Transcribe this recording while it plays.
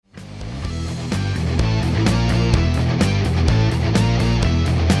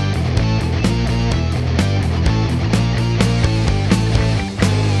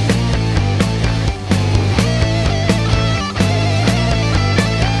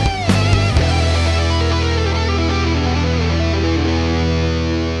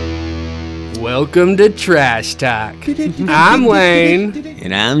Welcome to Trash Talk. I'm Wayne.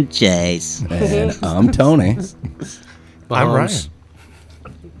 And I'm Chase. And I'm Tony. I'm Ryan.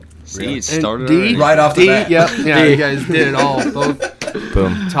 See, it started D, already. Right off the bat. Yep. Yeah, you guys did it all. Both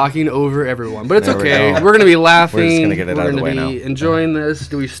Boom. talking over everyone. But it's There we okay. go. We're going to be laughing. We're just gonna get it out of the way We're gonna be now. enjoying this.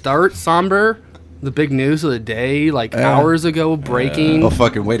 Do we start somber? The big news of the day, like hours ago, breaking. Oh,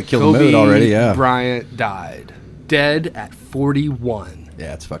 fucking way to kill Kobe the mood already, yeah. Bryant died. Dead at 41.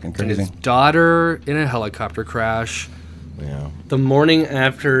 Yeah, it's fucking And his crazy. daughter in a helicopter crash. Yeah. The morning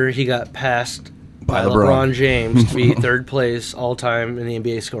after he got passed By by LeBron. LeBron James to be third place all time in the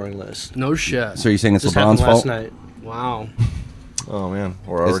NBA scoring list. No shit. So you're saying it's This LeBron's happened fault? last night. Wow. Oh man,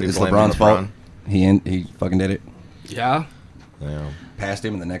 we're already It's blaming LeBron's fault. LeBron. He fucking did it. Yeah. Yeah. Passed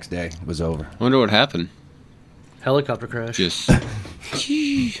him, and the next day it was over. Wonder what happened. Helicopter crash. Just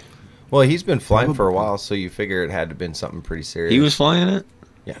Well, he's been flying for a while, so you figure it had to have been something pretty serious. he was flying it.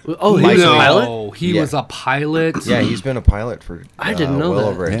 Yeah. Oh, he was a pilot? He Yeah. was a pilot. Yeah, he's been a pilot for I didn't know well that.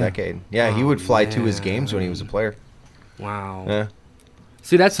 over a Yeah. decade. Yeah, he would fly to his man. games when he was a player. Wow. Yeah.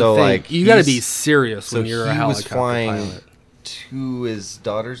 See, that's So, the thing. like, You got to he's- be serious So when you're a he was helicopter flying pilot. to his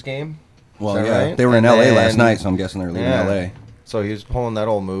daughter's game. Well, Is that yeah, right? they were in And LA last then- night, so I'm guessing they're leaving Yeah. LA. So he was pulling that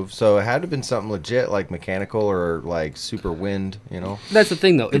old move. So it had to have been something legit, like mechanical or like super wind, you know? That's the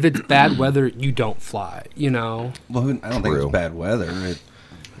thing, though. If it's bad weather, you don't fly. You know. Well, I don't think it True. was bad weather.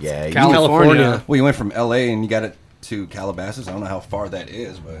 Yeah. you- California. Well, you went from LA and you got it to Calabasas. I don't know how far that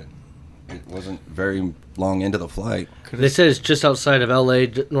is, but it wasn't very long into the flight. They said it's just outside of LA,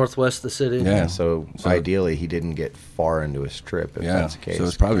 northwest of the city. Yeah. So ideally, he didn't get far into his trip, if Yeah, that's the case. so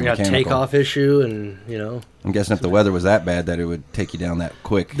it's probably We got a mechanical. takeoff issue, and, you know. I'm guessing if the weather was that bad, that it would take you down that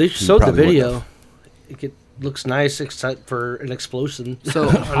quick. They You showed the probably wouldn't video. have. It looks nice, except for an explosion. So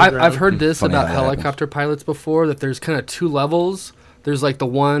on the I've ground. heard this Funny about how that helicopter pilots before, that there's kind of two levels. There's like the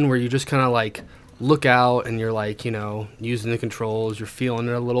one where you just kind of like look out and you're like, you know, using the controls, you're feeling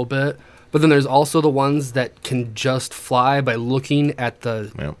it a little bit. But then there's also the ones that can just fly by looking at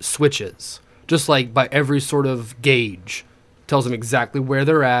the Yep. switches. Just like by every sort of gauge. Tells them exactly where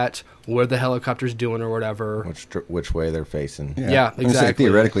they're at, what the helicopter's doing or whatever. Which way they're facing. Yeah, I'm gonna say exactly.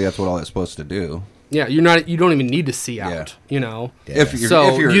 theoretically, that's what all it's supposed to do. Yeah, you don't even need to see out, Yeah. you know. Yeah. If you're,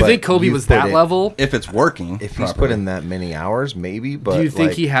 So if you're, do you but think Kobe you've was put that it- level? if it's working, If he's put properly. in that many hours, maybe. But Do you think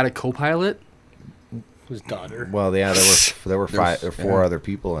like, he had a co-pilot? His daughter. Well, yeah, there were There's- four yeah. other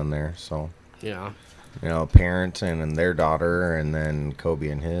people in there. So Yeah. you know, a parent and their daughter, and then Kobe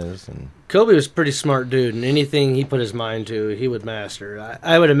and his, and Kobe was a pretty smart dude, and anything he put his mind to, he would master.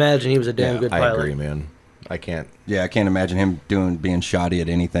 I would imagine he was a damn good I pilot. agree, man. I can't. Yeah, I can't imagine him being shoddy at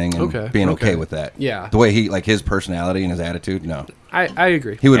anything and Okay, being okay okay. with that. Yeah. The way his personality and his attitude, no. I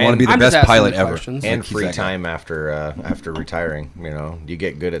agree. He would want to be the I'm just best asking pilot the ever. questions. And Like, he's free that guy. time after retiring. You know, you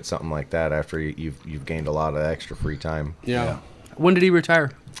get good at something like that after you've gained a lot of extra free time. Yeah. When did he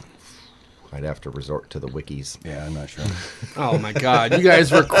retire? I'd have to resort to the wikis. Yeah, I'm not sure. Oh my God! You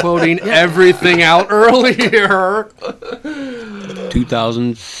guys were quoting everything out earlier.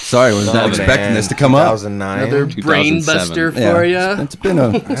 2000. Sorry, I was not Oh, expecting man, this to come up. 2009. Another brain 2007. buster Yeah, for you. It's been a.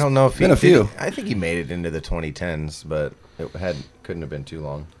 I don't know if Been he a few. I think he made it into the 2010s, but it couldn't have been too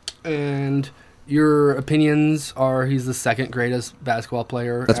long. And your opinions are he's the second greatest basketball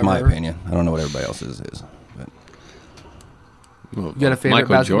player. That's my ever? opinion. I don't know what everybody else's is. But Well, You got a favorite Michael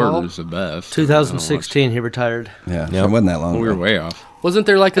basketball? Jordan is the best. 2016, he retired. yeah, Yep. it wasn't that long. We were ago. way off. Wasn't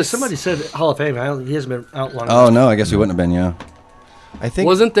there like a Somebody said Hall of Fame. He hasn't been out long Oh enough. no, I guess he wouldn't have been. Yeah, I think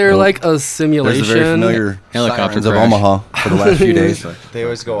Wasn't there Well, like a there's simulation? the very familiar Helicopter sirens of crash. Omaha for the last few days. they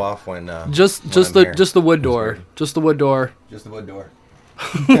always go off when Just when just I'm the there. just the wood door. Just the wood door. Just the wood door.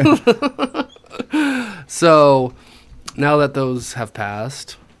 So now that those have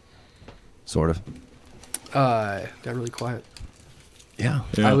passed, Sort of. got really quiet. Yeah.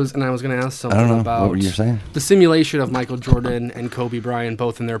 I was going to ask I something don't know about what were you saying. the simulation of Michael Jordan and Kobe Bryant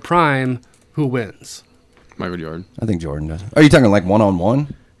both in their prime. Who wins? Michael Jordan. I think Jordan does. Are you talking like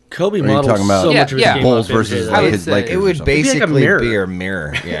 1-on-1? Kobe you modeled talking about so Yeah, much of his yeah. game Bulls off MJ, versus though. I would his say- Lakers. It or would something. basically mirror. be a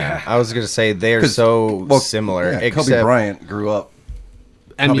mirror. Yeah, I was gonna say they're 'Cause, so similar. Yeah, except Kobe Bryant grew up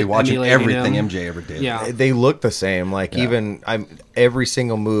probably watching Emulating everything him. MJ ever did. Yeah. they look the same. Like Yeah. even every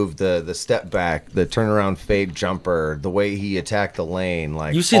single move, the step back, the turnaround fade jumper, the way he attacked the lane.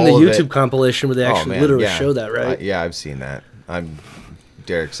 Like You've seen the all of YouTube it. compilation where they Oh, actually man, literally yeah. show that, right? Yeah, I've seen that.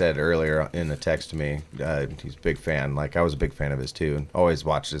 Derek said earlier in a text to me, he's a big fan. Like I was a big fan of his too, and always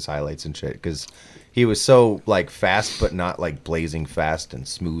watched his highlights and shit because he was so like fast, but not like blazing fast and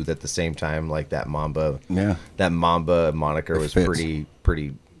smooth at the same time. Like that Mamba, Yeah. that Mamba moniker was fits.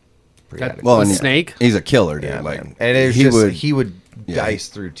 pretty That- adequate. Well, and Snake? He's a killer, dude. Yeah, like man. And it was he just would he would yeah. dice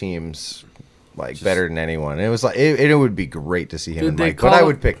through teams like better than anyone. It was like it would be great to see him Did and they Mike, but call I him-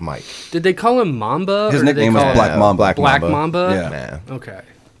 would pick Mike. Did they call him Mamba? His or did they nickname was call Black him Mamba. Black Mamba? Yeah. Nah. Okay.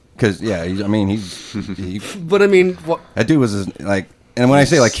 Because he But I mean, what? that dude was like. And when I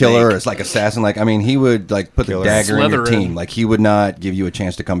say like killer, it's like assassin. Like I mean, he would like put Killer. the dagger in your Slytherin. team. Like he would not give you a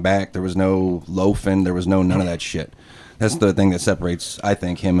chance to come back. There was no loafing. There was no none of that shit. That's the thing that separates, I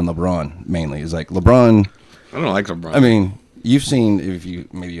think, him and LeBron mainly. Is like LeBron. I don't like LeBron. I mean, you've seen if you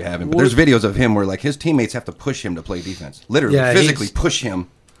maybe you haven't, but there's videos of him where like his teammates have to push him to play defense. Literally, Yeah, physically he's- push him.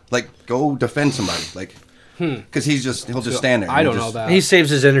 Like go defend somebody. Like because he'll just stand there. I and don't just- know that. He saves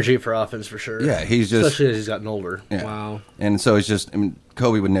his energy for offense for sure. Yeah, he's just especially as he's gotten older. yeah. Wow. And so it's just, I mean,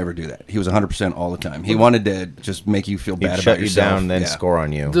 Kobe would never do that. He was 100% all the time. He wanted to just make you feel He'd bad shut about you yourself. down, then Yeah. score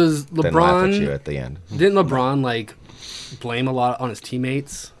on you. Does then laugh at LeBron- you at the end. Didn't LeBron like blame a lot on his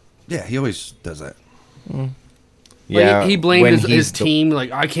teammates? Yeah, he always does that. Like, he blamed when his he's the- team.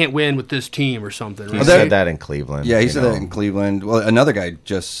 Like, I can't win with this team or something. He Right? said that in Cleveland. Yeah, he you said know. that in Cleveland. Well, another guy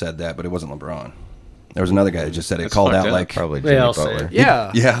just said that, but it wasn't LeBron. There was another guy that just said it. That's Called fucked out up. like Probably They Jimmy all say Butler. it.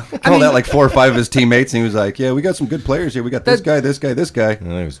 Yeah. yeah, called out like 4 or 5 of his teammates, and he was like, "Yeah, we got some good players here. We got this That- guy, this guy, this guy." I think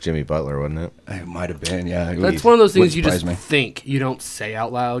it was Jimmy Butler, wasn't it? It might have been. Yeah, it That's would- one of those things wouldn't you just surprise me. think. You don't say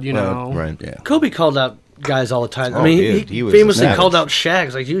out loud, you Well, know? Right. Yeah. Kobe called out guys all the time. I Oh, mean, dude, he he was a famously savage. called out Shaq.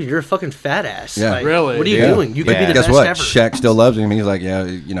 He's like, dude, you're a fucking fat ass. Yeah. Like, Really? What are you Yeah. doing? You could be Yeah. the Guess best what? ever. Shaq still loves him. He's like, yeah,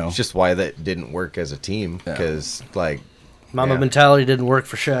 you know. It's just why that didn't work as a team Yeah. because, like, Mama yeah. mentality didn't work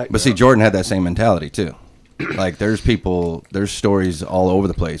for Shaq. But see, Jordan had that same mentality too. Like, there's stories all over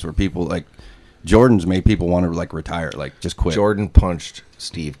the place where people like Jordan's made people want to like retire, like just quit. Jordan punched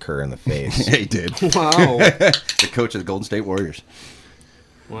Steve Kerr in the face. Yeah, he did. Wow. The coach of the Golden State Warriors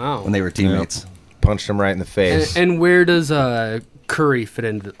Wow. when they were teammates. Punched him right in the face. And where does Curry fit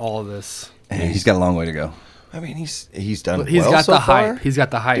into all of this? And he's got a long way to go. I mean, he's done. He's well got so the far. hype. He's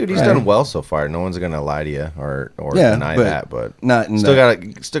got the hype. Dude, he's right? done well so far. No one's gonna lie to you or Yeah, deny but that. But not in still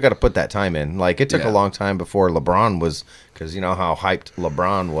the- got to put that time in. Like it took Yeah. a long time before LeBron was, because you know how hyped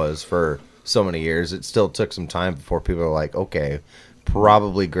LeBron was for so many years. It still took some time before people were like, okay,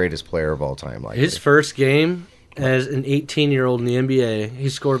 probably greatest player of all time. Like His first game as an 18-year-old in the NBA, he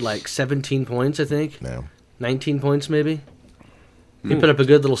scored like 17 points, I think. no. 19 points, maybe. He put up a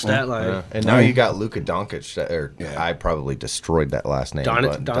good little stat line. Yeah. And now you got Luka Doncic. Or Yeah. I probably destroyed that last name.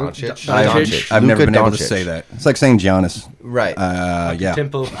 Doncic? but Doncic. Doncic? I've never Luka been able to Doncic. say that. It's like saying Giannis. Right. Yeah.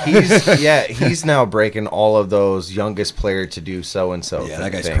 Tempo. He's now breaking all of those youngest player to do so and so. Yeah,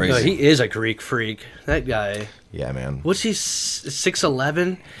 that guy's things. crazy. No, he is a Greek freak. That guy. Yeah, man. What's he?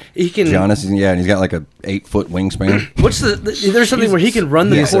 6'11"? He can. Giannis, yeah, and he's got like a 8-foot wingspan. What's there's something where he can run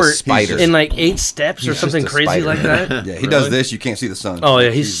the He's a court spider. in like 8 steps or He's something just a crazy spider. like that. Yeah, he does this. You can't see the sun. Oh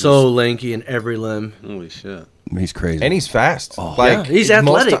yeah, he's so lanky in every limb. Holy shit. He's crazy. And he's fast. Yeah, he's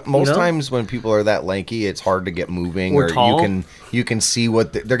athletic, Most you know? times when people are that lanky, it's hard to get moving, Or tall. you can see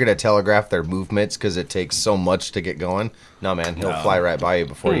what they're going to telegraph their movements because it takes so much to get going. No, man, he'll fly right by you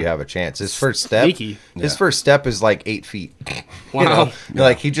before you have a chance. His first step, Sneaky. his Yeah. first step is like 8 feet. Wow. You know?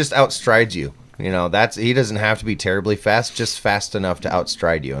 Like he just outstrides you. You know, he doesn't have to be terribly fast, just fast enough to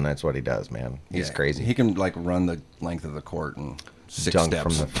outstride you, and that's what he does, man. He's Yeah, crazy. He can like run the length of the court in 6 dunk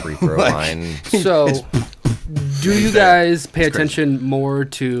steps from the free throw Like, line. So, do you guys pay attention more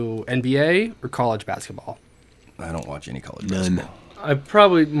to NBA or college basketball? I don't watch any college None. basketball. I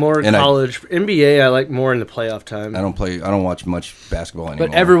probably more And college. NBA, I like more in the playoff time. I don't watch much basketball anymore.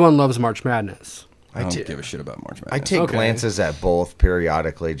 But everyone loves March Madness. I don't ta- give a shit about March I Madness. take Okay. glances at both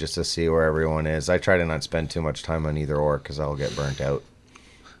periodically just to see where everyone is. I try to not spend too much time on either or because I'll get burnt out.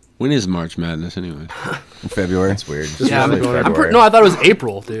 When is March Madness anyway? in February. It's weird. Just Yeah, usually I'm February. no, I thought it was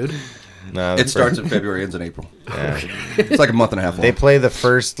April, dude. No, It starts in February, ends in April. Yeah. It's like a month and a half long. They play the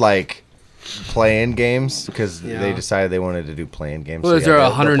first like play-in games because Yeah. they decided they wanted to do play-in games. Well, is there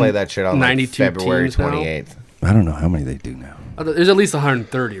they'll play that shit on like 192 February teams now? 28th. I don't know how many they do now. There's at least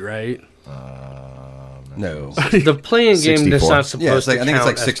 130, right? No. The playing game is 64. not supposed Yeah, it's like, to I think it's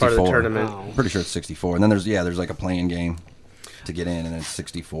count like as part of the 64. tournament. Wow. Pretty sure it's 64. And then there's like a playing game to get in, and it's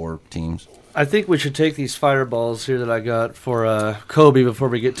 64 teams. I think we should take these fireballs here that I got for Kobe before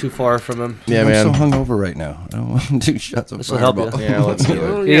we get too far from him. Yeah, I'm man. so hungover right now. I don't want to do shots of This'll help you. Fireball. Yeah, let's do it.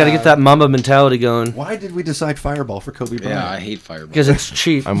 Oh, You got to get that Mamba mentality going Why did we decide Fireball for Kobe Bryant? Yeah, I hate Fireball. because it's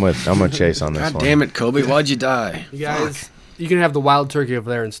cheap. I'm with Chase on this God one. damn it, Kobe! Why'd you die? You You can have the wild turkey over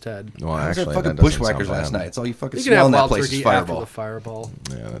there instead. Well, I was actually, at fucking that doesn't Bushwhackers sound last bad. night. It's all you fucking You can smell have in that wild place is turkey after Fireball. the Fireball.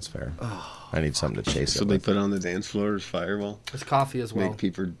 Yeah, that's fair. I need something to chase So it they with. put on the dance floor as Fireball. It's coffee as well. Make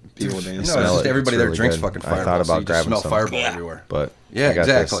people No, dance. it's Smell just it. everybody It's there really drinks good. fucking I Fireball. thought about so you just grabbing smell some. Fireball everywhere. But Yeah, I got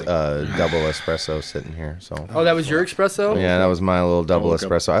exactly. this double espresso sitting here. So Oh, that was your espresso? yeah, that was my little double woke up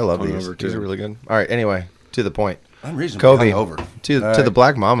espresso. I love these. hungover, These too. are really good. All right. Anyway, to the point. I'm reasonably Kobe over. to the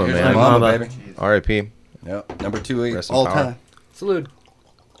Black Mama, Here's man. my mama, Mama. baby. R.I.P. Yep, number 2 Rest in all power. time. Salute.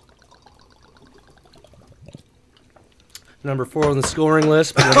 Number 4 on the scoring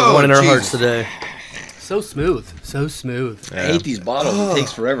list, but number Oh, 1 in our Jesus. hearts today. So smooth. So smooth. I hate these bottles. It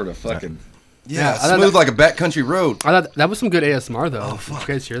takes forever to fucking. Yeah, I thought smooth that- like a backcountry road. I thought that was some good ASMR though. Did you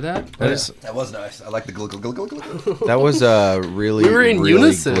guys hear that? That was nice. I like the glug glug glug glug glug. That was really, We were in really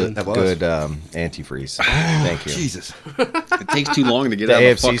unison. That was. good antifreeze. Thank you. Jesus. It takes too long to get The out of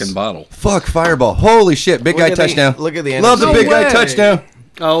a AFC's fucking bottle. Fuck Fireball. Holy shit. Big Look guy at the- touchdown. look at the Love the NFC. big No guy way. touchdown.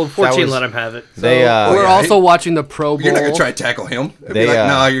 Oh, 14 was- let him have it. They We're yeah. also watching the Pro Bowl. You're not going to try to tackle him. They'd They, be like, uh,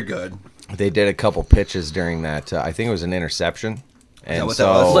 no, you're good. they did a couple pitches during that. I think it was an interception. And what that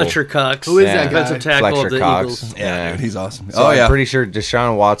so was? Fletcher Cox. Who is Yeah. that guy? Defensive tackle Fletcher of the Cox. Eagles. Yeah, dude, he's awesome. So oh, I'm yeah. pretty sure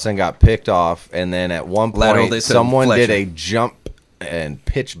Deshaun Watson got picked off, and then at one Lateral, they point, said someone did Fletcher. a jump and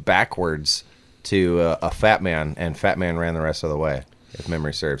pitch backwards to a Fat Man, and Fat Man ran the rest of the way, if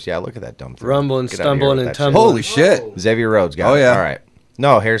memory serves. Yeah, look at that dumb thing. Rumbling, Get out of here stumbling, with and that shit. tumbling. Holy shit. Xavier Rhodes got Oh, it. yeah. All right.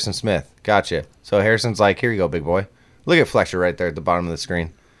 No, Harrison Smith. Gotcha. So Harrison's like, here you go, big boy. Look at Fletcher right there at the bottom of the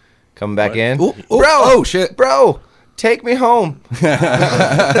screen. Coming back in. Ooh, ooh, Bro! Oh, shit. Bro! Take me home.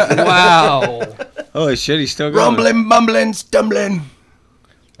 Wow. Oh shit, he's still going. Rumbling, bumbling, stumbling.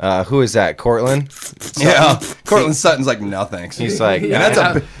 Who is that? Cortland? Yeah. Cortland Sutton's like, no, thanks. He's like, And that's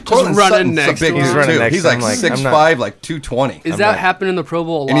Yeah. a Just Cortland running Sutton's next a big to him. dude, He's running too. next He's to like him, like, 6'5", like 220. Is I'm that not- happening in the Pro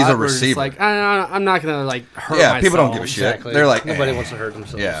Bowl a lot? And he's a where it's receiver. like, I'm not gonna like hurt Yeah, myself. people don't give a shit. Exactly. They're like, Nobody eh. wants to hurt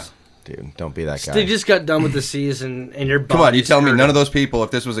themselves. Yeah. dude, don't be that guy. They just got done with the season, and your body. Come on, you tell me none of those people,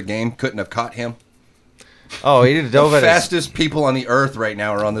 if this was a game, couldn't have caught him? Oh, he did The dove at his fastest people on the earth right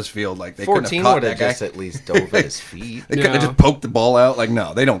now are on this field. Like, they couldn't 14 have caught would that have guy. just at least dove at his feet. They couldn't have No. just poked the ball out. Like,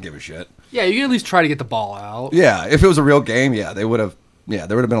 no, they don't give a shit. Yeah, you can at least try to get the ball out. Yeah, if it was a real game, yeah, they would have. Yeah,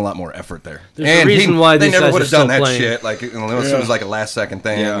 there would have been a lot more effort there. There's a reason why they these never guys would are have done still that playing. shit. Like, unless it was like a last second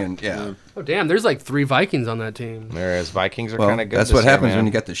thing. Yeah. And yeah. Oh damn, there's like 3 Vikings on that team. Whereas Vikings are Well, kind of good. that's this what year, happens man. when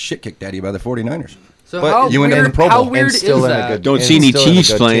you get the shit kicked out of you by the 49ers. So But how you end up in weird, the Pro how Bowl and weird still is in a that? good- Don't And see any still in a Chiefs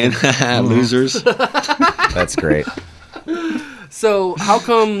good playing. team. Losers. That's great. So how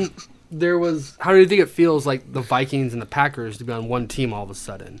come there was? How do you think it feels like the Vikings and the Packers to be on one team all of a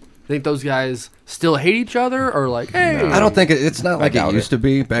sudden? Think those guys still hate each other, or like, hey, I don't think it's not like it doubt used it. to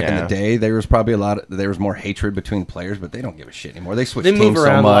be back in Yeah. the day. There was probably there was more hatred between players, but they don't give a shit anymore. They switch They move teams so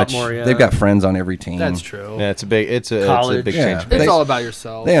around a lot much. more, yeah. They've got friends on every team. that's true. Yeah, it's a big. It's a College. big Yeah. change. It's They- all about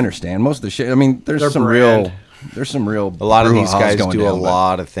yourself. They understand most of the shit. I mean, there's Their some brand. real. A lot of these brouhahas guys going do a down, but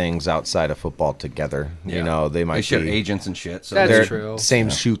lot of things outside of football together. Yeah. You know, they might They share be agents and shit. So That's they're- they're true. same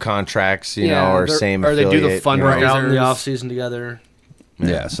shoe contracts, you Yeah, know, or they're- same or they do the affiliate, you know. fundraiser. Out in the Razors. off season together.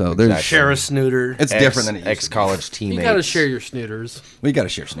 Yeah, so there's Exactly. Share a snooter. it's different than it used to be. ex-college teammates. You gotta share your snooters. We got to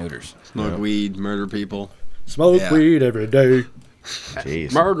share snooters. Smoke weed, murder people. Smoke Yeah. weed every day.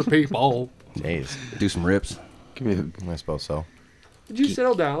 Jeez, Murder people. jeez. Do some rips. Give me I suppose so. Did you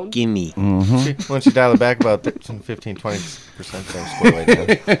settle down? gimme. Why don't you dial it back about 15, 20%? There, square away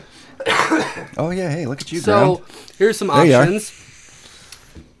down. Oh yeah, hey, look at you, So Ground. here's some There you are. options.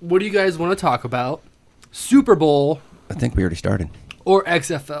 What do you guys want to talk about? Super Bowl I think we already started. or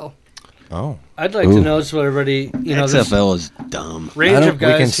XFL? Oh, I'd like to know just what everybody, this XFL is dumb. range I of don't- we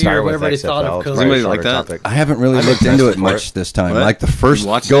guys can here, start what with everybody XFL. thought of It's COVID. probably a Anybody like shorter that? topic. I haven't really I'm looked into it interested for much this time. What? Like the first You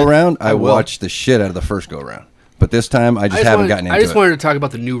watched go it? round, I will. watched the shit out of the first go round. But this time, I just haven't gotten into I just it. wanted to talk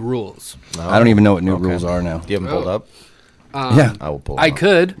about the new rules. I don't even know what new Okay. rules are now. Do you have them pulled up? Yeah, I will pull. I them up.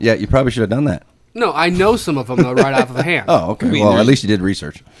 could. yeah, you probably should have done that. No, I know some of them though, right off of the hand. Oh, okay. I mean, Well, at there's- least you did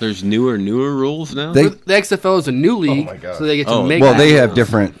research. There's newer rules now. They- The XFL is a new league, my God. so they get to Oh, make. Well, they rules. have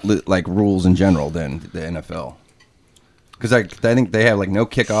different like rules in general than the NFL. Because I think they have like no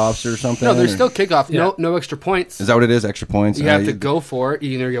kickoffs or something. No, there's or- still kickoff. Yeah. No extra points. Is that what it is? Extra points? You have to go for it.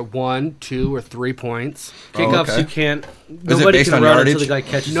 You either get 1, 2, or 3 points. Kickoffs, okay. you can't. it Nobody based can on run yardage? until the guy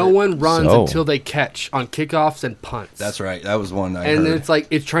catches No it. one runs So- until they catch on kickoffs and punts. That's right. That was one I And heard. it's like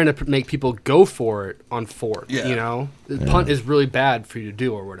it's trying to make people go for it on fourth. Yeah. You know, the punt is really bad for you to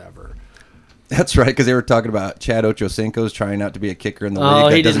do or whatever. That's right, because they were talking about Chad Ochocinco's trying out to be a kicker in the Oh,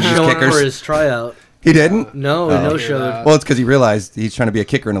 league he that didn't doesn't show use up kickers. for his tryout. He didn't? No, Oh. no showed. Well, it's because he realized he's trying to be a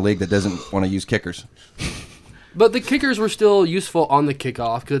kicker in a league that doesn't want to use kickers. But the kickers were still useful on the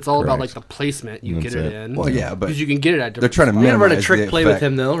kickoff because it's all about like Correct. the placement you That's get it it. in. Well, yeah, but because you can get it at they're trying to different You gotta run a minimize trick the play with effect.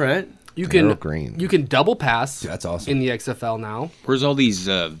 him, though, right? You can Harold Green. you can double pass. That's awesome. In the XFL now, Where's all these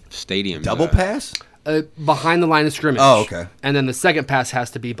stadiums? Double at? pass? behind the line of scrimmage. Oh, okay. And then the second pass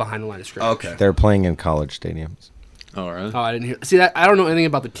has to be behind the line of scrimmage. Okay. They're playing in college stadiums. Oh, really? Oh, I didn't hear. See that? I don't know anything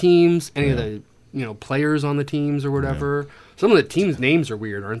about the teams, any of the players on the teams or whatever. Some of the teams' names are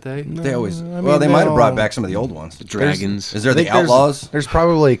weird, aren't they? They always. mean, Well, they might have they'll- brought back some of the old ones. The Dragons. Is there I the think there's- Outlaws? There's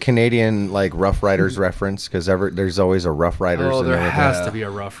probably Canadian like Rough Riders reference because there's always a Rough Riders. Oh, in there everything. has to be a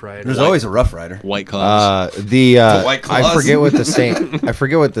Rough Rider. There's always a Rough Rider. White Claws. White I Claws. forget what the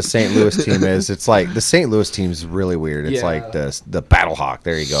St. Louis team is. It's like the St. Louis team is really weird. It's Yeah. like the Battlehawk.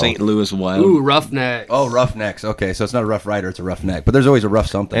 There you go. St. Louis Wild. Ooh, Roughneck. Oh, Roughnecks. Okay, so it's not a Rough Rider, it's a Roughneck. But there's always a Rough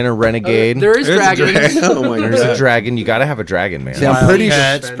something. And a Renegade. There is dragons. Oh my There's a god. dragon. You got to have a dragon, man. See, I'm pretty,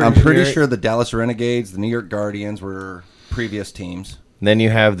 Wildcats, I'm pretty generic. sure the Dallas Renegades, the New York Guardians were previous teams. Then you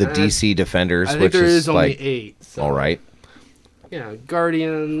have the DC Defenders, I think which there is is only like 8. So. all right. Yeah,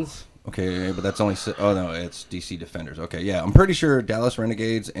 Guardians. Okay, but that's only. Oh no, it's DC Defenders. Okay, yeah, I'm pretty sure Dallas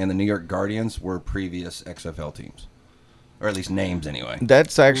Renegades and the New York Guardians were previous XFL teams, or at least names anyway.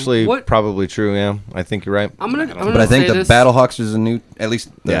 That's actually What- probably true. Yeah, I think you're right. I'm gonna But I think say the this. Battlehawks is a new, at least.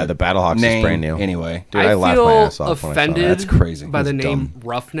 Yeah, the Battlehawks is name brand new. Anyway, Dude, I I laughed feel my ass off when I saw that. offended That's crazy. by the That's name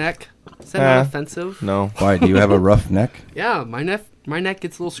Roughneck. Is that not offensive? No. why do you have a rough neck? Yeah, my neck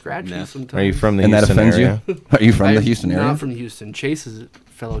gets a little scratchy Neff. sometimes. Are you from the And that Houston offends area? you? Are you from the I'm Houston area? Not from Houston. Chase is a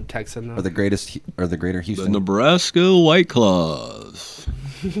fellow Texan. Though. or the greatest, or the greater The Houston? Nebraska White Claws.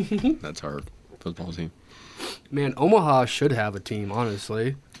 That's our football team. Man, Omaha should have a team.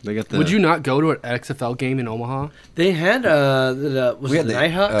 Honestly, They got the. would you not go to an XFL game in Omaha? They had was we it had the the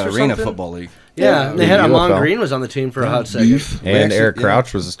Nighthawks or Arena something? Football League. Yeah, they the had Amon UFL. Green was on the team for a hot second. Beef. And actually- Eric yeah.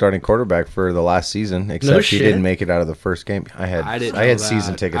 Crouch was the starting quarterback for the last season, except he shit. didn't make it out of the first game. I I had didn't I had know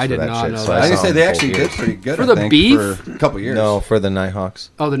season that. tickets I for did that not shit. know So that. I I was saw gonna say him they both actually years. did pretty good For I the think, Beef? for a couple years. No, for the Nighthawks.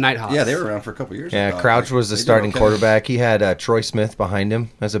 Oh, the Nighthawks. Yeah, they were around for a couple years. Yeah, I thought. Crouch was the They did starting okay. quarterback. He had Troy Smith behind him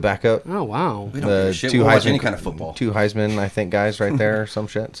as a backup. Oh wow. We don't give a The shit. two We'll watch Heisman, any kind of football. two Heisman, I think, guys right there or some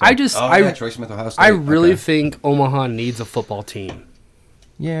shit. So. I just Oh, I yeah, Troy Smith, Ohio State. I really Okay. think Omaha needs a football team.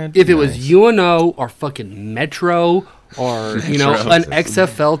 yeah. If it was UNO or fucking Metro or an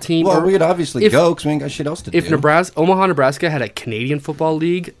XFL team, Well, or we'd obviously if- go because we ain't got shit else to if do. Omaha, Nebraska had a Canadian Football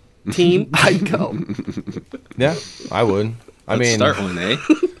League team, I'd go. Yeah, I would. I Let's mean, start one, eh?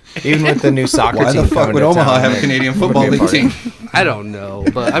 even with the new soccer Why team the fuck coming would to Omaha town, have a man, Canadian wouldn't Football be a League party. team? I don't know,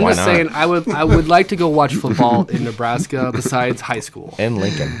 but I'm Why just not? saying I would like to go watch football in Nebraska besides high school And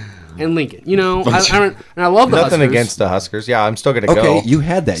Lincoln. and Lincoln. And I love the Nothing Huskers. against the Huskers. Yeah, I'm still gonna Okay, go. you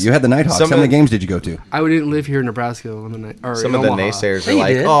had that. You had the Nighthawks. Some How of many the- games did you go to? I didn't live here in Nebraska on the night. Or Some in of the Omaha. naysayers Yeah, are you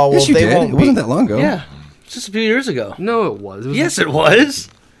like, did. "Oh, well, yes, you they did. won't It be." wasn't that long ago. Yeah, just a few years ago. No, it was. Yes, it was.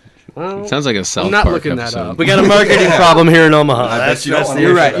 Well, Sounds like a South I'm not Park looking that episode. up. We got a marketing problem here in Omaha. I bet That's, you don't that's wanna the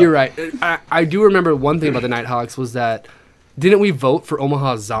You're look right. it up. You're right. I do remember one thing about the Nighthawks was that didn't we vote for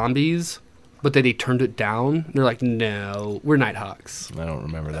Omaha Zombies, but then they turned it down. They're like, no, we're Nighthawks. I don't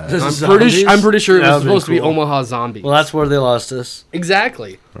remember that. This I'm is pretty. Zombies? I'm pretty sure it That was would've been supposed to be cool. Omaha Zombies. Well, that's where they lost us.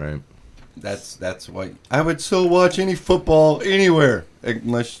 exactly. Right. That's why I would still watch any football anywhere,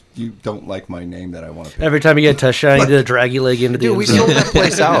 unless you don't like my name that I want to pick. Every time you get a touchdown, you did a drag your leg into the Dude, end we zone. sold that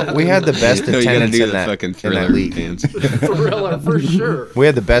place out. We had the best No, you gotta attendance do in the that, fucking in that Thriller league. dance. Thriller for sure. We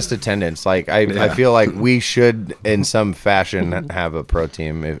had the best attendance. Like I Yeah. feel like we should, in some fashion, have a pro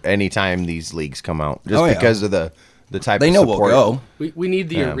team if anytime these leagues come out, just Oh, yeah. because of the type. They of know support. we'll go. We need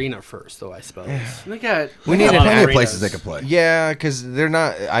the Yeah. arena first, though. I suppose. They got. We need got a an lot of Plenty of arenas. places they could play. Yeah, because they're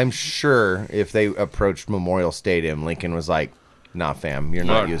not. I'm sure if they approached Memorial Stadium, Lincoln was like, "Nah, fam, you're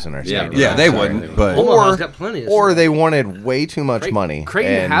not Right. using our Yeah, stadium." Yeah, they Sorry, wouldn't. they But Omaha's Or- got plenty of Or stuff. they wanted way too much money.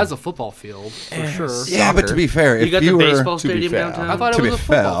 Creighton and- has a football field for sure. yeah, but to be fair, You if got you the were baseball to be stadium fair. downtown. I thought To it be was a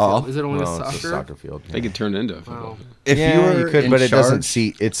football fair, field. Is it only Well, a it's a soccer? soccer field. They could turn into a football. Wow. if Yeah, you were could, in but it doesn't charge-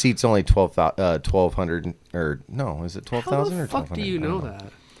 seat. It seats only 1,200 or no? Is it How 12,000 the or fuck do 1,200? you I know don't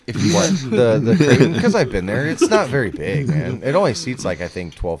that? If you The Creighton, because I've been there. It's not very big, man. It only seats like I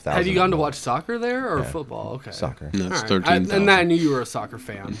think 12,000. Have you gone to watch soccer there or football? Okay. Soccer? No, All it's right. 13,000. And I knew you were a soccer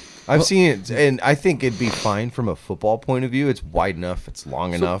fan. I've seen it, and I think it'd be fine from a football point of view. It's wide enough. It's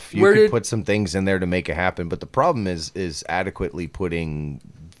long enough. You where could did- put some things in there to make it happen. But the problem is adequately putting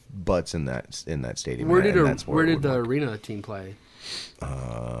butts in that stadium. Where and did that's where it did would the work. arena team play?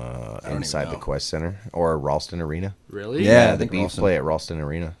 even inside the know. Quest Center or Ralston Arena? Really? Yeah, I the think Beef Ralston. play at Ralston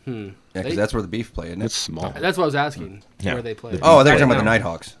Arena. Yeah, because that's where the Beef play, isn't It's it? small. That's what I was asking. Yeah. Where they play. Oh, I thought you were I talking didn't about the know.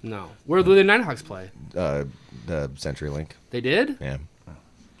 Nighthawks. No. Where do the Nighthawks play? The CenturyLink. They did? Yeah.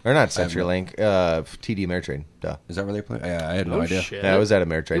 Or not CenturyLink, TD Ameritrade. Duh. Is that where they play? Yeah, I had no Oh, idea. shit. Yeah, it was at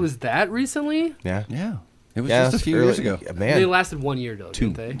Ameritrade. It was that recently? Yeah. Yeah, it was Yeah, just a few years ago. Yeah, They man, lasted 1 year, though,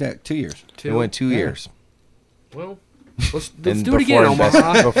 didn't they? Yeah, 2 years. it went 2 years. Well, let's And do it again, before invest-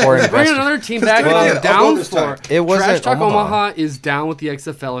 Omaha. before Bring investors- another team back. Well, I'm I'll down go this for time. It wasn't Trash Talk Omaha. Omaha is down with the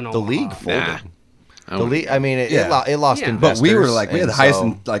XFL in Omaha. The league folded. I The would- league. I mean, Yeah. it lost Yeah. investors. But we were like, we had the and highest so-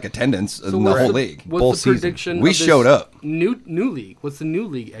 in, like attendance So in the what's whole league. What's Bowl the season. prediction? We of this showed up. New league. What's the new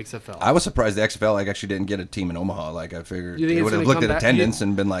league XFL? I was surprised the XFL like actually didn't get a team in Omaha. Like I figured You think they it's would have gonna looked come at back? attendance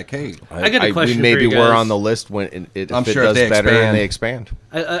and been like, hey, I got a question We maybe for you were guys. on the list when if I'm it sure if does they better expand- and they expand.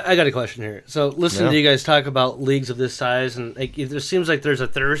 I got a question here. So listening Yeah. to you guys talk about leagues of this size, and like, it seems like there's a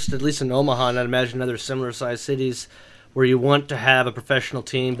thirst, at least in Omaha, and I'd imagine other similar sized cities, where you want to have a professional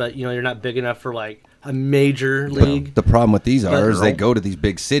team, but you're not big enough for like a major league. the problem with these are is they Well, go to these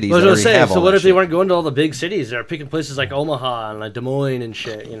big cities. I was that gonna already say, have so all what that if they shit. weren't going to all the big cities? They're picking places like Omaha and like Des Moines and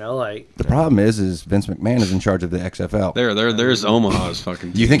shit. Like The problem is Vince McMahon is in charge of the XFL. There's Omaha's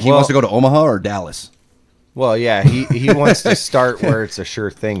fucking. Do you think he Well- wants to go to Omaha or Dallas? Well, yeah, he wants to start where it's a sure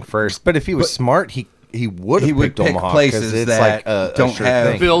thing first. But if he was smart, he would He have would picked pick Omaha 'cause places it's that like a don't sure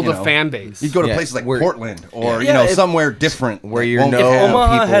have- thing. Build you a know, fan base. You'd go to Yeah, places like where- Portland or Yeah, if- somewhere different where that you won't know- if have-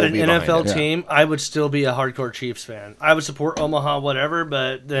 Omaha people had will an be behind NFL it. Yeah. team, I would still be a hardcore Chiefs fan. I would support Omaha, whatever.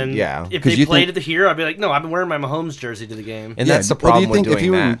 But then, Yeah, if 'cause they you played think- at the here, I'd be like, no, I've been wearing my Mahomes jersey to the game. And Yeah, that's the well, do you problem with think if doing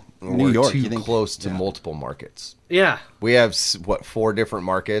you were that. in New We're York, too you think- close to yeah. multiple markets. Yeah, We have 4 different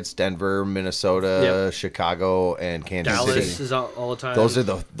markets: Denver, Minnesota, Yep. Chicago, and Kansas Dallas City. is all the time. Those are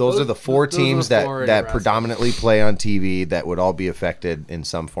the 4 those are teams the that four that interesting. predominantly play on TV that would all be affected in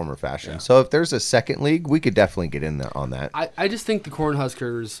some form or fashion. So if there's a second league, we could definitely get in there on that. I just think the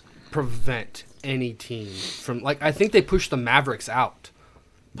Cornhuskers prevent any team from I think they push the Mavericks out.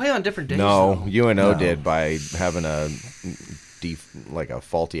 play on different days. No, though. UNO did by having a a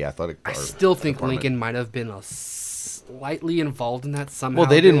faulty athletic. I still think department. Lincoln might have been slightly involved in that somehow. Well,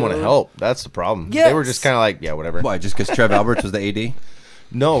 they didn't dude. want to help. That's the problem. They were Yes. just kind of like, yeah, whatever. Why? Just because Trev Alberts was the AD?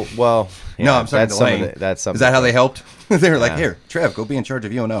 No, well, yeah, No, I'm sorry. that's some of the, that's something. Is that how they helped? They were like, Yeah. "Here, Trev, go be in charge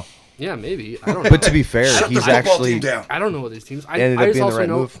of UNO." Yeah, maybe. I don't know. But to be fair, he's actually down. I don't know what these teams. I ended just up being the also right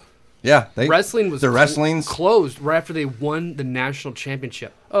know move. Yeah, wrestling was the wrestling's. closed right after they won the national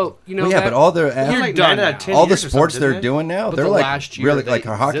championship. Oh, Well, that, but all the you're like done 9 out of now. 10 all the years or sports something, they're didn't they? doing now, But they're the like last year really they like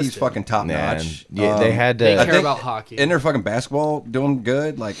hockey's existed. fucking top Man, notch. yeah, they had to. They I care think- about hockey. And their fucking basketball doing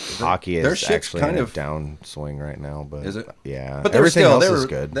good. Like Hockey their is shit's actually kind in a of downswing right now, but Is it? Yeah, But they were everything still else they is were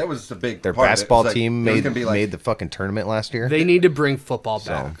good. That was a big. Their part of it. It was basketball like, team there was made gonna be like, made the fucking tournament last year. They need to bring football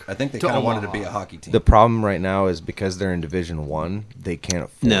back. I think they to kind of wanted to Omaha. be a hockey team. The problem right now is because they're in Division 1, they can't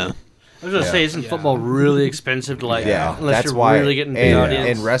afford. No. I was gonna say, isn't Yeah. football really expensive to Yeah, unless that's you're why. really getting big and, audience?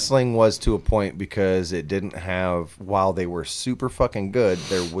 and wrestling was to a point because it didn't have. While they were super fucking good,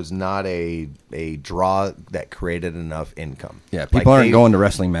 there was not a draw that created enough income. yeah, Like, people aren't they- going to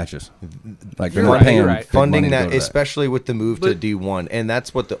wrestling matches. Like they're You're not right, paying you're right. big money funding to that, go to especially with the move to But- D1, and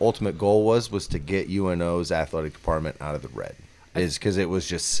that's what the ultimate goal was to get UNO's athletic department out of the red. Is because it was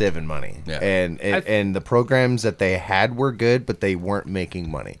just sieving money, Yeah. and the programs that they had were good, but they weren't making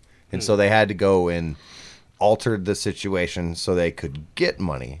money, and so they had to go and altered the situation so they could get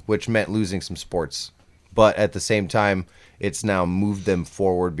money, which meant losing some sports. But at the same time, it's now moved them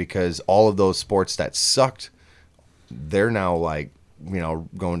forward because all of those sports that sucked, they're now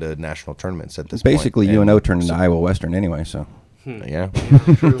going to national tournaments at this Basically, point. UNO turned into Iowa Western anyway. So Yeah.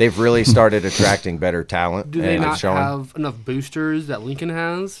 They've really started attracting better talent. Do they and not it's showing. have enough boosters that Lincoln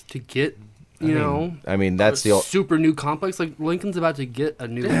has to get, I mean, that's the. super new complex? Like Lincoln's about to get a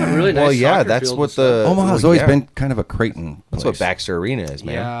new. They have a really Well, nice yeah, soccer that's field what and stuff. the. Omaha's well, always yeah. been kind of a Creighton. That's place. what Baxter Arena is,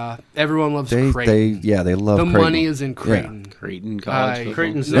 man. Yeah, everyone loves They Creighton. they love the Creighton. money is in Creighton. Creighton College. football.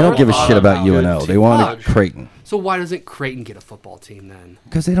 Creighton's They don't give a Thought shit about about UNO. good They want team. Creighton So why doesn't Creighton get a football team then?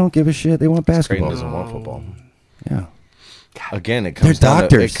 because they don't give a shit. They want Creighton basketball. doesn't want football. Yeah, Again, it They're comes down to,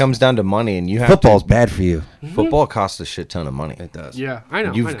 doctors. it comes down to money, and you have football's to, bad for you. Football costs a shit ton of money. It does. Yeah, I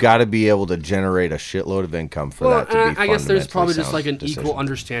know. I You've know. got to be able to generate a shitload of income for Well, that to be. and I guess there's fundamentally probably just sound like an decision. equal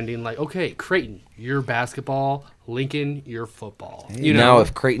understanding. Like, okay, Creighton, you're basketball. Lincoln, you're football. You Now, know,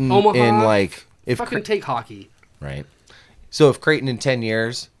 if Creighton Omaha, in like if fucking Cre- take hockey. right, so if Creighton in 10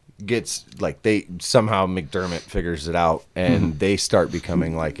 years gets like they somehow McDermott figures it out and they start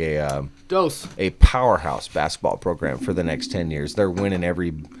becoming like Dose. a powerhouse basketball program for the next 10 years. They're winning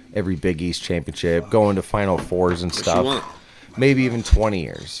every Big East championship, going to Final Fours and want? stuff. Maybe even 20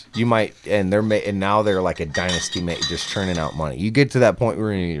 years. You might, and and now they're like a dynasty, just churning out money. You get to that point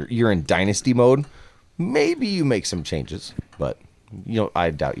where you're in dynasty mode. Maybe you make some changes, but I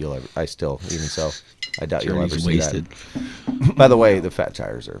doubt you'll ever. I still, even so, I doubt you'll ever Journey's see wasted. that. By the way, the fat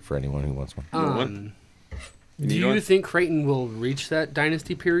tires are for anyone who wants one. Do you think Creighton will reach that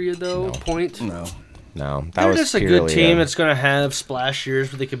dynasty period though? Point. No. No, that They're was just a good purely team that's going to have splash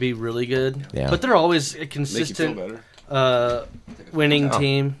years where they could be really good. Yeah. But they're always a Make you feel consistent better. winning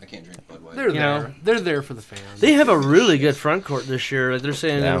team. I can't drink Budweiser. They're You there. know. They're there for the fans. They have a really good front court this year. Like, they're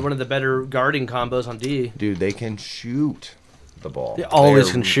saying Yeah. they're one of the better guarding combos on D. Dude, they can shoot the ball. They always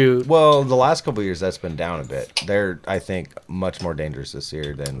They're- can shoot. Well, the last couple of years that's been down a bit. They're, I think, much more dangerous this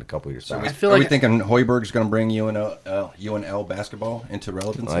year than a couple years back. I feel Are we like thinking Hoiberg's going to bring UNL basketball into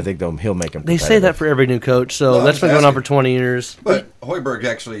relevancy? I think he'll make them. They say that for every new coach, so No, that's I'm been going on asking. for 20 years. But Hoiberg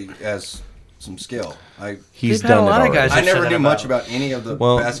actually has some skill. He's They've had done a lot it of guys already. I said never that knew much about. about any of the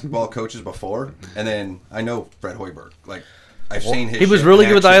Well- basketball coaches before, and then I know Fred Hoiberg. Like I've seen his. He was shit really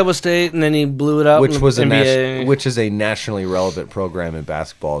in good with action. Iowa State, and then he blew it out Which in was the a NBA. which is a nationally relevant program in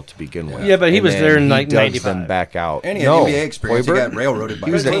basketball to begin with. Yeah, but he And was then there in, he like, dugs 95. them back out. And he had No, NBA experience. He Hoiberg? got railroaded by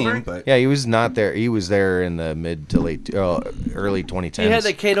He was his there- team, but Yeah, he was not there. He was there in the mid to late early 2010s. he had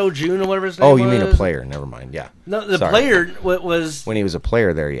that Cato June or whatever his name Oh, was. you mean a player? Never mind. Yeah. No, the Sorry. player was When he was a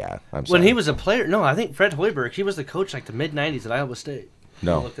player there, yeah. I'm sorry. when he was a player. No, I think Fred Hoiberg. He was the coach like the mid '90s at Iowa State.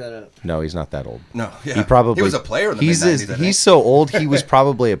 No. Look that up. No, he's not that old. no, yeah, He probably he was a player in the he's mid-90s. I think. he's so old. He was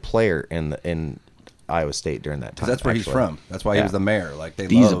probably a player in Iowa State during that time. 'Cause that's where he's actually. from. That's why he Yeah. was the mayor. Like they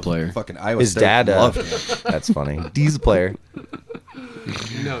He's a love player. fucking Iowa His State. dad loved him. That's funny. He's a player.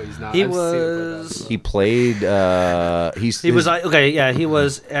 no, he's not. He I've seen it was. He played. He was okay. Yeah, he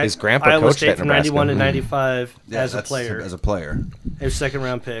was at His grandpa Iowa coached State at from Nebraska. '91 to '95 Yeah, as a that's player. As a player, His second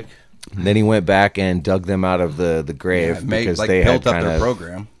round pick. Then he went back and dug them out of the grave yeah, made, because like they had built up kind their of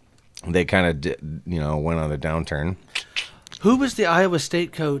program. they kind of went on a downturn. Who was the Iowa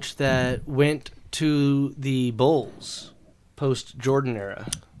State coach that went to the Bulls post Jordan era?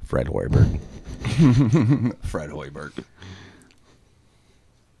 Fred Hoiberg. Fred Hoiberg.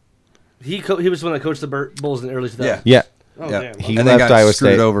 He was the one that coached the Bulls in the early 2000s. Yeah. Yeah, Oh, yeah. damn. He and then left got Iowa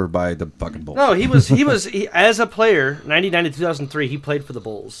screwed State. over by the fucking Bulls. No, he as a player, 99 to 2003, he played for the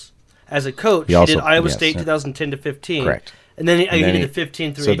Bulls. As a coach, He he, also- did Iowa yes, State yeah. 2010 to 15. Correct. And then he And then did he- the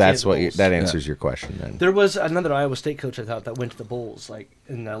 15 through So 18 that's at the what Bulls. that answers your question then. There was another Iowa State coach I thought that went to the Bulls like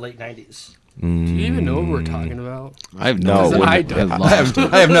in the late 90s. Do you even know what we're talking about? I have No, no. when- I don't.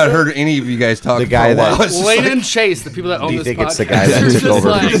 I have not heard any of you guys talk. The guy for a while. that- It's just Lane like, and Chase, the people that own Do you this think podcast. it's the guy that It's took just over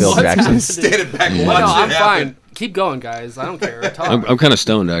like, for Phil what's Jackson? happening? standing back No, watching I'm it happen. fine. Keep going, guys. I don't care. Talk. I'm kind of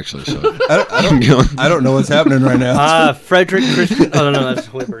stoned actually. So I don't know what's happening right now. Frederick Christian. Oh, no, that's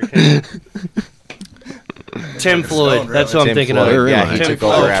Hoiberg. Tim Floyd. Stone, That's who I'm Tim thinking Floyd. of. Yeah, Tim he took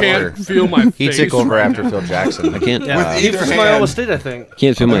Floyd. over I can't after. feel my He face took over right after now. Phil Jackson. I can't. Yeah, With he either was from hand. Iowa State, I think.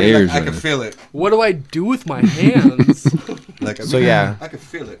 Can't feel my ears. I right can now. feel it. What do I do with my hands? Like, So, yeah. I can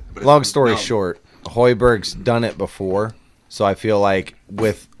feel it. but Long it's story numb. short, Hoiberg's done it before, so I feel like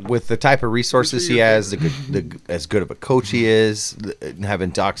with the type of resources he has, as good of a coach he is,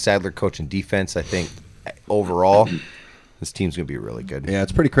 having Doc Sadler coaching defense, I think overall this team's gonna be really good. Yeah,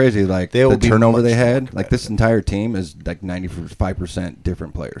 it's pretty crazy. Like They will the be turnover much they more had. Like this competitive. entire team is like 95%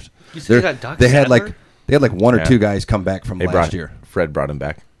 different players. You said they got Doc Sadler? They had like one or Yeah. two guys come back from last year. Fred brought him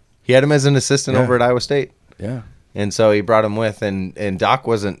back. He had him as an assistant Yeah. over at Iowa State, Yeah, and so he brought him with, and Doc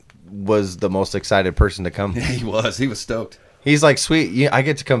was the most excited person to come. he was. He was stoked. He's like, sweet, I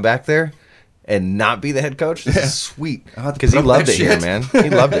get to come back there and not be the head coach. This is sweet I'll have to because put he up loved that it here, shit. man. He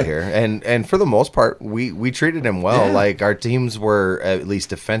loved it here, and for the most part, we treated him well. Yeah. Like our teams were at least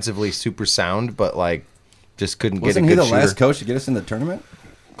defensively super sound, but like just couldn't Wasn't get he a the good shooter last coach to get us in the tournament?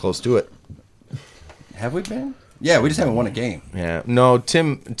 close to it. Have we been? Yeah, we just haven't won a game. Yeah, no.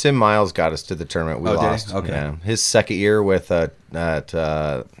 Tim Miles got us to the tournament. We Oh, did he? lost. Okay. Yeah. His second year with oh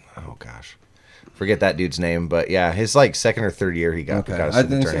gosh, forget that dude's name, but yeah, his like second or third year he got Okay, us I to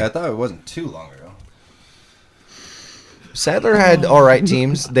the didn't say. I tournament. thought it wasn't too long ago. Sadler had all right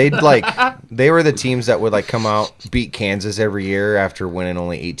teams. They were the teams that would like come out beat Kansas every year after winning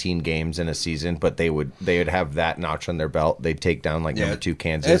only 18 games in a season, but they would have that notch on their belt. They'd take down like number 2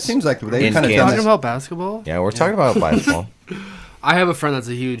 Kansas. It seems like they in kind of Kansas. done Talking this. about basketball? Yeah, we're talking about basketball. I have a friend that's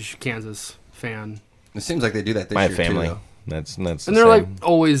a huge Kansas fan, It seems like they do that this My year family. too. Though. That's and the they're like same.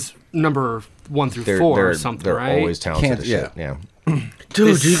 always number 1 through 4 or something, They're right? always talented Kansas, as shit. Yeah.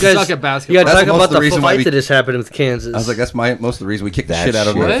 Dude, They you guys suck at You basketball. got to That's talk most about of the the reason why fight we- that has happened with Kansas. I was like, that's most of the reason we kicked the That shit out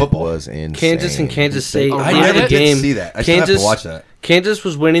of them in shit football. was insane. Kansas and Kansas State. Oh, at I the end of never the did game, see that. I still have to watch that. Kansas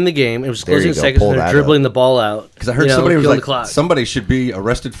was winning the game. It was There you closing go. seconds. Pull And that they're dribbling up. the ball out. Because I heard you know, somebody was killing like, the clock. somebody should be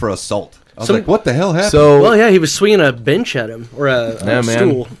arrested for assault. I was like, what the hell happened? So Well, yeah, he was swinging a bench at him or a yeah,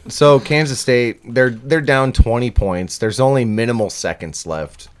 stool. man. So Kansas State, they're down 20 points. There's only minimal seconds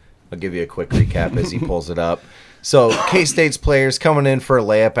left. I'll give you a quick recap as he pulls it up. So K-State's players coming in for a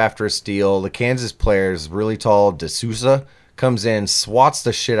layup after a steal. The Kansas players, really tall, D'Souza, comes in, swats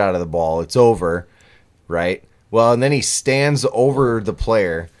the shit out of the ball. It's over, right? Well, and then he stands over the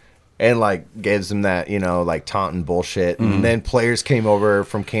player and, like, gives him that, like, taunting bullshit. And then players came over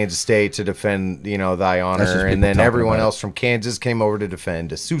from Kansas State to defend, thy That's honor. just And people then talking everyone about it. else from Kansas came over to defend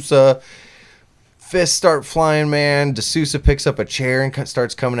D'Souza. Fists start flying, man. D'Souza picks up a chair and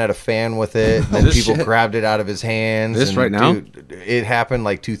starts coming at a fan with it. Then This people shit? grabbed it out of his hands. This and, right now? dude, it happened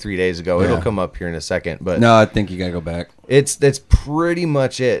like 2-3 days ago. Yeah. It'll come up here in a second, but No, I think you gotta go back. that's pretty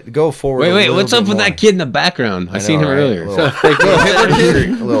much it. Go forward. a Wait, little what's up bit with more. that kid in the background? I know, seen him right? earlier. Little Hitler kid.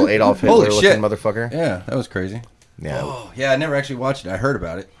 A little Adolf Hitler Holy looking shit. motherfucker. Yeah, that was crazy. Yeah. Oh, yeah, I never actually watched it. I heard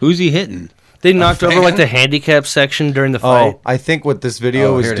about it. Who's he hitting? They knocked over like fan? the handicap section during the fight. Oh, I think what this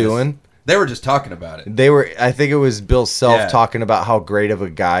video Oh, was here it is. doing. They were just talking about it. I think it was Bill Self Yeah. talking about how great of a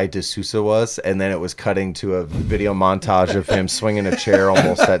guy D'Souza was, and then it was cutting to a video montage of him swinging a chair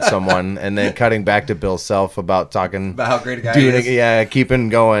almost at someone, and then cutting back to Bill Self about talking, About how great a guy he is. yeah, keeping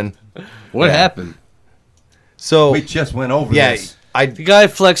going. What Yeah. happened? So We just went over yeah, this. The guy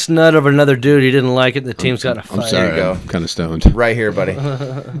flexed nut over another dude. He didn't like it. The team's got to fight. I'm sorry. you go. I'm kind of stoned. right here, buddy.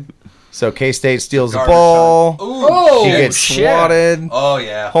 So K-State steals the Garbage ball. time. Ooh, He shit. gets swatted. Oh,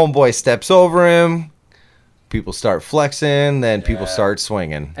 yeah. Homeboy steps over him. People start flexing. Then people start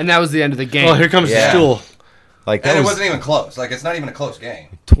swinging. And that was the end of the game. Oh, here comes Yeah. the stool. Like And that it was wasn't even close. Like, it's not even a close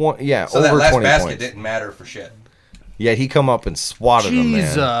game. 20. Yeah, So that over last 20 basket points. didn't matter for shit. Yet he come up and swatted him, man.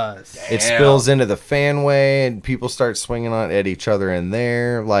 Jesus. It Damn. spills into the fanway, and people start swinging on at each other in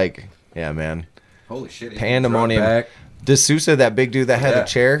there. Like, yeah, man. Holy shit. he Pandemonium. drug back. D'Souza, that big dude that had Yeah. the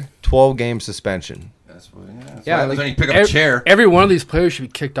chair, 12-game suspension. That's what, that's Yeah, what happens like, when you pick up a chair. Every one of these players should be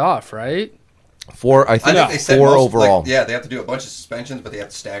kicked off, right? I I think think they said four most, overall. Like, yeah, they have to do a bunch of suspensions, but they have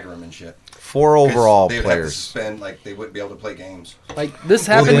to stagger them and shit. 4 'Cause overall they would have to players. suspend, like, they wouldn't be able to play games. Like this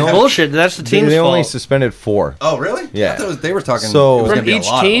Well, happened they only- Bullshit. That's the team's They only fault. suspended 4 Oh, really? Yeah. I thought it was, they were talking So- it was from gonna be a each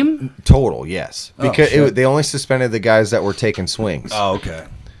lot of them. team. total, yes. Oh, Because shit. they only suspended the guys that were taking swings. Oh, okay.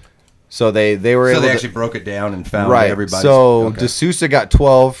 So they were So able they to actually broke it down and found right. everybody. So okay. D'Souza got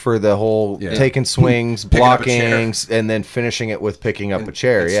 12 for the whole Yeah. taking swings, Picking up a chair. blocking, and then finishing it with picking up a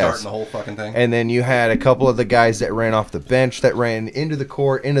chair. And Yes. starting the whole fucking thing. And then you had a couple of the guys that ran off the bench that ran into the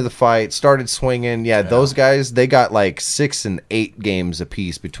court, into the fight, started swinging. Yeah, those guys, they got like 6 and 8 games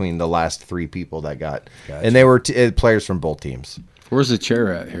apiece between the last 3 people that got. Gotcha. And they were players from both teams. Where's the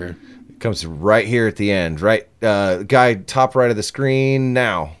chair at here? Comes right here at the end, right? Guy top right of the screen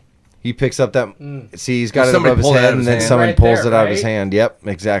now. He picks up that. See, he's got it Somebody above his pulled it out head, of and his then hand. someone Right pulls there, it out of his right? hand. Yep,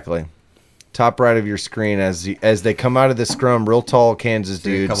 exactly. Top right of your screen as they come out of the scrum, real tall Kansas See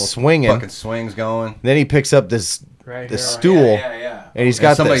a dude couple swinging. fucking swings going. Then he picks up this Right the here. stool, and he's got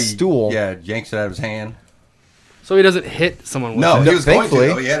And somebody, that stool. Yeah, yanks it out of his hand. So he doesn't hit someone with No, it. he was going to. thankfully.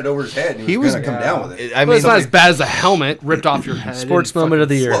 Though. He had it over his head. And he was going to come down with it. I But mean, it's not as bad as a helmet ripped off your head. Sports and moment of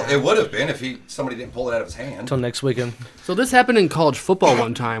the fucking- year. Well, it would have been if somebody didn't pull it out of his hand. Until next weekend. So this happened in college football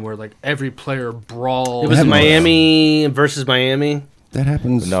one time, where like every player brawled. It was happened- Miami versus Miami. That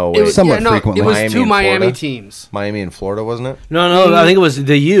happens. No It way. was, Somewhat yeah, no, frequently. it was Miami two and Miami Florida? teams. Miami and Florida, wasn't it? No, I think it was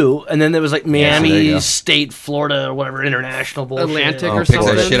the U, and then there was like there you Miami go. State, Florida, or whatever international bullshit. Atlantic Oh, or pick that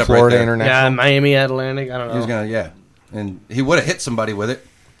something. shit up right Florida there. Yeah, International. Miami Atlantic. I don't know. He was going to, yeah. And he would have hit somebody with it.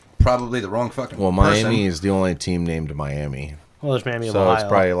 Probably the wrong fucking Well, person. Miami is the only team named Miami, Well, there's Miami of so Ohio. it's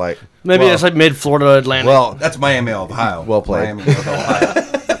probably like. Maybe well- it's like mid Florida Atlantic. Well, That's Miami of Ohio. Well played. Miami of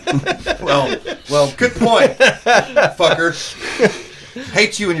Ohio. well, good point, fucker.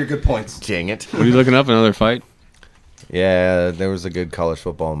 Hate you and your good points. dang it. What are you looking up? Another fight? Yeah, there was a good college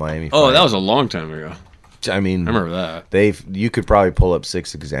football in Miami. Oh, fight. that was a long time ago. I mean, I remember that. you could probably pull up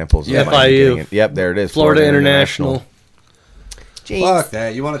 6 examples. of Yeah, Miami FIU. getting it. Yep, there it is. Florida International. Fuck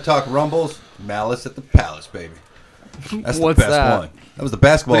that. You want to talk rumbles? Malice at the Palace, baby. That's What's the best that? one. That was the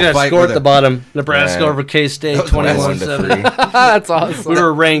basketball We got a fight. score where at the bottom. Nebraska Yeah. over K-State, That was the last 21-7. 1-3. That's awesome. We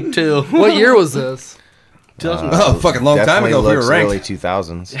were ranked too. What year was this? Oh, fucking long time Definitely ago if we were looks ranked. early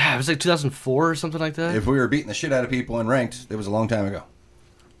 2000s. Yeah, it was like 2004 or something like that. If we were beating the shit out of people and ranked, it was a long time ago.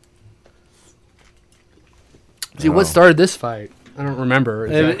 See, what started this fight? I don't remember.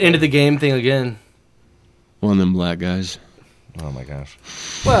 End of the game thing again. One of them black guys. Oh my gosh.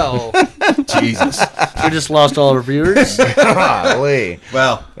 Well, Jesus. We just lost all our viewers. Golly.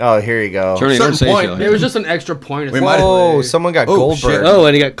 Well, Oh, here you go. Turning certain Sensation point, here. it was just an extra point. We might have- Oh, someone got Oh, Goldberg. shit. Oh,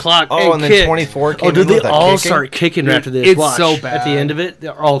 and he got clocked. Oh, and then kicked. 24 came Oh, dude, in they with that all kicking? start kicking Dude, after this. it's Watch. so At the bad. end of it,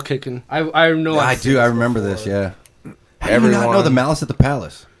 they're all kicking. I know. I I've seen do. I this remember before. this. Yeah. How do you not know the Malice at the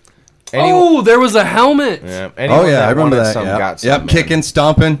Palace? Oh, there was a helmet. Yeah, anyone Oh yeah, I remember wanted that. some Yep, got yep. some, man. Kicking,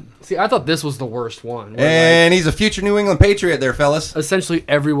 stomping, See, I thought this was the worst one. where, and he's a future New England Patriot, there, fellas. essentially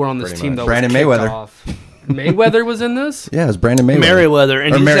everyone on this Pretty team much. though Brandon was kicked Mayweather. off. Mayweather was in this. Yeah, it was Brandon Mayweather. Merriweather,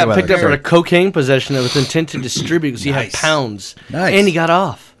 and Or he just got Merriweather, picked up for sorry. a cocaine possession that was intent to distribute because he had Nice. pounds. Nice. And he got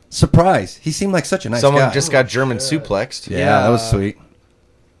off. Surprise! He seemed like such a nice Someone guy. just got German suplexed. yeah, that was sweet.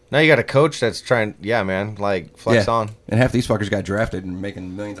 Now you got a coach that's trying. Yeah, man. Like flex Yeah. on. And half these fuckers got drafted and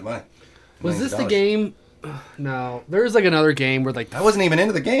making millions of money. Was Millions this of the dollars. game? No, there was like another game where like That wasn't even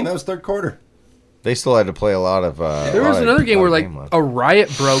into the game. That was third quarter. They still had to play a lot of. there was another game where like a riot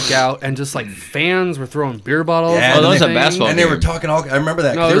broke out and just like fans were throwing beer bottles. Yeah, on oh, that the was a thing. basketball And they were game. talking all. I remember that.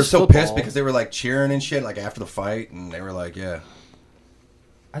 'cause No, they it were was so football. pissed because they were like cheering and shit like after the fight, and they were like, "Yeah."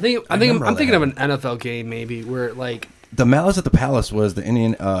 I'm remember all thinking that. of an NFL game maybe where like The Malice at the Palace was the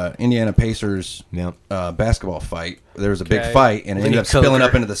Indiana Pacers Yep. basketball fight. There was a big Okay. fight, and it ended up Coker. spilling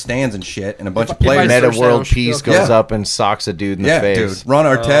up into the stands and shit, and a bunch of if I players. search Meta that, World I'll show- Peace okay. goes Yeah. up and socks a dude in the Yeah, face. dude. Ron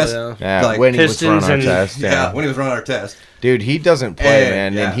Artest. Yeah, like, when he was Pistons Ron and- Artest. yeah, when he was Ron Artest. Dude, he doesn't play, And,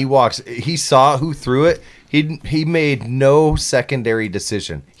 man. yeah. And he walks. He saw who threw it. He made no secondary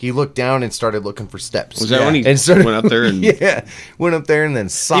decision. He looked down and started looking for steps. Was that when he And started- went up there and Yeah, went up there and then He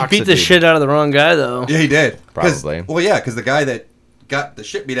socked beat the shit out of the wrong guy, though. Yeah, he did. 'Cause- Probably. Well, yeah, because the guy that got the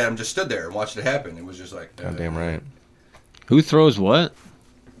shit beat out of him just stood there and watched it happen. It was just like, Goddamn right. who throws what?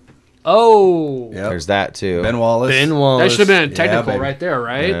 oh Yep. There's that too. Ben Wallace. Ben Wallace. that should have been a Yeah, technical baby. right there,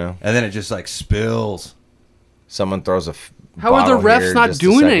 right? Yeah. And then it just like spills. Someone throws a. How are the bottle refs here not just a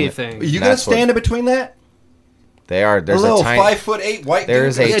doing second. anything? Are you gonna That's what- stand in between that? They are. A There's little a tiny. 5'8" white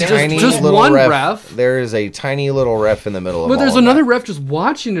There's dude. a Yeah, just- tiny just little one ref. ref. There is a tiny little ref in the middle of. But there's all of another that. ref just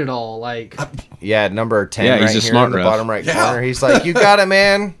watching it all. Like Yeah, number 10 Yeah, right he's a here smart in the ref. bottom right Yeah. corner. He's like, "You got it,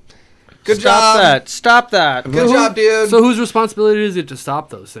 man. Good Stop job. that. Stop that. Good job, dude." so whose responsibility is it to stop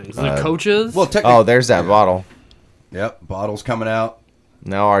those things? The coaches? Well, technically. Oh, there's that bottle. Yep, bottles coming out.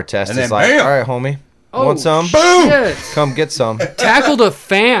 Now our test And is then like, bam! "All right, homie, Oh, want some? Boom! shit. Come get some." Tackled a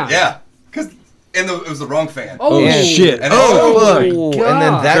fan. Yeah, because it was the wrong fan. Oh, Yeah. shit. And Oh, fuck. And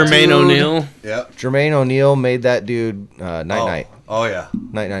then that Jermaine dude, O'Neal. Yep. Jermaine O'Neal made that dude night Oh yeah.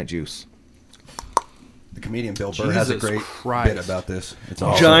 night juice. The comedian Bill Burr has a Jesus great Christ. bit about this. It's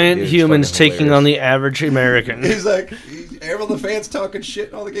awesome. Giant dude, it's humans fucking taking hilarious. on the average American. He's like, all the fans talking shit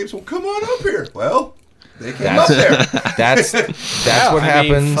in all the games. Well, come on up here. Well, they came up That's there. that's what I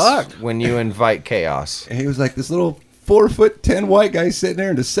mean, happens fuck. when you invite chaos. And he was like, this little 4'10" white guy sitting there,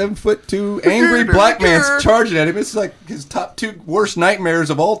 and the 7'2" angry black man's charging at him. It's like his top two worst nightmares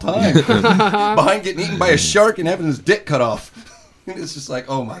of all time. Behind getting eaten by a shark and having his dick cut off. And it's just like,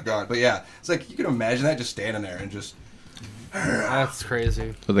 oh my god. But yeah, it's like you can imagine that just standing there and just. That's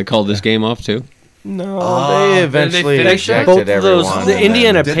crazy. So they called this game off too. No, Oh, they eventually finish it? ejected Both of those, everyone. the and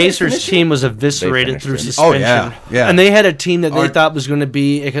Indiana then- Did they Pacers finish it? team was They eviscerated finished through it. suspension. Oh, yeah, yeah. And they had a team that they Art- thought was going to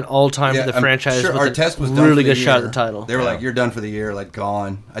be like an all-time Yeah, for the I'm franchise sure with Artest a was done really for the good shot at year. the title. They were like, "You're done for the year, like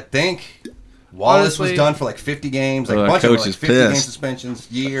gone." I think Wallace was Honestly- done for like 50 games. Like Oh, a that bunch of them, coach like is 50 game pissed.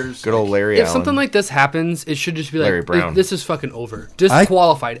 suspensions, years. Good old like, Larry If Allen. something like this happens, it should just be Larry like, Brown. this is fucking over.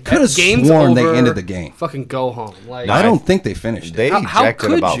 Disqualified. coulda Game's sworn they over. ended the game. Fucking go home. Like I don't think they finished They it. How ejected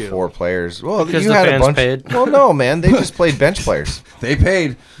could about you? 4 players. Well, Because you the had a fans bunch. paid. Well, no, man, they just played bench players. They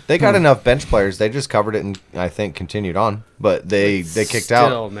paid. They got enough bench players. They just covered it and I think continued on. But they kicked still,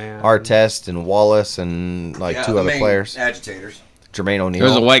 out man. Artest and Wallace and like Yeah, 2 the other main players. Agitators. Jermaine O'Neal. There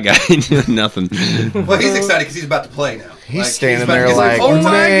was a white guy doing nothing. Well, he's excited because he's about to play now. He's Like, standing about to there get like, some- oh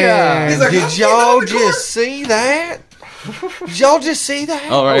my man, God. He's like, I'm did getting y'all out of the court." just see that? Did y'all just see that?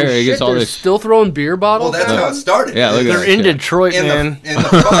 Oh, right here, he shit, gets all they're this. still throwing beer Well, bottles. that's out? how it started. Yeah, look at They're that in shit. Detroit, in man. the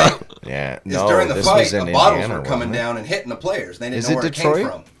fight. Yeah, Is no, during the this fight, was in the bottles Indiana, were coming wasn't it? down and hitting the players. They didn't Is know it where Detroit? it came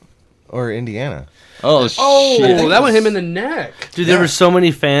from. Or Indiana. Oh, Oh, shit. that one hit him in the neck. Dude, there Yeah. were so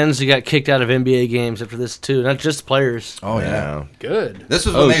many fans who got kicked out of NBA games after this, too. Not just players. Oh yeah. Good. This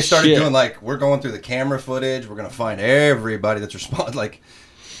was when Oh, they started shit. doing like we're going through the camera footage. We're gonna find everybody that's responded. Like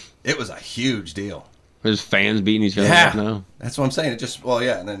it was a huge deal. There's fans beating each other Yeah. up now. That's what I'm saying. It just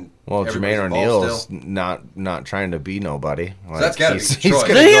and then Well, everybody's Jermaine involved O'Neal's still. not trying to be nobody. Like, that's gotta be he's Detroit.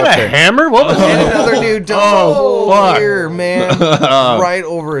 gonna Did he go have up a there. hammer? What was And that? another dude Oh, fuck. here, man, right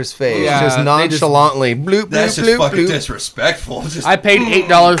over his face, Yeah, just they just- nonchalantly. Bloop, That's bloop, just bloop, fucking bloop. disrespectful. Just I paid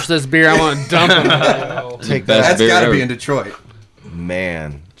 $8 for this beer. I want to dump him. take Best that. That's got to ever. be in Detroit.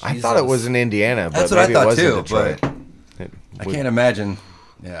 Man, I thought it was in Indiana, but That's what I maybe thought it was too. in Detroit. But I can't imagine.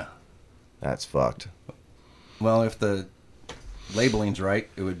 Yeah. That's fucked. Well, if the labeling's right,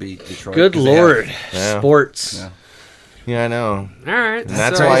 it would be Detroit. Good 'cause they have- lord, Yeah. sports. Yeah. Yeah, I know. All right. And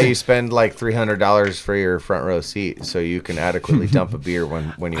that's so- why you spend like $300 for your front row seat, so you can adequately dump a beer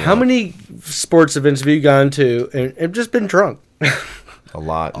when you How want. many sports events have you gone to and just been drunk? A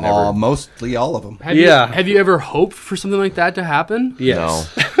lot. Never. Mostly all of them. Have you ever hoped for something like that to happen? Yes.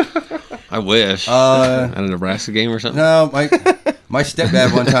 I wish. At a Nebraska game or something. No, my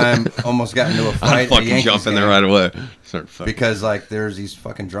stepdad one time almost got into a I'd fight at the fucking Yankees jump in there game right away. Start fucking. because like there's these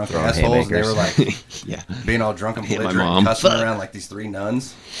fucking drunk Throwing assholes and they were haymakers. like Yeah. being all drunk and Hit my belligerent, mom. and cussing around like these three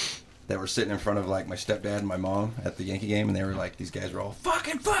nuns that were sitting in front of like my stepdad and my mom at the Yankee game, and they were like, these guys were all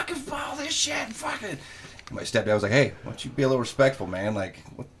fucking all this shit, fucking. And my stepdad was like, hey, why don't you be a little respectful, man? Like,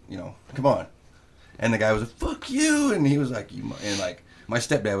 what, come on. And the guy was like, fuck you, and he was like, and like my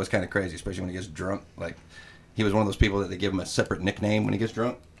stepdad was kind of crazy, especially when he gets drunk. Like, he was one of those people that they give him a separate nickname when he gets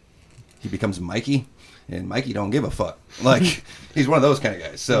drunk. He becomes Mikey, and Mikey don't give a fuck. Like, he's one of those kind of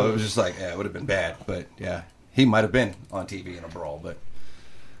guys. So it was just like, yeah, it would have been bad. But, yeah, he might have been on TV in a brawl. But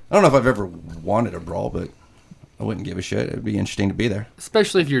I don't know if I've ever wanted a brawl, but I wouldn't give a shit. It'd be interesting to be there.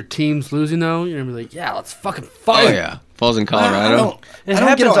 Especially if your team's losing, though. You're going to be like, yeah, let's fucking fight. Oh yeah, falls in Colorado. It I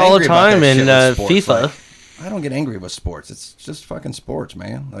don't get happens all the angry about that time shit in with sports. FIFA. Like, I don't get angry with sports. It's just fucking sports,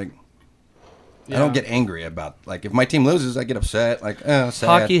 man. Like, I Yeah. don't get angry about, like, if my team loses, I get upset. Like, sad.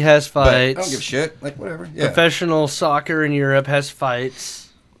 Hockey has But I fights. don't give a shit. Like, whatever. Yeah. Professional soccer in Europe has fights.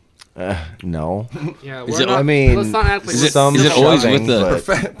 No. Yeah, Is we're it- not, I mean, let's not act like is we're it- Some is it always shoving, with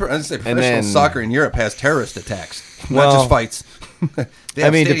the- but- I'd say professional then- soccer in Europe has terrorist attacks, not Well, just fights. They I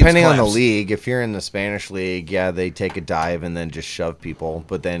have mean, stadiums depending on the collapse. league, if you're in the Spanish league, yeah, they take a dive and then just shove people.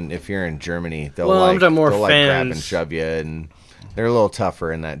 But then if you're in Germany, they'll Well, I'm like, talking more they'll like grab and fans. shove you, and they're a little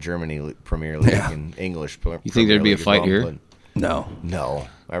tougher in that Germany Premier League Yeah. and English. You think there'd be a fight here? No, No,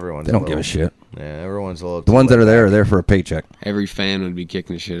 everyone's they don't give a shit. Yeah, everyone's a little. The ones that are there for a paycheck. Every fan would be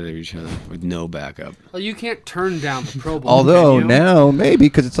kicking the shit out of each other with no backup. Well, you can't turn down the Pro Bowl. Although can you? now maybe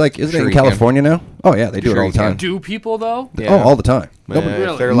because it's like, isn't Sure it in you can. California now? Oh yeah, they do Sure it all you the time. can. Do people, though? Yeah. Oh, all the time. Yeah, Nobody-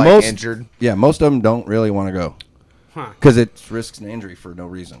 Really? if they're like Most- injured. Yeah, most of them don't really want to go Huh. because it risks an injury for no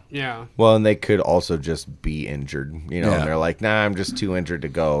reason. Yeah. Well, and they could also just be injured, Yeah. and they're like, nah, I'm just too injured to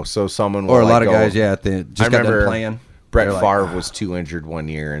go. So someone will Or a like, lot of go- guys, yeah, they I just got done remember playing. Brett They're like, Favre was too injured one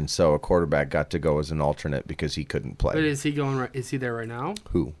year, and so a quarterback got to go as an alternate because he couldn't play. But is he going? Right, is he there right now?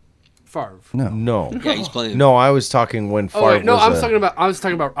 Who? Favre. No. No. Yeah, he's playing. No, I was talking when Favre Oh wait, no, was I was a- talking about. I was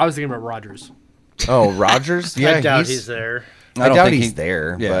thinking about Rodgers. Oh, Rodgers? Yeah, I doubt he's there. I don't doubt think he's he-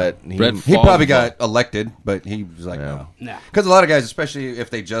 there, yeah. but Brett He probably Favre. got elected, but he was like, Yeah. no. Nah. Because a lot of guys, especially if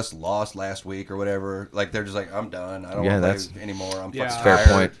they just lost last week or whatever, like they're just like, I'm done. I don't Yeah, want that's- to play anymore. I'm Yeah. fucking Fair tired.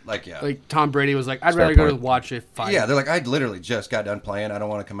 point. Like, yeah. Like Tom Brady was like, I'd Fair rather go to point. watch a fight. Yeah, they're like, I literally just got done playing. I don't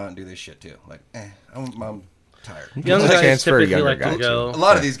want to come out and do this shit too. Like, I'm tired. Young There's a guys chance for a typically younger like guy, to go. A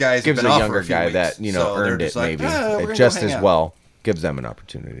lot of these guys gives have a been off younger for a few guy weeks, that so they're earned it just like, maybe "Ah, we're gonna go just hang as out." well. Gives them an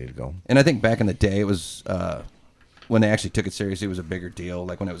opportunity to go. And I think back in the day, it was when they actually took it seriously. It was a bigger deal,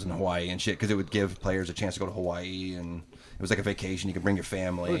 like when it was in Hawaii and shit, because it would give players a chance to go to Hawaii, and it was like a vacation. You could bring your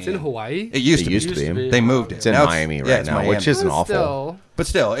family. Oh, it's in and- Hawaii. It used to It used be. to be. They moved it. It's in Now Miami yeah, right it's now, Miami. which isn't But awful. still, But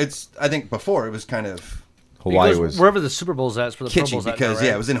still, it's. I think before it was kind of Hawaii He goes was wherever the Super Bowl's at for the Pro kitschy Bowl's at because now, right?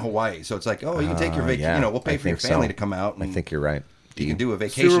 yeah, it was in Hawaii, so it's like, oh, you can take your vacation. yeah, You know, we'll pay I for your think family so. to come out. I And think you're right. you can do a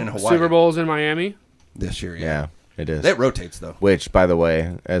vacation in Hawaii Super Bowl's in Miami. this year. Yeah, it is. That rotates though. Which, by the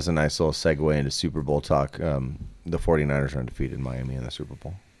way, as a nice little segue into Super Bowl talk, the 49ers are undefeated in Miami in the Super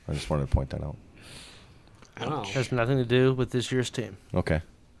Bowl. I just wanted to point that out. Oh. Has nothing to do with this year's team. Okay.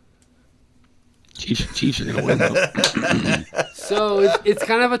 Chiefs are gonna win though. So it's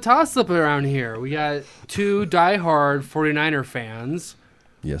kind of a toss-up around here. We got two diehard 49er fans,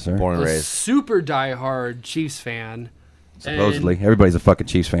 Yes, sir. Born and a raised. super diehard Chiefs fan, Supposedly, everybody's a fucking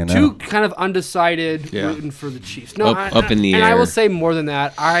Chiefs fan now. two kind of undecided Yeah. rooting for the Chiefs. No, Up in the and I air. will say more than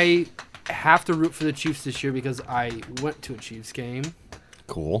that. I have to root for the Chiefs this year because I went to a Chiefs game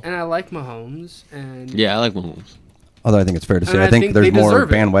Cool. and I like Mahomes. And Yeah, I like Mahomes. Although I think it's fair to say, And I I think think there's they more deserve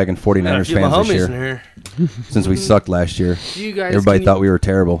it. bandwagon Got a 49ers few fans this Mahomies year in here. since we sucked last year. you guys, Everybody can thought you, we were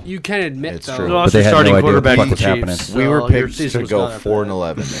terrible. You can admit It's though. true. You But lost they your had no starting idea what the quarterback fuck in was the happening. Chiefs, We were so your picked season to was go not after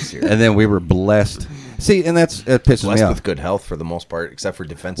 4-11 this year. And then we were blessed. See, and it pisses Blessed me with off. good health for the most part, except for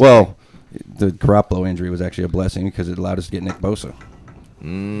defensively. Well, the Garoppolo injury was actually a blessing because it allowed us to get Nick Bosa.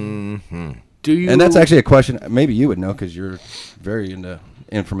 Do you? And that's actually a question maybe you would know because you're very into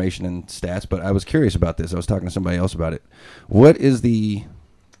information and stats, but I was curious about this. I was talking to somebody else about it. What is the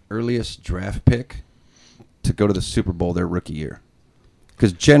earliest draft pick to go to the Super Bowl their rookie year.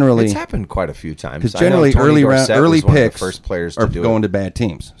 Because generally, It's happened quite a few times. because I know generally Tony Dorsett early was one of the picks first players are to do going it. to bad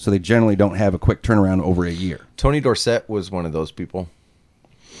teams, so they generally don't have a quick turnaround over a year. Tony Dorsett was one of those people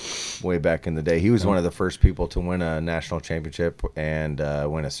way back in the day. He was one of the first people to win a national championship and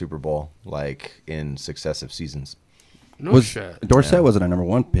win a Super Bowl like in successive seasons. No Was shit. Dorsett wasn't a number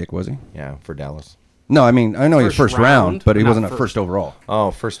 1 pick, was he? Yeah, for Dallas. No, I mean I know he was First first round, round, but he not wasn't a first. first overall.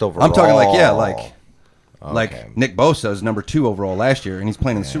 Oh, first overall. I'm talking like Okay. like Nick Bosa is number 2 overall last year, and he's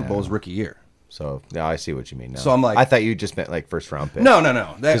playing in the Super Bowl his rookie year. So yeah, I see what you mean now. So I'm like- I thought you just meant like first round pick. No. That,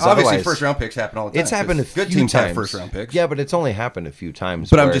 'Cause obviously, otherwise- first round picks happen all the time. It's happened a 'cause few good teams times. have first round picks. Yeah, but it's only happened a few times.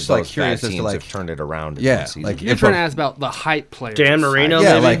 But I'm where just, like, those bad curious as to, teams like- have turned it around. in Yeah, one season. like You're if trying a- to ask about the hype players. Dan Marino,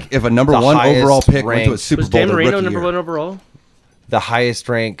 yeah, maybe? like if a number The 1 overall highest pick went to a ranked- Super Was Bowl Dan their Marino rookie number year. 1 overall? the highest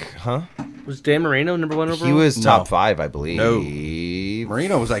rank, huh? Was Dan Marino number 1 overall? He was No. top 5, I believe. No.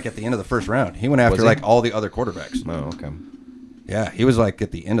 Marino was like at the end of the first round. He went after he? like all the other quarterbacks. Oh, okay. Yeah, he was like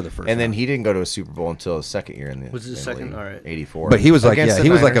at the end of the first. And then round. he didn't go to a Super Bowl until his second year in the. Was it his in the second? league, All right. 84. But he was like, Against yeah, the he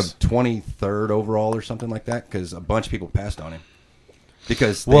was like a Niners. 23rd overall or something like that because a bunch of people passed on him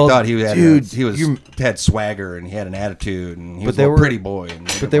because they Well, thought he had dude, he was you- had swagger and he had an attitude and he But was they a were- pretty boy. And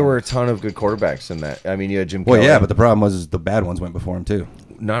But there were a ton of good quarterbacks in that. I mean, you had Jim well, Kelly. yeah, but the problem was is the bad ones went before him too.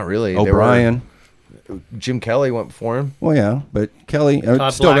 not really. They O'Brien. were- Jim Kelly went before him. Well, yeah, but Kelly, I'd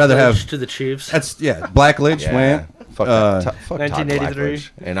Todd still rather Blackledge have. to the Chiefs. That's Blackledge went. Fuck, fuck 1983. Todd Blackledge.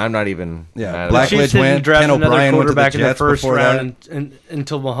 And I'm not even. Yeah, mad The about Blackledge Chiefs it. didn't went, draft Ken another O'Brien went to the quarterback in the Jets first before round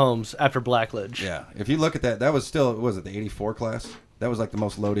until Mahomes after Blackledge. Yeah, if you look at that, that was still was it the '84 class? That was like the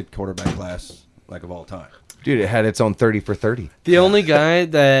most loaded quarterback class like of all time. Dude, it had its own 30 for 30. The only guy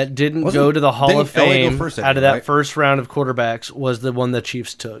that didn't Wasn't- go to the Hall didn't of LA go Fame first that out of year, that right? first round of quarterbacks was the one the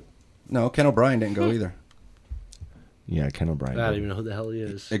Chiefs took. No, Ken O'Brien didn't go either. Yeah, Ken O'Brien. I don't did. even know who the hell he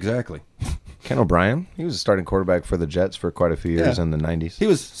is. Exactly. Ken O'Brien? He was a starting quarterback for the Jets for quite a few years Yeah. in the 90s. He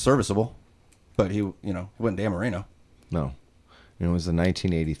was serviceable, but he wasn't Dan Marino. No. It was the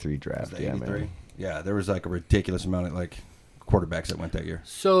 1983 draft. The Yeah, 83. man. Yeah, there was like a ridiculous amount of like quarterbacks that went that year.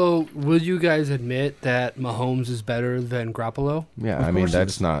 So, will you guys admit that Mahomes is better than Garoppolo? Yeah, Of I mean course it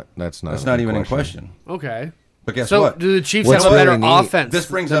that's is. not That's not even in question. Okay. But guess So, what? do the Chiefs What's have a better really neat- offense? This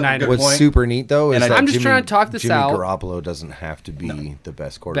brings than up a good Niners? What's point. super neat though is And that I'm just Jimmy, trying to talk this Jimmy out. Garoppolo doesn't have to be the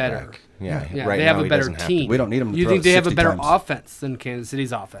best quarterback. Better. Yeah, Yeah, right they now have a he better doesn't have to team. We don't need him to You throw think they have a 60 better times. offense than Kansas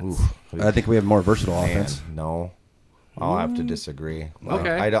City's offense? Oof. I think we have more versatile Man, offense. no, I'll have to disagree.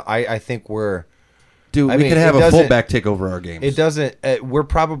 Okay. I think we're. Dude, I we mean, could have it a doesn't- fullback take over our games. It doesn't. We're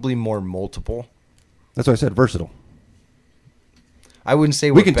probably more multiple. That's why I said versatile. I wouldn't say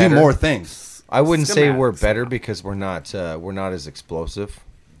We we're can better. do more things. I wouldn't say we're Schematics. better because we're not as explosive,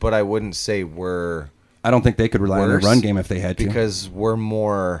 but I wouldn't say we're I don't think they could rely on their worse run game if they had to. because we're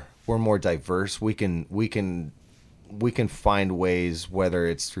more diverse. We can find ways, whether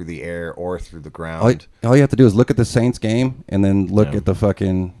it's through the air or through the ground. All you have to do is look at the Saints game and then look at the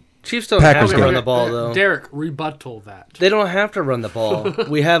fucking. Chiefs don't Packers have to game. run the ball though. Derek, rebuttal that. They don't have to run the ball.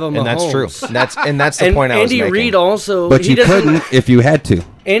 We have a Mahomes. And that's true. That's the And point I was Andy making. Reid also. But he you doesn't- couldn't if you had to.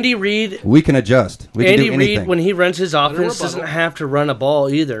 Andy Reid. We can adjust. We can Andy do anything. Reid, when he runs his offense, rebuttal. doesn't have to run a ball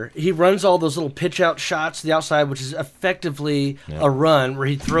either. He runs all those little pitch out shots to the outside, which is effectively a run where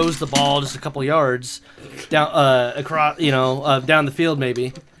he throws the ball just a couple yards down across, down the field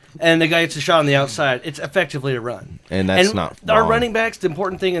maybe, and the guy gets a shot on the outside. It's effectively a run. And that's not our wrong. running backs. The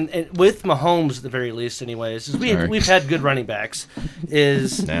important thing, and with Mahomes at the very least, anyways, is Sorry. we've had good running backs.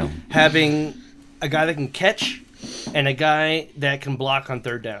 Is Yeah. having a guy that can catch and a guy that can block on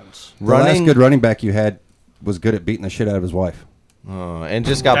third downs. the last good running back you had was good at beating the shit out of his wife. And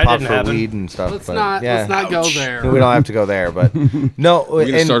just got That popped didn't for happen. weed and stuff. Let's but not yeah. go there. We don't have to go there, but no. We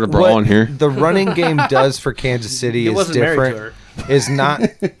gonna and start a brawl what in here? The running game does for Kansas City He is wasn't married to different. Is not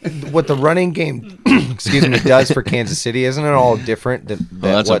what the running game, excuse me, does for Kansas City. Isn't it all different than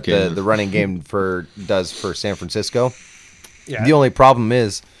that's what okay. the running game does for San Francisco? Yeah. The only problem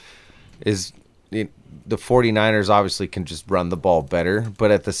is the 49ers obviously can just run the ball better,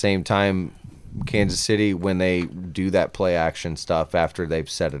 but at the same time, Kansas City, when they do that play action stuff after they've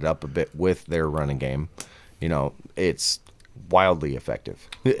set it up a bit with their running game, it's wildly effective.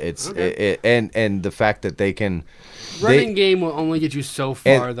 And the fact that they can Running game will only get you so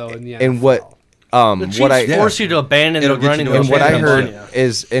far, though, in the NFL. and what The Chiefs what I force you to abandon It'll the get you running to game. and what I Yeah. heard Yeah.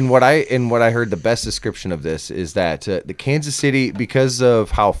 is and what I heard the best description of this is that the Kansas City, because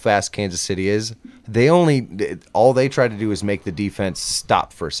of how fast Kansas City is, all they try to do is make the defense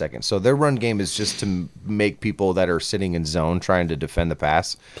stop for a second. So their run game is just to make people that are sitting in zone trying to defend the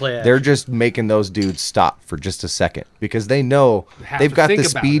pass. They're just making those dudes stop for just a second because they know they've got the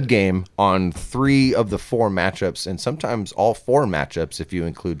speed game on 3 of the 4 matchups and sometimes all 4 matchups if you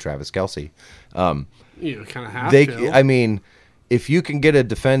include Travis Kelce. You kind of have to. I mean, if you can get a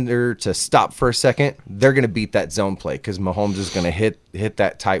defender to stop for a second, they're going to beat that zone play because Mahomes is going to hit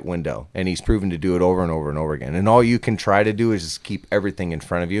that tight window, and he's proven to do it over and over and over again. And all you can try to do is just keep everything in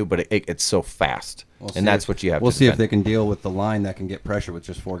front of you, but it's so fast, and that's what you have. We'll to see defend. if they can deal with the line that can get pressure with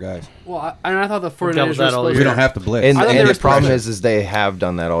just 4 guys. Well, I thought the 49ers dealt with that all year. We don't have to blitz. And I thought they the were problem pressure. is they have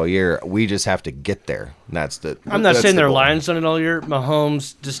done that all year. We just have to get there. And that's the. I'm not that's saying the their goal. line's done it all year.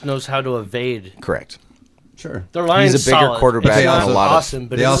 Mahomes just knows how to evade. Correct. Sure. Their line's He's a bigger solid. quarterback It's than not a lot of- awesome,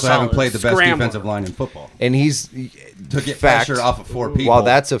 but They it's also haven't solid. played the best Scrambler. defensive line in football. And he's To get fact, pressure off of 4 people. While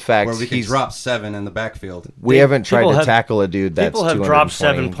that's a fact, where we can he's drop 7 in the backfield. We haven't tried people to have- tackle a dude that's People have dropped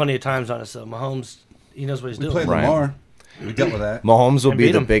 220. 7 plenty of times on us, though. Mahomes, he knows what he's We doing. played Right. Lamar. We dealt with that. Mahomes will And be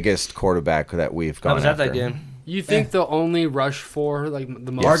beat the him. biggest quarterback that we've gone I was at after. that game. You think they'll only rush for like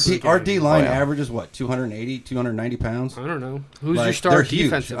the most? Our of the D, our game? D line Oh, yeah. averages what, 280, 290 pounds? I don't know. Who's Like, your star they're huge.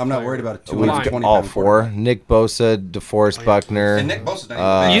 defensive I'm not player? worried about a We've 220 got all pound 4: Nick Bosa, DeForest Buckner, And Nick Bosa's not even the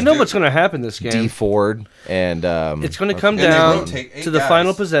You biggest know dude. what's going to happen this game. D Ford, and It's going to come And they down rotate 8 to the guys.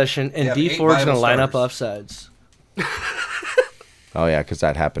 final possession, They and have D 8 Ford's going to viable line up starters. offsides. oh yeah, because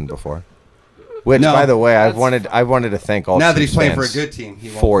that happened before. Which, No, by the way, I've that's wanted to thank all Now that he's Chiefs playing for a fans good team, he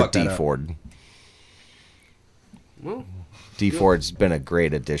won't for fuck that D up. Ford. Well, D Ford's been a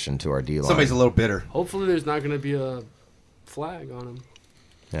great addition to our D line. Somebody's a little bitter. hopefully there's not going to be a flag on him.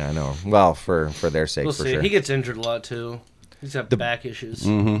 Yeah, I know. Well, for their sake, We'll for see. sure. He gets injured a lot, too. He's got back issues.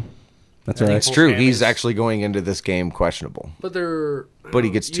 Mm-hmm. That's I think right. It's true. Wolfgang He's is- actually going into this game questionable. But they're. But he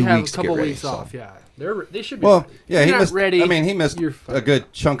gets you 2 have weeks a to get couple ready, weeks so. off. Yeah, they should be. Well, ready. yeah, If he you're not missed. ready. I mean, he missed you're fine. a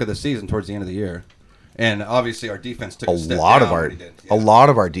good chunk of the season towards the end of the year, and obviously our defense took A a step lot down of our when he did. a Yeah. lot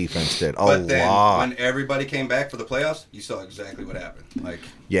of our defense did. But then lot. when everybody came back for the playoffs, you saw exactly what happened. Like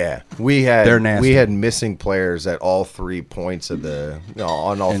Yeah, we had They're nasty. we had missing players at all 3 points of the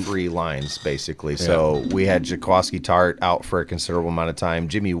on all 3 lines basically. So we had Jaquoski Tart out for a considerable amount of time.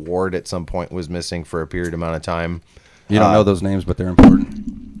 Jimmy Ward at some point was missing for a period amount of time. you don't know those names, but they're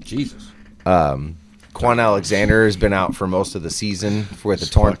important. Jesus. Quan Alexander has been out for most of the season with a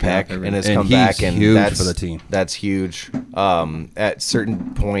torn fucking pec up everything. and has And come he's back and huge that's for the team. That's huge. At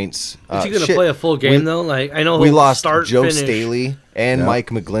certain points, Is he going to play a full game, though? Like, I know We he'll lost start, Joe finish. Staley and Yeah. Mike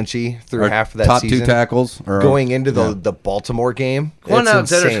McGlinchey through Our half of that top season. 2 tackles are Going into yeah. the Baltimore game. Quan It's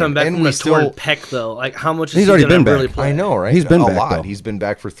Alexander's insane. coming back And from we a torn still- pec, though. Like, how much is He's he already going to been really back. play? I know, right? He's been a back, lot. though. He's been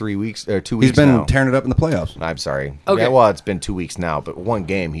back for 3 weeks or 2 weeks He's been now. tearing it up in the playoffs. I'm sorry. Okay. Yeah, well, it's been 2 weeks now, but 1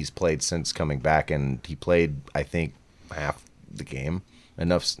 game he's played since coming back, and he played, I think, half the game,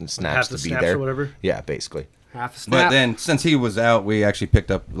 enough snaps Half the to be snaps there. or whatever? Yeah, basically. Half a snap. But then since he was out, we actually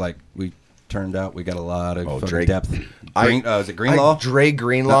picked up we turned out we got a lot of fucking Drake. depth. Is it Greenlaw? Dre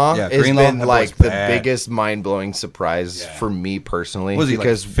Greenlaw Yeah, has Greenlaw, been that like boy's the bad. biggest mind-blowing surprise Yeah. for me personally. was he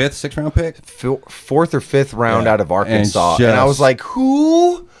because like 5th, 6th round pick? 4th or 5th round Yeah. out of Arkansas, And and I was just- like,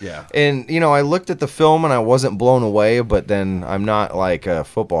 who? Yeah. And I looked at the film and I wasn't blown away, but then I'm not like a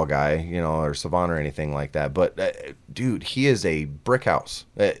football guy, or savant or anything like that. But dude, he is a brick house.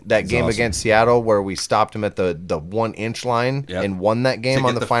 That game awesome. against Seattle where we stopped him at the 1 inch line Yep. and won that game To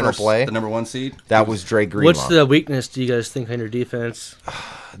on get the final play. the number 1 seed. That was Dre Greenlaw. What's the weakness, do you guys think, on your defense?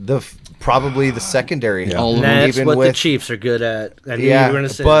 Probably the secondary. Yeah. All of And them. that's Even what the with- Chiefs are good at. I knew you Yeah, were going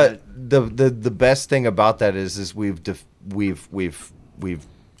to say but that. the best thing about that is we've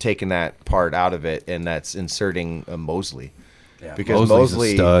taken that part out of it, and that's inserting Mosley. Yeah, Because Mosley's a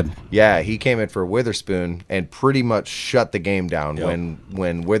Mosley, stud. yeah, he came in for Witherspoon and pretty much shut the game down Yep.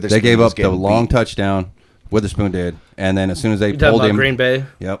 when Witherspoon They gave was up the getting long beat. touchdown. Witherspoon did, and then as soon as they You talking pulled about him, Green Bay?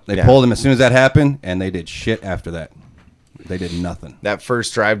 Yep, they Yeah. pulled him as soon as that happened, and they did shit after that. They did nothing. That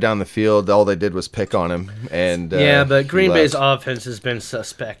first drive down the field, all they did was pick on him. And Yeah, but he Green left. Bay's offense has been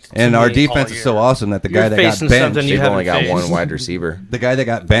suspect. to And our me defense all is so year. awesome that the You're guy that got facing benched, something you They've only got haven't one faced. wide receiver. the guy that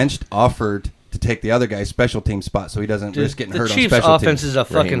got benched offered to take the other guy's special team spot so he doesn't risk getting The hurt Chiefs' on special offense teams. is a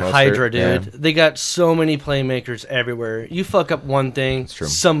fucking Mostert, hydra, dude. yeah. They got so many playmakers everywhere. You fuck up one thing, true.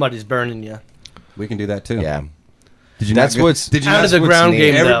 somebody's burning you. We can do that too. Yeah. Did you That's not, what's- did you Out not, of the what's ground neat.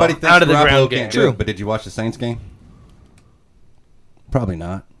 game, Everybody though. thinks Out of the Garoppolo ground can't game. do it, but did you watch the Saints game? Probably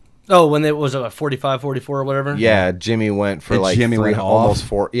not. Oh, when it was 45, 44 or whatever? Yeah, Jimmy went for And like Jimmy went almost off.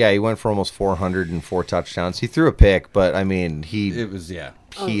 4. Yeah, he went for almost 404 touchdowns. He threw a pick, but I mean, It was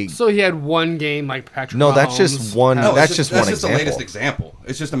he So he had one game like Patrick. No, Mahomes. that's just one. No, that's it's just that's one just example. the latest example.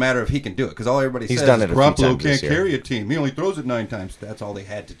 It's just a matter of he can do it because all everybody He's says done is it a few Garoppolo times this can't year. carry a team. He only throws it 9 times. That's all they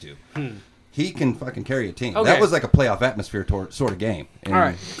had to do. He can fucking carry a team. Okay. That was like a playoff atmosphere sort of game. And All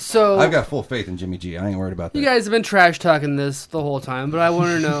right. So I've got full faith in Jimmy G. I ain't worried about that. you guys have been trash talking this the whole time, but I want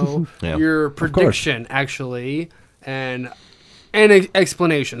to know Yeah. your prediction actually and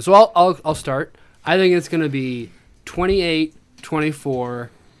explanation. So I'll start. I think it's going to be 28-24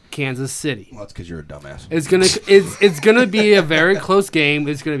 Kansas City. Well, that's because you're a dumbass. It's gonna be a very close game.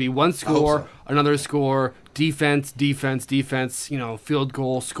 It's gonna be one score, so. another score, defense. You know, field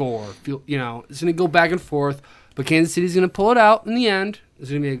goal, score. It's gonna go back and forth. But Kansas City's gonna pull it out in the end. It's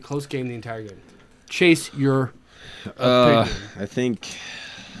gonna be a close game the entire game. Chase, your opinion. I think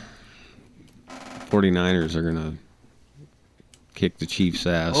 49ers are going to kick the Chiefs'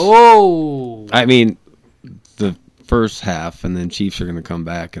 ass. Oh, I mean, the first half, and then Chiefs are going to come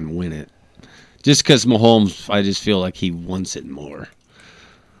back and win it. Just because Mahomes, I just feel like he wants it more.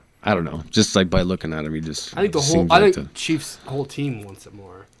 I don't know. Just like by looking at him, he just. I think seems like Chiefs' whole team wants it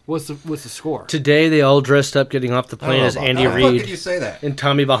more. What's the score? Today they all dressed up getting off the plane as Andy How the fuck did you Reid say that? in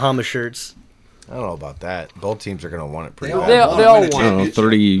Tommy Bahama shirts. I don't know about that. Both teams are going to want it pretty They all bad. They all win a want it. I don't know, championship.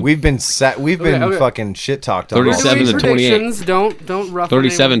 30, We've been Okay. fucking shit talked on. 37 Give me to 28. predictions. Don't rough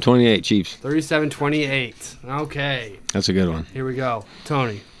 37-28 Chiefs. 37-28. Okay, That's a good one. here we go.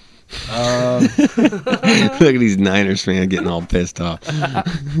 Tony. Look at these Niners fans getting all pissed off.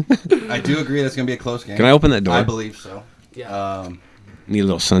 I do agree that's going to be a close game. Can I open that door? I believe so. Yeah. Need a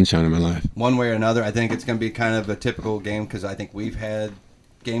little sunshine in my life. One way or another, I think it's going to be kind of a typical game because I think we've had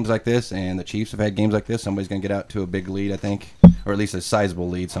games like this, and the Chiefs have had games like this. Somebody's going to get out to a big lead, I think, or at least a sizable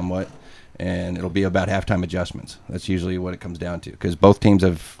lead somewhat, and it'll be about halftime adjustments. That's usually what it comes down to because both teams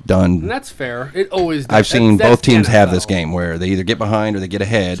have And done. that's fair. It always does. I've seen That's both the teams have NFL. this game where they either get behind or they get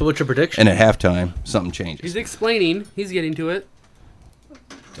ahead, So what's your prediction? and at halftime something changes. He's explaining. He's getting to it.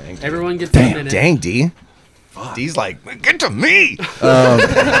 Dang, Everyone gets a minute. Dang, D. D's like, get to me.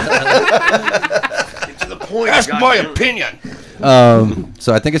 Ask my opinion.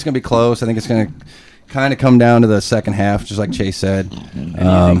 So I think it's going to be close. I think it's going to kind of come down to the second half, just like Chase said.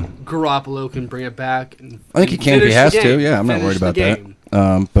 Garoppolo can bring it back. And I think he can if he finish has the game. to. Yeah, I'm not Finish worried the about game.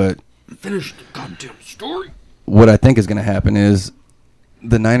 that. But Finish the goddamn story. what I think is going to happen is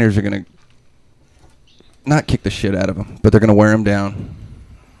the Niners are going to not kick the shit out of them, but they're going to wear them down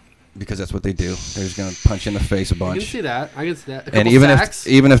because that's what they do. They're just going to punch in the face a I can bunch. see that. I can see that. A And couple even sacks.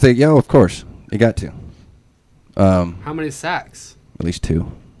 if they, of course, they got to. How many sacks? At least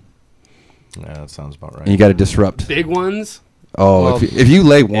 2. Yeah, that sounds about right. And you got to disrupt. Big ones. Oh, Well, if you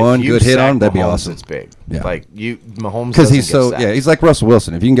lay If one you good hit sack on him, that'd be Mahomes, awesome. It's big. Yeah. Like Mahomes Because doesn't he's get so sacked. he's like Russell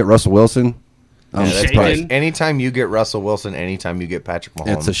Wilson. If you can get Russell Wilson, I'm Yeah, that's surprised. big. Anytime you get Russell Wilson, anytime you get Patrick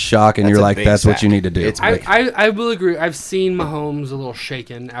Mahomes, It's a shock, and that's you're a like, big that's what sack. you need to do. It's I, big. I will agree. I've seen Mahomes a little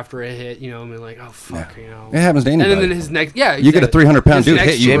shaken after a hit. You know, I mean, like, oh fuck, Yeah. you know. It happens to And anybody. then his next, yeah. You get a exactly. 300-pound His dude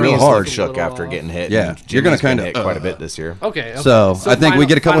next hit you year real was hard. Jimmy's a shook little after off. getting hit. Yeah, and you're gonna Jimmy's been kinda, hit quite a bit this year. Okay. So I think we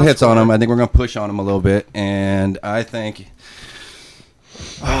get a couple final hits on score. him. I think we're going to push on him a little bit, and I think.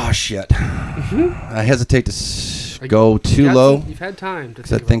 Oh shit! I hesitate to go too Got low some- You've had time to.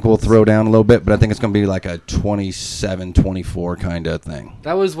 because I think we'll throw down a little bit, but I think it's going to be like a 27-24 kind of thing.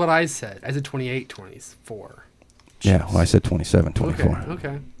 That was what I said. I said 28-24. Yeah, well, I said 27-24.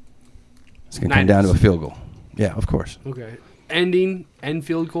 Okay. It's going to come down to a field goal. Yeah, of course. Okay. End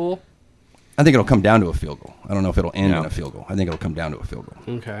field goal. I think it'll come down to a field goal. I don't know if it'll end Yeah. in a field goal. I think it'll come down to a field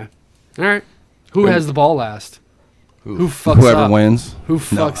goal. Okay. All right. Who has the ball last? Who fucks Whoever up? wins. Who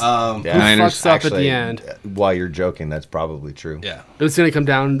fucks? Um, Yeah. Who Niners. fucks up at Actually, the end? While you're joking, that's probably true. yeah. It's gonna come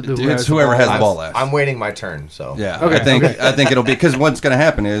down to It's whoever has the I'm, ball last. I'm waiting my turn. So Yeah, Okay, I think it'll be because what's going to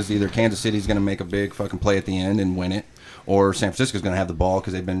happen is either Kansas City's going to make a big fucking play at the end and win it, or San Francisco's going to have the ball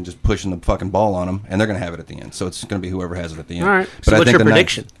because they've been just pushing the fucking ball on them, and they're going to have it at the end. So it's going to be whoever has it at the end. All right. So what's your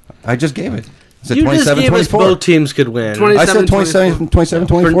prediction? I just gave it. I said You just gave us 27-24. both teams could win. 20 I said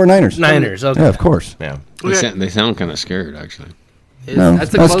 27-24 Niners. Niners, okay. Yeah, of course. yeah. They sound kind of scared, actually. No,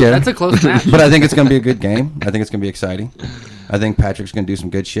 That's a I'm close. scared. That's a close match. But I think it's going to be a good game. I think it's going to be exciting. I think Patrick's going to do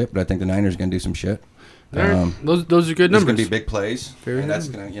some good shit, but I think the Niners are going to do some shit. All right. Those are good There's numbers. going to be big plays. Very and that's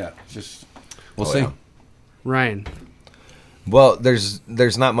good. going to, just, we'll Oh, see. yeah. Ryan. Well, there's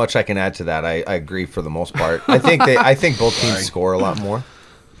not much I can add to that. I agree for the most part. I think both teams score a lot more,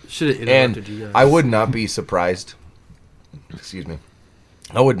 Should have and interrupted you guys. I would not be surprised. Excuse me.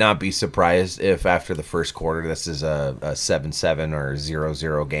 I would not be surprised if after the first quarter this is a 7-7 or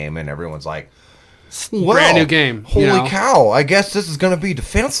 0-0 game and everyone's like, Brand new game. Holy cow! I guess this is going to be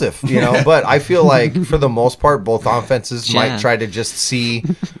defensive, But I feel like for the most part, both offenses might try to just see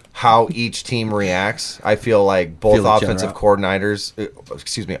how each team reacts. I feel like both offensive coordinators,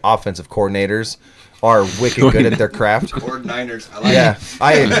 are wicked good at their craft. Coordinators, I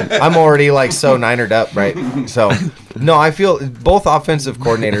like it. I'm already like so ninered up, right? So, no, I feel both offensive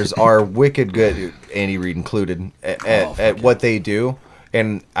coordinators are wicked good, Andy Reid included, at what they do.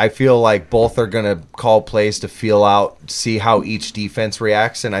 And I feel like both are going to call plays to feel out, see how each defense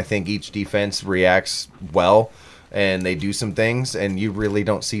reacts. And I think each defense reacts well, and they do some things. And you really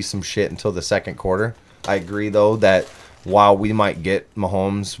don't see some shit until the second quarter. I agree, though, that while we might get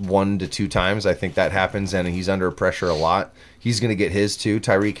Mahomes 1 to 2 times, I think that happens, and he's under pressure a lot. He's going to get his too.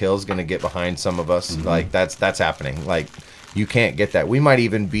 Tyreek Hill's going to get behind some of us. Mm-hmm. Like, that's happening. Like, you can't get that. We might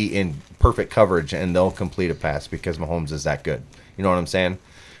even be in perfect coverage, and they'll complete a pass because Mahomes is that good. You know what I'm saying?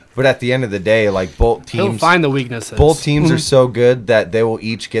 But at the end of the day, like both teams, he'll find the weaknesses. Both teams are so good that they will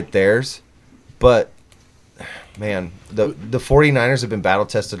each get theirs. But man, the 49ers have been battle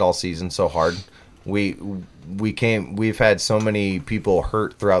tested all season so hard. We've had so many people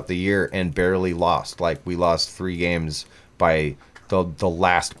hurt throughout the year and barely lost. Like we lost 3 games by the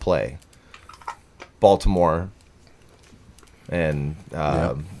last play. Baltimore and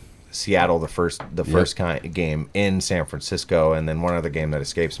Seattle the first game in San Francisco, and then one other game that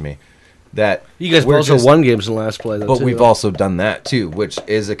escapes me. That you guys also won games in the last play, though, but we've also done that too, which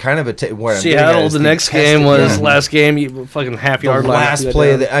is a kind of where Seattle. The next game was last game. You fucking half-yard last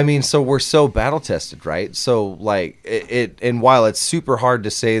play. So we're so battle tested, right? So like it, and while it's super hard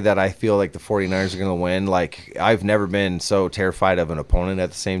to say that I feel like the 49ers are going to win, like I've never been so terrified of an opponent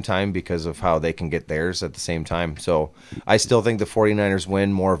at the same time because of how they can get theirs at the same time. So I still think the 49ers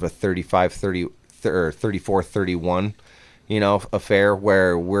win more of a 35-30 or 34-31. Affair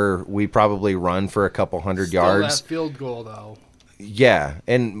where we probably run for a couple hundred yards. That field goal, though. Yeah,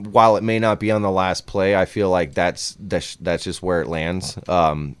 and while it may not be on the last play, I feel like that's just where it lands.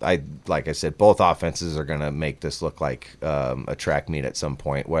 Like I said, both offenses are gonna make this look like a track meet at some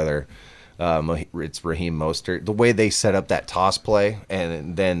point. Whether it's Raheem Mostert, the way they set up that toss play,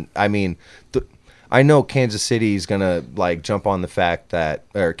 and then I know Kansas City is gonna jump on the fact that,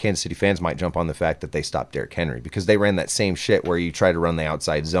 or Kansas City fans might jump on the fact that they stopped Derrick Henry because they ran that same shit where you try to run the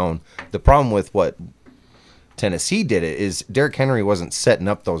outside zone. The problem with what Tennessee did is Derrick Henry wasn't setting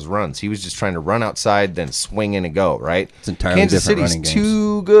up those runs. He was just trying to run outside, then swing in and go. Right? It's entirely Kansas different City's running games.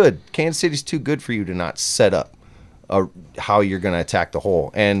 too good. Kansas City's too good for you to not set up how you're gonna attack the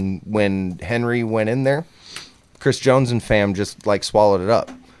hole. And when Henry went in there, Chris Jones and fam just swallowed it up.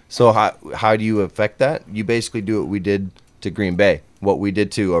 So how do you affect that? You basically do what we did to Green Bay, what we did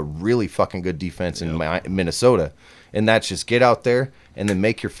to a really fucking good defense in Minnesota, and that's just get out there and then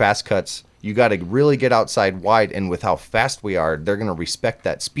make your fast cuts. You got to really get outside wide, and with how fast we are, they're going to respect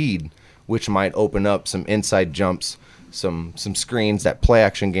that speed, which might open up some inside jumps, some screens. That play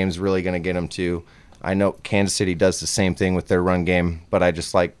action game is really going to get them to. I know Kansas City does the same thing with their run game, but I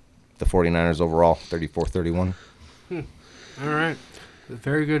just like the 49ers overall, 34-31. All right.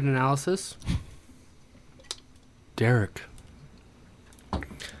 Very good analysis. Derek.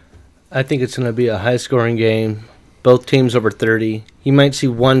 I think it's going to be a high-scoring game. Both teams over 30. You might see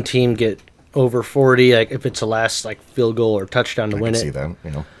one team get over 40, if it's a last field goal or touchdown to win it. I can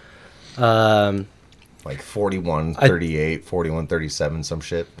see that, 41-38, 41-37, some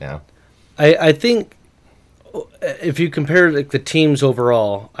shit. Yeah. I think if you compare the teams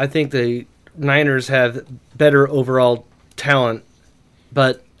overall, I think the Niners have better overall talent.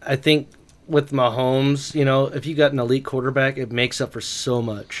 But I think with Mahomes, if you got an elite quarterback, it makes up for so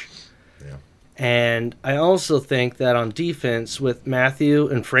much. Yeah. And I also think that on defense with Matthew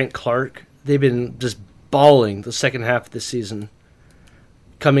and Frank Clark, they've been just balling the second half of the season.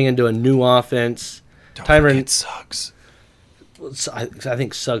 Coming into a new offense. Don't forget Suggs. I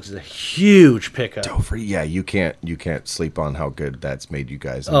think Suggs is a huge pickup. You can't sleep on how good that's made you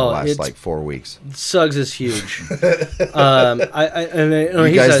guys in the last 4 weeks. Suggs is huge. You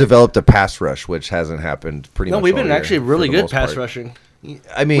guys developed a pass rush, which hasn't happened pretty much. No, we've been actually really good pass rushing.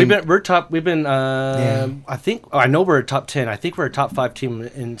 I mean, we're top. We've been. I think. I know we're a top 10. I think we're a top 5 team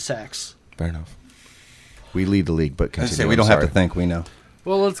in sacks. Fair enough. We lead the league, but continue. We don't have to think. We know.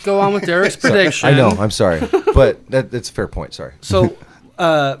 Well, let's go on with Derek's prediction. I know. I'm sorry, but that's a fair point. Sorry. So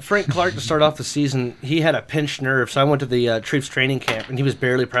Frank Clark, to start off the season, he had a pinched nerve. So I went to the Chiefs training camp, and he was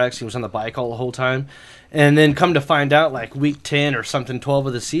barely practicing. He was on the bike all the whole time. And then come to find out, like week 10 or something, 12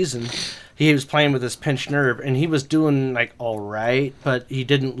 of the season, he was playing with this pinched nerve, and he was doing like all right, but he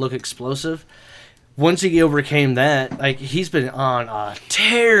didn't look explosive. Once he overcame that, like he's been on a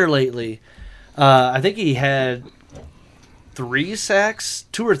tear lately. I think he had 3 sacks,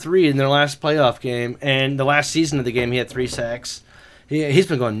 2 or 3 in their last playoff game, and the last season of the game he had 3 sacks. He's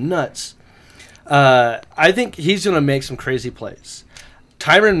been going nuts. I think he's going to make some crazy plays.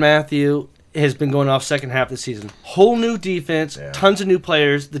 Tyrann Mathieu has been going off second half of the season. Whole new defense, tons of new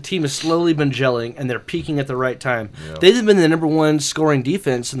players. The team has slowly been gelling, and they're peaking at the right time. Yep. They've been the number 1 scoring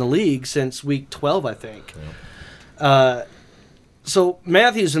defense in the league since week 12, I think. Yep. So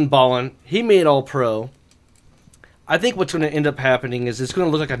Matthew's been balling. He made All-Pro. I think what's going to end up happening is it's going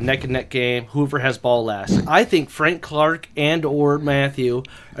to look like a neck-and-neck game, whoever has ball last. I think Frank Clark and or Mathieu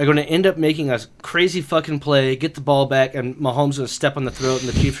are going to end up making a crazy fucking play, get the ball back, and Mahomes is going to step on the throat, and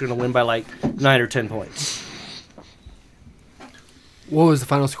the Chiefs are going to win by like 9 or 10 points. What was the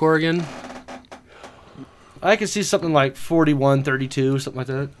final score again? I can see something like 41-32, something like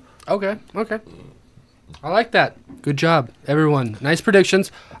that. Okay. I like that. Good job, everyone. Nice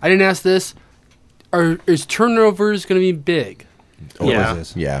predictions. I didn't ask this. Is turnovers going to be big? Always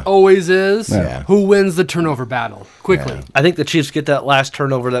is. Yeah. Yeah. Who wins the turnover battle? Quickly. Yeah. I think the Chiefs get that last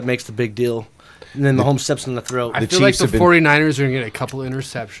turnover that makes the big deal. And then Mahomes steps in the throat. I feel like the 49ers are going to get a couple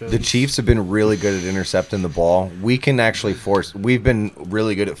interceptions. The Chiefs have been really good at intercepting the ball. We can actually we've been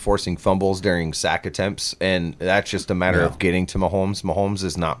really good at forcing fumbles during sack attempts, and that's just a matter of getting to Mahomes. Mahomes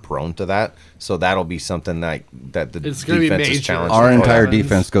is not prone to that, so that'll be something that the defense is challenging. Our entire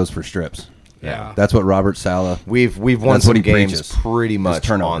defense goes for strips. Yeah. That's what Robert Saleh. We've won some games preaches, pretty much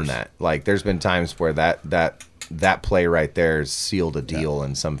on that. Like there's been times where that play right there has sealed a deal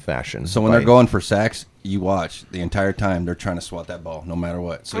in some fashion. So when they're going for sacks, you watch the entire time they're trying to swat that ball no matter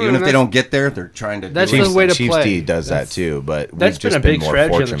what. So even if they don't get there, they're trying to that's do it. the way to Chiefs play. D does that too, but that's we've just been a big more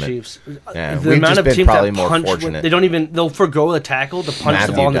strategy fortunate. on the Chiefs. Yeah, the we've amount just of been teams probably that more punch, fortunate. they'll forgo the tackle to punch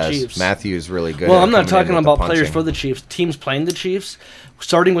the ball on the Chiefs. Matthew's really good. Well, at I'm not coming in talking with the about players punching. for the Chiefs. Teams playing the Chiefs,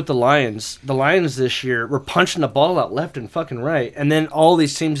 starting with the Lions. The Lions this year were punching the ball out left and fucking right, and then all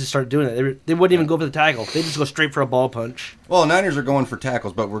these teams just started doing it. They wouldn't even go for the tackle. They just go straight for a ball punch. Well, Niners are going for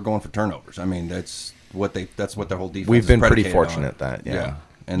tackles, but we're going for turnovers. I mean, that's what their whole defense. We've is been pretty predicated fortunate on. at that. Yeah.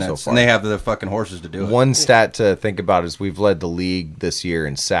 And so and they have the fucking horses to do it. One stat to think about is we've led the league this year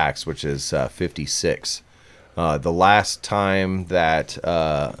in sacks, which is 56. The last 6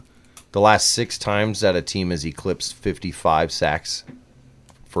 times that a team has eclipsed 55 sacks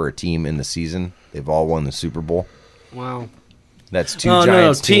for a team in the season, they've all won the Super Bowl. Wow. That's two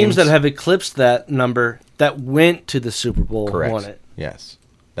Giants teams that have eclipsed that number that went to the Super Bowl won it. Yes,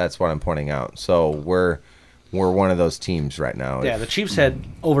 that's what I'm pointing out. So we're one of those teams right now. Yeah, the Chiefs had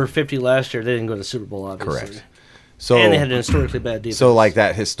over 50 last year. They didn't go to the Super Bowl, obviously. Correct. So and they had an historically bad defense. So like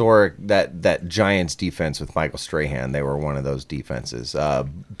that historic that Giants defense with Michael Strahan, they were one of those defenses.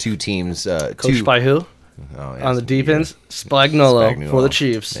 2 teams coached by who? Oh, yeah, on the defense, Spagnuolo for the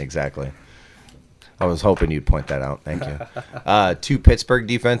Chiefs. Exactly. I was hoping you'd point that out. Thank you. 2 Pittsburgh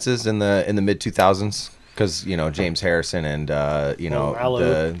defenses in the mid 2000s, because James Harrison and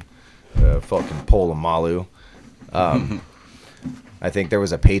the fucking Polamalu. I think there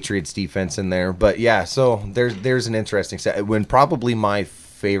was a Patriots defense in there, but yeah. So there's an interesting stat. When probably my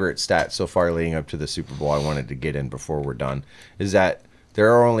favorite stat so far leading up to the Super Bowl, I wanted to get in before we're done, is that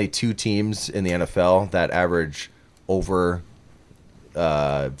there are only 2 teams in the NFL that average over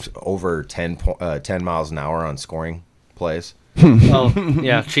 10 miles an hour on scoring plays. Oh,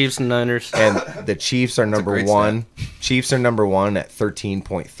 yeah, Chiefs and Niners. And the Chiefs are number 1. Chiefs are number 1 at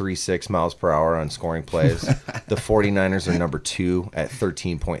 13.36 miles per hour on scoring plays. The 49ers are number 2 at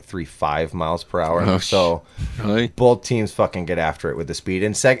 13.35 miles per hour. Oh, so really? Both teams fucking get after it with the speed.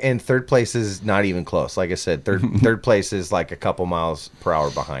 And third place is not even close. Like I said, third place is like a couple miles per hour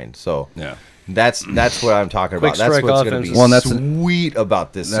behind. So yeah. That's what I'm talking about. That's strike what's going to be sweet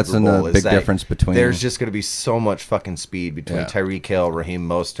about this That's Super Bowl. a big difference between. There's just going to be so much fucking speed between Tyreek Hill, Raheem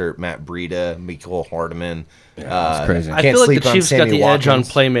Mostert, Matt Breida, Mecole Hardman. That's crazy. I feel like the Chiefs got the edge on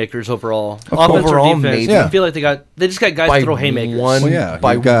playmakers overall. Offense or defense. Maybe. I feel like they just got guys to throw haymakers.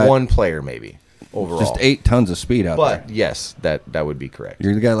 By one player maybe overall. Just 8 tons of speed out there. But yes, that would be correct.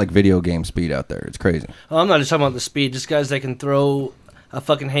 You're the guy like video game speed out there. It's crazy. I'm not just talking about the speed. Just guys that can throw a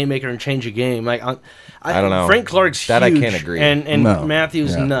fucking haymaker and change a game. Like I don't know. Frank Clark's that huge, I can't agree. And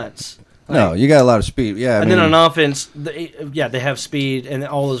Matthew's nuts. No, you got a lot of speed. Yeah, then on offense, they have speed, and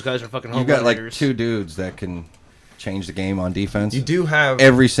all those guys are fucking home You got runners. like 2 dudes that can change the game on defense. You do have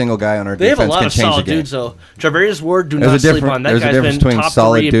Every single guy on our They have defense a lot can of change the solid game. dudes, though. Travarius Ward, do There's not a sleep difference. on. That There's a guy's difference been between top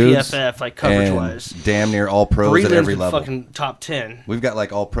solid 3 in dudes PFF, like coverage-wise. and damn near all pros Breeland's at every been level. fucking top 10. We've got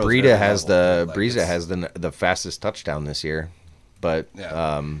like all pros. at Breida every has level. Like, Breida it's- has the fastest touchdown this year, but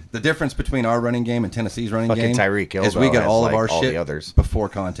Yeah. The difference between our running game and Tennessee's running Fucking game Tyreek Hill, is we though, got has, all of like, our all the shit others. before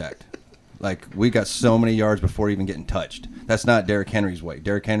contact. Like we got so many yards before even getting touched. That's not Derrick Henry's way.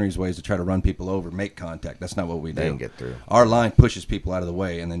 Derrick Henry's way is to try to run people over, make contact. That's not what we do. They didn't get through. Our line pushes people out of the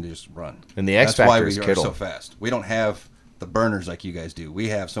way and then just run. And the X That's why factor we is are Kittle. so fast. We don't have the burners like you guys do. We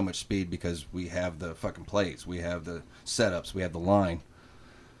have so much speed because we have the fucking plays. We have the setups. We have the line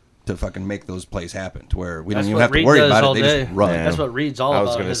to fucking make those plays happen to where we That's don't even what have to Reed worry does about all it. They day. just run. Yeah. That's what Reed's all I about.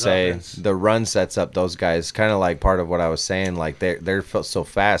 was gonna his say offense. the run sets up those guys, kind of like part of what I was saying. Like they're so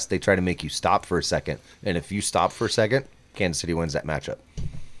fast, they try to make you stop for a second, and if you stop for a second, Kansas City wins that matchup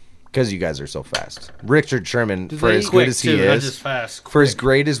because you guys are so fast. Richard Sherman, for They as quick, good as he too, not is, just fast, for as quick.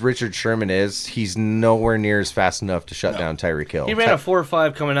 great as Richard Sherman is, he's nowhere near as fast enough to shut down Tyreek Hill. He ran a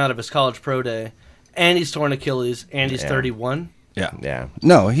 4.5 coming out of his college pro day, and he's torn Achilles, and he's Yeah. 31. Yeah. Yeah.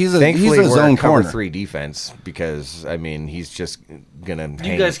 No, he's a Thankfully, he's a we're zone a cover corner. 3 defense because I mean he's just gonna.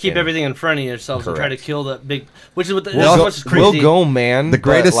 You guys keep everything in front of yourselves and try to Correct. kill that big, which is what the, We'll what's crazy. We'll go, man. The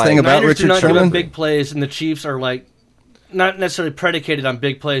greatest but, thing like, about Niners do Richard not give Sherman. up big plays, and the Chiefs are like not necessarily predicated on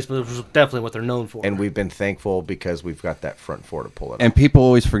big plays, but it's definitely what they're known for. and we've been thankful because we've got that front four to pull it. And people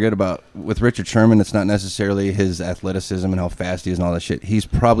always forget about with Richard Sherman. It's not necessarily his athleticism and how fast he is and all that shit. He's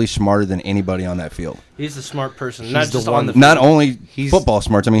probably smarter than anybody on that field. He's a smart person, not the just one- on the Not only He's- football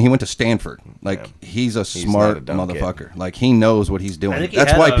smarts. I mean, he went to Stanford. Like he's a not smart a dumb kid. motherfucker. Like he knows what he's I doing. think he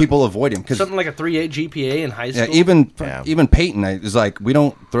That's had why a- people avoid him because something like a 3.8 GPA in high yeah, school. even Peyton is like we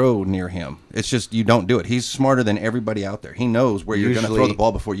don't throw near him. It's just you don't do it. He's smarter than everybody out there. He knows where you're going to throw Usually- the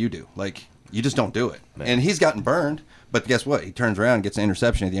ball before you do. Like you just don't do it. And he's gotten burned, but guess what? He turns around and gets an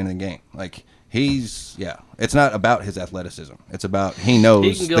interception at the end of the game. Like it's not about his athleticism. It's about he knows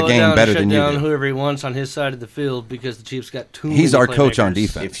He can the go game down better and shut than you down do. whoever he wants on his side of the field because the Chiefs got too He's many our coach on playmakers.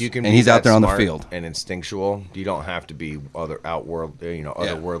 defense. If you can, and be he's out that there on the smart field. and instinctual. You don't have to be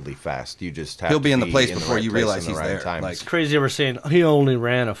otherworldly fast. You just have He'll to be in the place in before right you place realize in the he's right there. time. Like It's crazy we're saying he only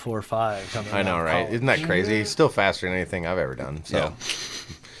ran a 4.5. coming I know, out of right? college. Isn't that crazy? He's still faster than anything I've ever done. So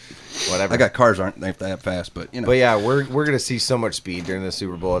Yeah. whatever. I got cars aren't that fast, but you know. But yeah, we're gonna see so much speed during the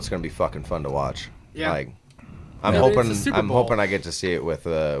Super Bowl. It's gonna be fucking fun to watch. Yeah. Like, I'm Yeah, it's hoping the Super I'm Bowl. hoping I get to see it with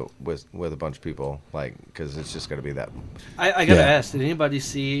a bunch of people, like, because it's just gonna be that. I gotta Yeah. ask, did anybody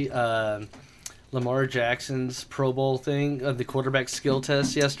see Lamar Jackson's Pro Bowl thing, the quarterback skill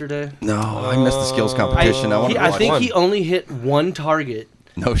test yesterday? no, I missed the skills competition. I want to I watch think one. he only hit one target,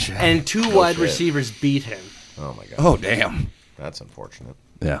 No shit. and two wide shit. receivers beat him. Oh my god, oh damn. that's unfortunate.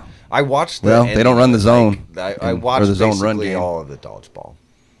 Yeah. I watched. Well, they don't run the zone I or watched the zone run basically game. all of the dodgeball.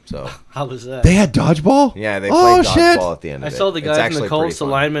 So How was that? They had dodgeball. yeah, they Oh played shit. dodgeball at the end. I of it. saw the It's guy from actually the Colts, pretty the fun.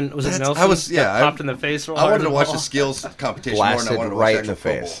 lineman. Was it That's- Nelson? I was- yeah, Got I- popped in the face. real I hard wanted to in watch ball. the skills competition more than Blasted I wanted to right watch in the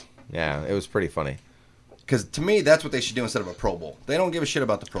face. Yeah, it was pretty funny. Because to me, that's what they should do instead of a Pro Bowl. They don't give a shit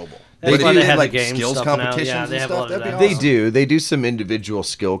about the Pro Bowl. That's But why if they did, had the like games skills stuff now. competitions Yeah, they and have a stuff. lot of That'd be that. awesome. They do. They do some individual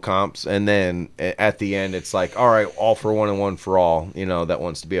skill comps, and then at the end, it's like, all right, all for one and one for all. You know, that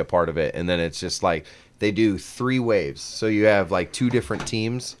wants to be a part of it, and then it's just like they do 3 waves. So you have like 2 different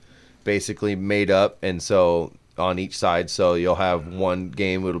teams, basically made up, and so on each side. So you'll have one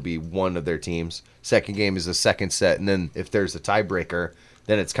game; it'll be one of their teams. Second game is the second set, and then if there's a tiebreaker,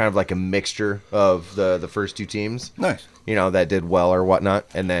 then it's kind of like a mixture of the first 2 teams. Nice. You know, that did well or whatnot,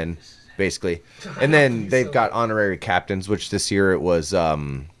 and then basically, and then they've got honorary captains, which this year it was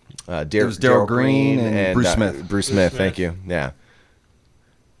Darryl Green and Bruce Smith. Bruce Smith, thank you. Yeah.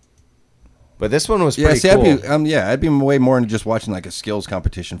 But this one was Yeah, pretty see, cool. I'd be way more into just watching like a skills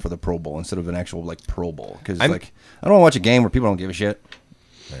competition for the Pro Bowl instead of an actual like Pro Bowl. Because like I don't want to watch a game where people don't give a shit.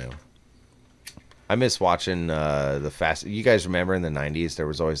 Yeah. I miss watching the fast. You guys remember in the '90s there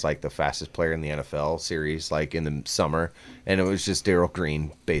was always like the fastest player in the NFL series, like in the summer, and it was just Darryl Green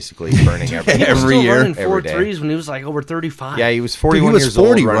basically burning everything. He was Every still year, running every day. 4.3s when he was like over 35. Yeah, he was 41 Dude, he was years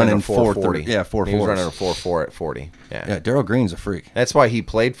 40 old running a 4.40. 4.3. Yeah, 4.4s. He was running a 4.4 at 40. Yeah. Yeah, Darryl Green's a freak. That's why he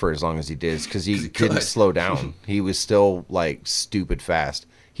played for as long as he did, because he couldn't could. slow down. He was still like stupid fast.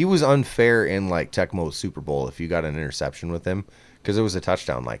 He was unfair in like Tecmo's Super Bowl if you got an interception with him, because it was a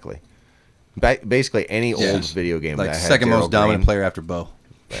touchdown likely. Basically, any old video game like that had second Darryl most dominant Green- player after Bo.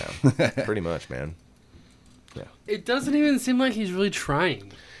 Yeah, pretty much, man. It doesn't even seem like he's really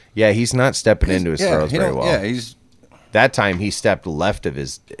trying. Yeah, he's not stepping into his throws he very don't- well. Yeah, he's That time he stepped left of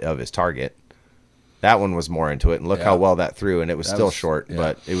his target. That one was more into it, and look Yeah. how well that threw, and it was That still was- short, yeah.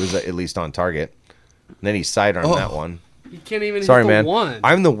 but it was at least on target. then he sidearmed that one. You can't even Sorry, hit the man. one.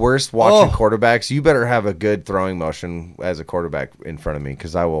 I'm the worst watching quarterbacks. You better have a good throwing motion as a quarterback in front of me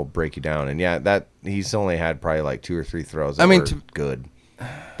because I will break you down. And yeah, that he's only had probably like 2 or 3 throws that were good.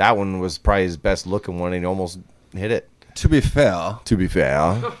 That one was probably his best looking one, and he almost hit it. To be fair,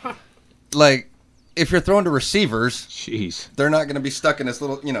 like if you're throwing to receivers, Jeez. they're not going to be stuck in this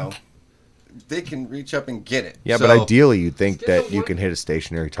little, they can reach up and get it. Yeah, So- but ideally you'd think that you can hit a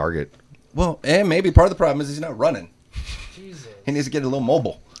stationary target. Well, and maybe part of the problem is he's not running. Jesus. He needs to get a little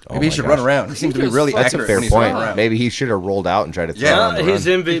mobile. Oh Maybe he my should gosh. run around. He seems to be really That's a accurate fair when he's point. running around. Maybe he should have rolled out and tried to throw Yeah, on the He's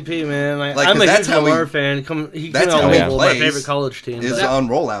run. MVP, man. Like, I'm 'cause a that's huge how he- Lamar fan. He that's came how out he with my plays, favorite college team. is But, on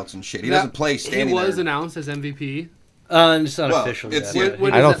rollouts and shit. He doesn't play standing He was there. announced as MVP. it's not Well, official it's- yet. yeah.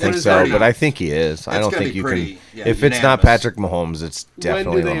 When I is don't that- think when is so, that but I announced? think he is. I It's don't gonna think be you pretty, can. If it's not unanimous. Patrick Mahomes, it's When do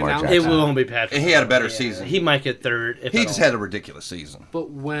definitely they Lamar announce Jackson. It won't be Patrick. And he had a better Yeah, season. He might get third. If He at just all. had a ridiculous season.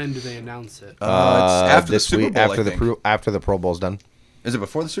 But when do they announce it? It's after the this Super week, Bowl, after I the think. after the Pro Bowl's done. Is it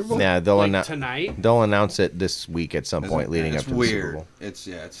before the Super Bowl? Yeah, they'll Like announce tonight? They'll announce it this week at some Is point it? leading It's up to the weird. Super Bowl. It's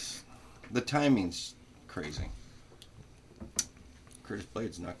the timing's crazy. Curtis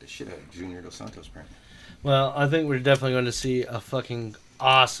Blades knocked the shit out of Junior Dos Santos, apparently. Well, I think we're definitely going to see a fucking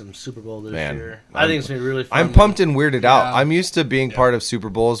awesome Super Bowl this Man, year. I think it's going to be really fun. I'm pumped and weirded out. Yeah. I'm used to being part of Super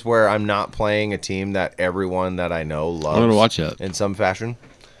Bowls where I'm not playing a team that everyone that I know loves. I'm gonna watch it. In some fashion.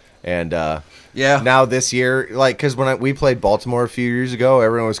 And Yeah. now this year, like, because when we played Baltimore a few years ago,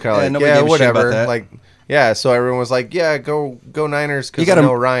 everyone was kind Yeah, of like, nobody yeah, gave a shit about whatever. that. Like, yeah, so everyone was like, yeah, go Niners because You I gotta-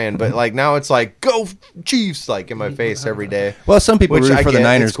 know Ryan. But like now it's like, go Chiefs, like in my face every day. Well, some people Which root I for the get,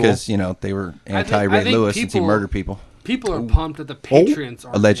 Niners it's cool. because they were anti I Ray think Lewis since he people- murdered people. People are pumped that the Patriots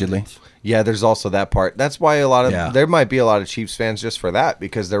are allegedly. in it. Yeah, there's also that part. That's why Yeah. there might be a lot of Chiefs fans just for that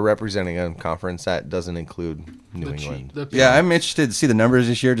because they're representing a conference that doesn't include New The England. Yeah, I'm interested to see the numbers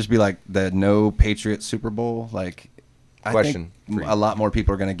this year. Just be like the no Patriots Super Bowl. Like, I Question think for you. a lot more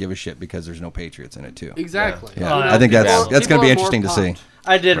people are going to give a shit because there's no Patriots in it too. Exactly. Yeah, Oh, I think yeah. that's People going to be are more interesting to see. pumped.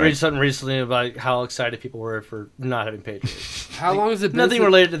 I did Right. read something recently about how excited people were for not having Patriots. How long has it been? Nothing since,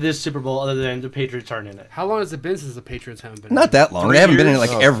 related to this Super Bowl other than the Patriots aren't in it. How long has it been since the Patriots haven't been? Not that long. 3 They haven't been in it years?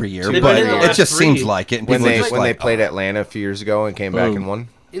 like every year, They've but been in the it last just 3. seems like it. And When people are they just when they like, played oh. Atlanta a few years ago and came back and won.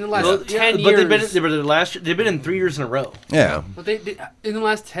 in the last Well, 10 but years. they've been the last. They've been in 3 years in a row. Yeah. But in the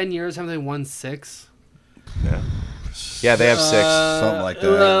last 10 years, haven't they won 6? Yeah, they have 6. Something like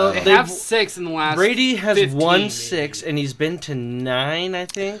that. well, They They've- have 6 in the last. Brady has 15, won maybe. 6, and he's been to 9, I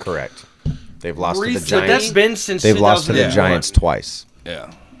think. Correct. They've lost to the Recently- But that's Giants. been since They've lost to the 2001. Giants twice,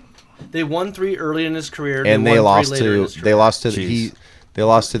 Yeah. They won 3 early in his career, and won they 3 lost later in to his career. they lost to Jeez. they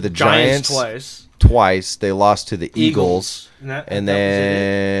lost to the Giants Giants twice. They lost to the Eagles, And, that, and that was it.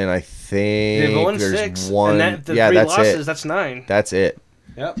 then I think They've won there's 6. one. And that, the Yeah, 3 that's losses, it. that's 9. That's it.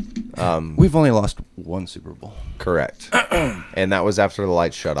 Yep. We've only lost one Super Bowl. Correct. And that was after the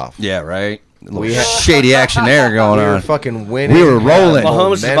lights shut off. Yeah, right? We had- Shady action there going We were on. fucking winning. We were rolling.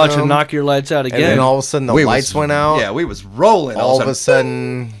 Mahomes is about to Momentum. knock your lights out And again. then all of a sudden the We lights was- went out. Yeah, we was rolling. All of a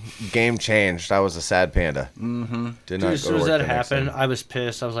sudden, game changed. I was a sad panda. Mm-hmm. Did Dude, not as go soon to as work that the next happened, day. I was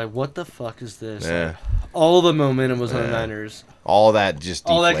pissed. I was like, "What the fuck is this?" Yeah. Like, all the momentum was on the Niners. All that just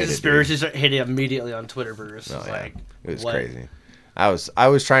All that deflated, conspiracies are hitting immediately on Twitterverse. dude. It's Oh, yeah. like, It was what? crazy. I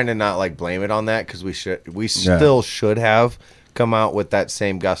was trying to not like blame it on that because we still should have come out with that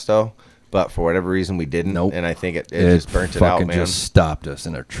same gusto, but for whatever reason we didn't. Nope. And I think it just burnt it out, fucking man. just stopped us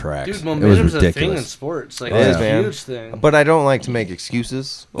in our tracks. Dude, it was momentum's a thing in ridiculous. sports. Like, It it's is, a man. huge thing. But I don't like to make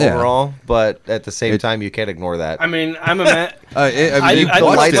excuses Yeah. overall. But at the same It- time, you can't ignore that. I mean, I'm a man. I I watched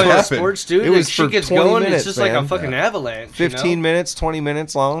watched it it happen. sports, dude. It was Like, shit for gets 20 going. minutes, It's just like man. a fucking avalanche. 15 you know? minutes, 20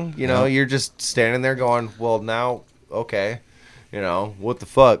 minutes long. You know, Yeah. you're just standing there going, well, now, okay. You know, what the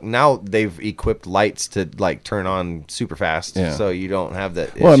fuck? Now they've equipped lights to, like, turn on super fast. Yeah. So you don't have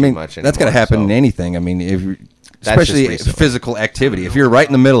that issue Well, I mean, much anymore. that's going to happen so. in anything. I mean, if you That's just especially recently. physical activity. If you're right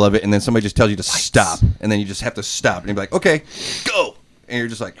in the middle of it and then somebody just tells you to stop, and then you just have to stop, and you're like, okay, go, and you're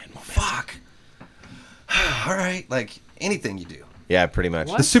just like, fuck. All right, like anything you do. Yeah, pretty much.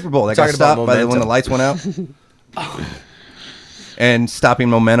 What? The Super Bowl, they Talking got about stopped by when the momentum. lights went out. And stopping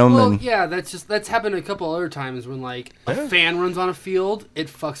momentum Well, and yeah, that's happened a couple other times when like a fan runs on a field, it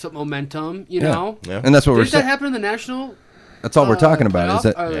fucks up momentum. You know. Yeah. and that's what we're Did that saying. happen in the national? That's all we're talking about is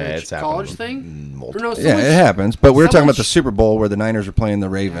that playoff, Yeah, it's college happened thing. multiple Or no, yeah, someone- it happens. But we're talking someone about the Super Bowl where the Niners are playing the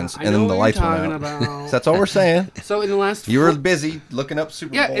Ravens, I and know then the what lights you're went talking out. about. So that's all we're saying. So in the last You were four- busy looking up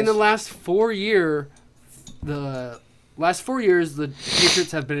Super Bowls. yeah, in the last 4 years, the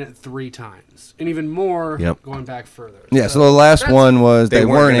Patriots have been in it 3 times, and even more Yep. going back further. Yeah, so the last that's- one was They they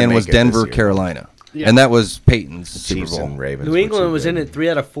weren't weren't gonna in make was it this Denver, year. Carolina. Yeah. And that was Peyton's Super Chiefs Bowl. and Ravens. New were England too was in good. it 3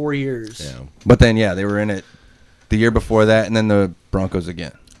 out of 4 years. Yeah. But then, they were in it the year before that, and then the Broncos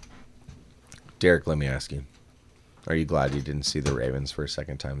again. Derek, let me ask you: are you glad you didn't see the Ravens for a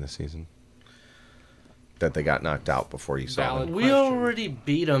second time this season? That they got knocked out before you saw Valid. them. We Question. already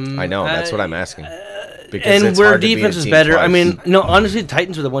beat them. I know. That's what I'm asking. Because And it's where hard to beat a defense is team better. I twice. mean, no, honestly, the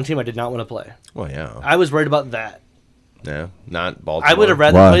Titans were the one team I did not want to play. Well, yeah, I was worried about that. yeah, not Baltimore. I would have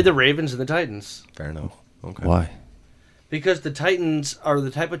rather Why? played the Ravens than the Titans. Fair enough. Okay. Why? Because the Titans are the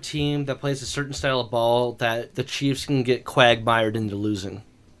type of team that plays a certain style of ball that the Chiefs can get quagmired into losing.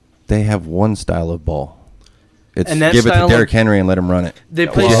 They have one style of ball. It's And that give it to style Derrick of- Henry and let him run it. They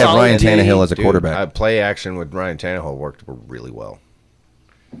Because play you have solid Ryan D. Tannehill as a Dude, quarterback. play action with Ryan Tannehill worked really well.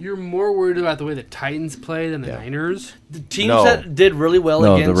 You're more worried about the way the Titans play than the Yeah. Niners. The teams No. that did really well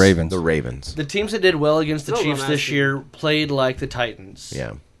No, against the Ravens. The Ravens. The teams that did well against the No, Chiefs I'm this asking. year played like the Titans.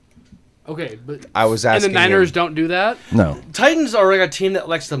 Yeah. Okay, but I was and asking the Niners him- don't do that. No. Titans are like a team that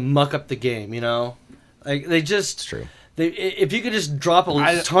likes to muck up the game, you know? Like they just It's true. if you could just drop a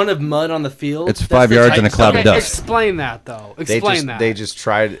I- ton of mud on the field, It's that's 5 the yards and a Titans. cloud of Okay, dust. explain that though. They Explain just that. they just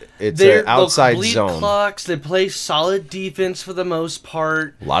tried. It's They're an outside they'll bleed zone. clocks. They play solid defense for the most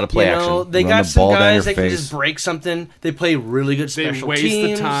part. A lot of play you know, action. They Run got the some ball down guys your that can face. just break something. They play really good they special waste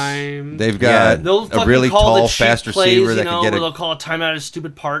teams. the time. They've got They'll a fucking really call tall, the cheap fast plays, receiver you that know, could where get they'll a call a timeout at a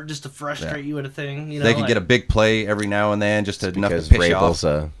stupid part just to frustrate you at a thing. You know, they can like- get a big play every now and then, just enough to Because piss you off. Vrabel's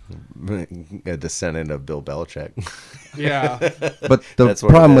a descendant of Bill Belichick. yeah. But the That's what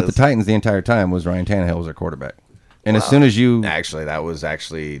problem it with the is. Titans the entire time was Ryan Tannehill was their quarterback. And as soon as you, Actually, that was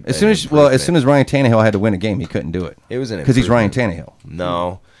actually as soon as Ryan Tannehill had to win a game, he couldn't do it it was an because he's Ryan improvement. Tannehill.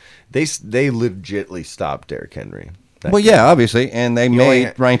 No, they legitly stopped Derrick Henry. That Well, yeah, obviously, and they only-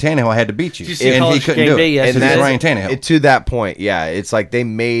 made Ryan Tannehill had to beat you, Did you see and he College couldn't Game do Day it. yesterday? And that's- Ryan Tannehill. to that point, yeah, it's like they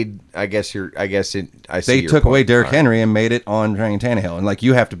made. I see They your took point. away Derrick All right. Henry and made it on Ryan Tannehill, and like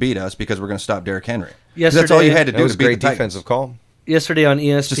you have to beat us because we're going to stop Derrick Henry. 'Cause Yesterday- that's all you had to That do was to a beat great the Titans. defensive call. yesterday on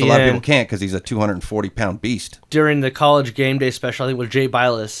ESPN. Just a lot of people can't because he's a 240-pound beast. During the College Game Day special, I think with Jay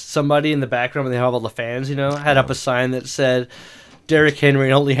Bilas, somebody in the background when they have all the fans, you know, had up a sign that said Derrick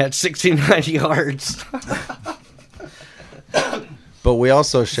Henry only had 69 yards. But we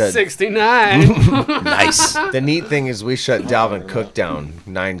also shut. 69. Nice. The neat thing is we shut Dalvin Cook down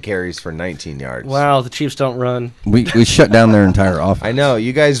 9 carries for 19 yards. Wow, the Chiefs don't run. We shut down their entire offense. I know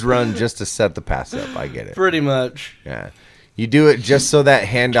you guys run just to set the pass up. I get it. Pretty much. Yeah. You do it just so that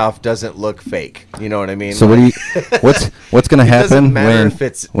handoff doesn't look fake. You know what I mean? So what do you? What's going to doesn't happen matter when if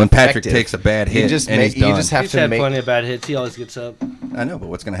it's when Patrick effective. takes a bad You hit just and make- he's you done? just have He's to had make. plenty of bad hits. He always gets up. I know, but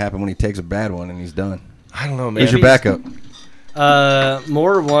what's going to happen when he takes a bad one and he's done? I don't know, man. Who's your he's- backup?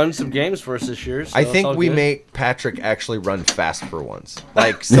 Moore won some games for us this year. So I it's all think we good. make Patrick actually run fast for once.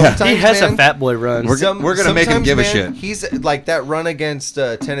 Like Yeah. sometimes He has man, a fat boy run. We're gonna make him sometimes, give a man, shit. He's like that run against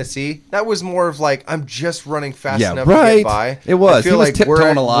Tennessee. That was more of like I'm just running fast Yeah, enough to right. get by. It was. I feel He was like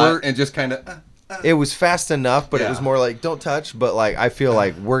tiptoeing a lot we're- and just kind of. It was fast enough, but it was Yeah. more like don't touch. But like I feel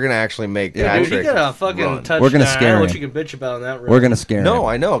like we're gonna actually make Yeah, Dude, Patrick he got a fucking run. touchdown. We're gonna I don't scare know what him. you can bitch about on that run. We're gonna scare No, him.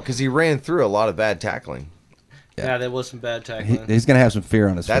 I know because he ran through a lot of bad tackling. Yeah, there was some bad He, tackling. he's gonna have some fear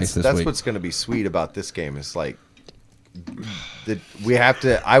on his face That's this week. what's going to be sweet about this game is like we have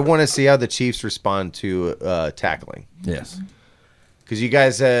to. I want to see how the Chiefs respond to tackling Yes. because you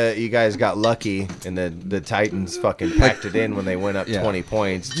guys got lucky and the Titans fucking packed it in when they went up Yeah. 20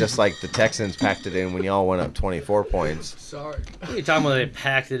 points, just like the Texans packed it in when y'all went up 24 points. Sorry. What are you talking about? They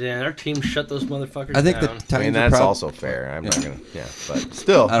packed it in. Our team shut those motherfuckers I think the down. Titans I mean are that's also fair. I'm not gonna. Yeah, but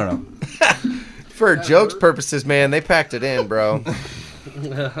still, I don't know. for jokes purposes, man, they packed it in, bro.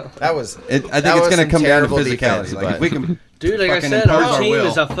 That was. I that think it's was going to some come down to terrible physicality. defense, Like but- if we can, Dude, like I fucking said, impose our our team will.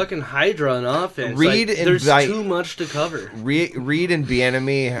 is a fucking hydra on offense. Reed Like, and there's Vi- too much to cover. Reed and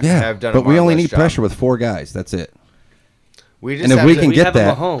Bieniemy yeah, have done. but a we only marvelous need job. pressure with 4 guys. That's it. We just and if have we to- can we get have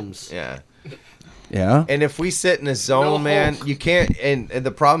that- a Mahomes. yeah. Yeah. And if we sit in a zone, No man, Hulk. you can't. And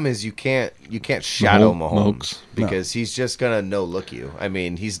the problem is you can't shadow Mahomes Mahokes. because he's just gonna no look you. I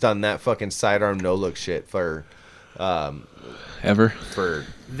mean, he's done that fucking sidearm no look shit for Ever?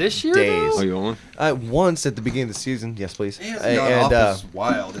 This year, Days. though? Oh, you want once at the beginning of the season. Yes, please.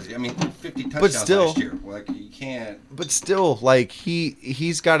 wild. I mean, 50 touchdowns still- last year. Like you can't. But still, like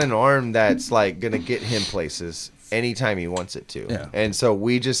he's got an arm that's like gonna get him places anytime he wants it to. Yeah. And so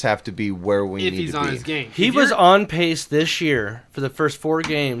we just have to be where we If need he's to on be. his game. He If was you're- on pace this year for the first 4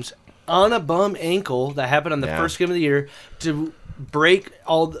 games on a bum ankle that happened on the Yeah. first game of the year to break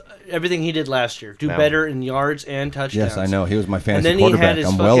everything he did last year. Do Yeah. better in yards and touchdowns. Yes, I know. He was my fantasy then he had quarterback. his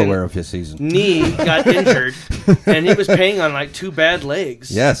I'm well fucking aware of his season. Knee got injured, and he was paying on like 2 bad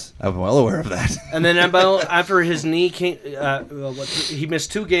legs. Yes, I'm well aware of that. And then after his knee came, he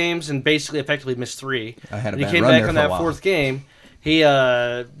missed 2 games and basically effectively missed 3. I had a and he bad came run back there on for a that while. 4th game. He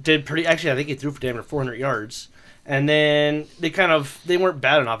did pretty. Actually, I think he threw for damn near 400 yards. And then they weren't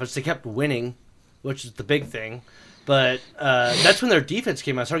bad on offense. They kept winning, which is the big thing. But that's when their defense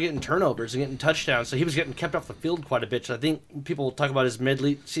came out, started getting turnovers and getting touchdowns. So he was getting kept off the field quite a bit. So I think people talk about his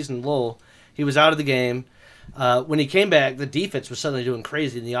mid-season lull. He was out of the game. When he came back, the defense was suddenly doing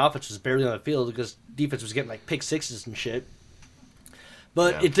crazy, and the offense was barely on the field because defense was getting like pick sixes and shit.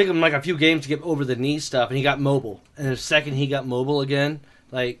 But it took him like a few games to get over the knee stuff, and he got mobile. And the second he got mobile again,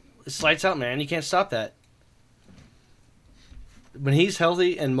 like, it's lights out, man. You can't stop that. When he's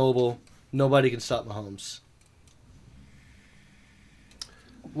healthy and mobile, nobody can stop Mahomes.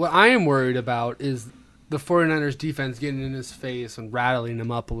 What I am worried about is the 49ers defense getting in his face and rattling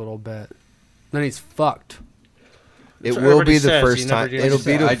him up a little bit. Then he's fucked. It what will everybody be the says. first You never time. do. It'll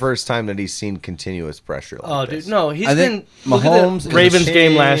be the I- first time that he's seen continuous pressure. Like Oh, this. dude, no, he's I been. think Look Mahomes at is the Ravens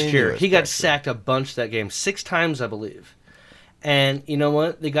game last year. continuous He got pressure. sacked a bunch that game, 6 times, I believe. And you know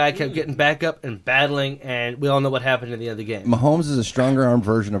what? The guy kept getting back up and battling, and we all know what happened in the end of the game. Mahomes is a stronger arm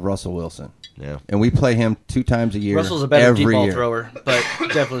version of Russell Wilson. Yeah. And we play him 2 times a year. Russell's a better every deep ball year. thrower, but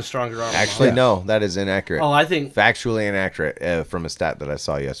definitely stronger arm. Actually, Yeah. no, that is inaccurate. Oh, I think Factually inaccurate from a stat that I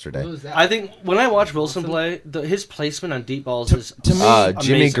saw yesterday. Who is that? I think when I watch Wilson play, his placement on deep balls is to me-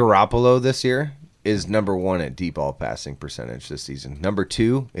 Jimmy amazing. Garoppolo this year is number 1 at deep ball passing percentage this season. Number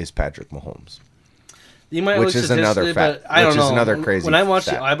 2 is Patrick Mahomes. You might Which look is another statistically, fact- but I don't which is know. another crazy When I watch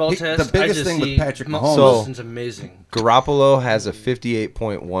stat. the eyeball The test, biggest I just thing with see Patrick Mahomes- Wilson's amazing. Garoppolo has a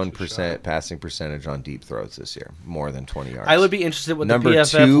 58.1% passing percentage on deep throws this year, more than 20 yards. I would be interested what Number the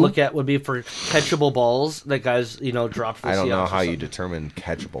PFF 2 look at would be for catchable balls that guys drop for I don't know Seahawks or how you something. determine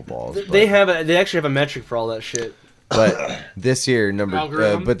catchable balls. They actually have a metric for all that shit. But this year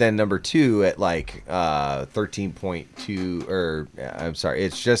Algorithm? but then number 2 at like 13.2 or I'm sorry,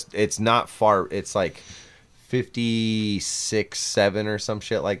 it's not far. It's like 56.7 or some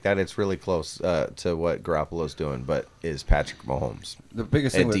shit like that. It's really close to what Garoppolo's doing, but is Patrick Mahomes. The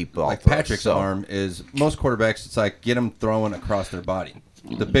biggest And thing with deep ball like throws, Patrick's so- arm is most quarterbacks. It's like get him throwing across their body.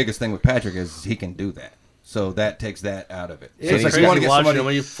 The biggest thing with Patrick is he can do that. So that takes that out of it. So it's like you want to get watching somebody him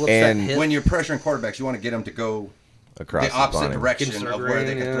when you flip and that hip. when you're pressuring quarterbacks, you want to get them to go Across the opposite body. direction Get of where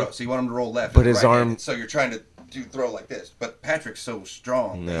they can yeah. throw. So you want them to roll left, But and his right arm- handed. So you're trying to throw like this. But Patrick's so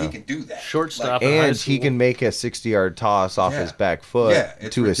strong that Yeah. he can do that. Shortstop. Like, in high And he school. can make a 60-yard toss off Yeah. his back foot Yeah,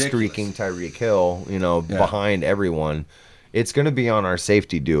 it's to ridiculous. a streaking Tyreek Hill, Yeah. behind everyone. It's going to be on our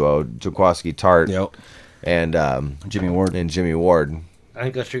safety duo, Jaquaski Tart Yep. and Jimmy Ward. Jimmy Ward. I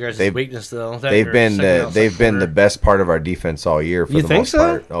think that's your guys' They've- weakness, though. That They've or been second the outside the corner. best part of our defense all year for You the think most so?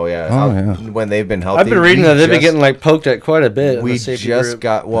 part. Oh yeah. Oh, yeah. When they've been healthy. I've been reading we that they've been just- getting like poked at quite a bit. in We the safety just group.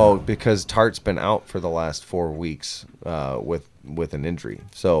 got because Tart's been out for the last 4 weeks with an injury.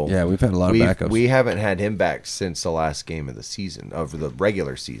 So Yeah, we've had a lot of backups. We haven't had him back since the last game of the season, of the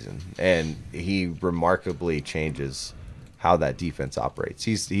regular season, and he remarkably changes how that defense operates.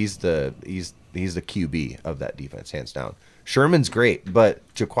 He's the QB of that defense, hands down. Sherman's great, but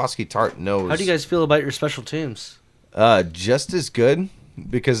Jaquaski Tart knows. How do you guys feel about your special teams? Just as good,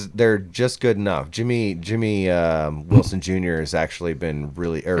 because they're just good enough. Jimmy Wilson Jr. has actually been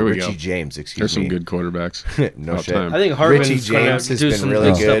really, or There we Richie go. James, excuse There's me. some good quarterbacks. No About shit. time. I think Hartman's Richie gonna James has do been some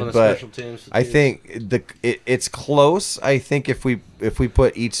really good stuff on good, the but special teams, I too. think it's close. I think if we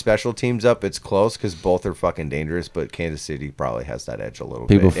put each special teams up, it's close because both are fucking dangerous. But Kansas City probably has that edge a little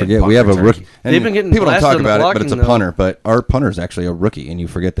People bit. in forget punt we have a return. rookie. And They've been getting people don't blasted talk on the about it, but it's a blocking, though. punter. But our punter's actually a rookie, and you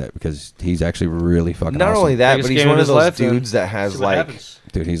forget that because he's actually really fucking Not awesome. only that, Biggest but he's game one of of his those life, then. dudes that has See what like. happens.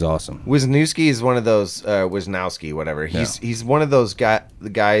 Dude, he's awesome. Wisniewski is one of those Wisnowski, whatever. He's one of those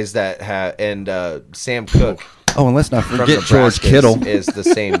guys that have, and Sam Cook Oh, and let's not from forget Nebraska George Kittle. is the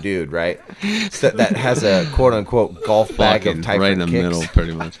same dude, right? So that has a quote unquote golf bag of Fucking type right in the kicks. middle,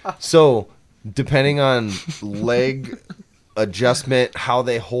 pretty much. So depending on leg adjustment, how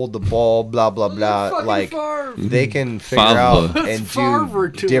they hold the ball, blah blah blah, like they can figure Favre. out and Favre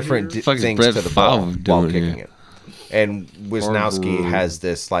do doing different here? Fucking things Brett to the ball Favre while doing kicking here. it. And Wisnowski Favre. has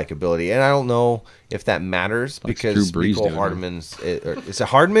this like ability, and I don't know if that matters because Drew Brees Mecole doing it. Hardman's. Is it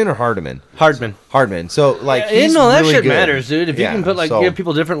Hardman or Hardeman? Hardman. Hardman. So like, Yeah, he's no, that really shit good. matters, dude. If Yeah, you can put so- give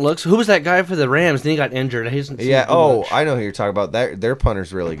people different looks. Who was that guy for the Rams? Then he got injured. He hasn't seen Yeah. him do Oh, much. I know who you're talking about. Their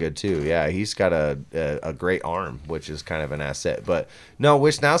punter's really good too. Yeah, he's got a great arm, which is kind of an asset. But no,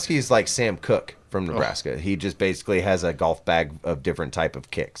 Wisnowski's like Sam Cook from Nebraska. He just basically has a golf bag of different type of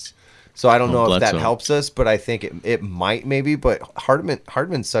kicks. So I don't know if that helps us, but I think it might maybe. But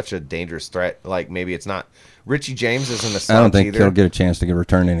Hardman's such a dangerous threat. Like maybe it's not. Richie James isn't a slouch I don't think either. he'll get a chance to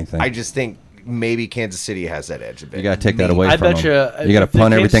return anything. I just think maybe Kansas City has that edge a bit. You got to take that away I from bet them. you You got to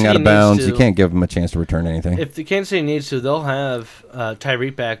punt everything out of bounds. You to- can't give them a chance to return anything. If the Kansas City needs to, they'll have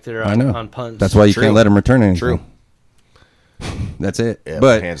Tyreek back there I on, know. on punts. That's why you True. can't let them return anything. True. That's it. Yeah,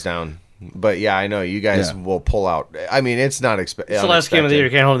 but hands down. But yeah, I know you guys Yeah. will pull out. I mean, it's not expected. It's the last game of the year.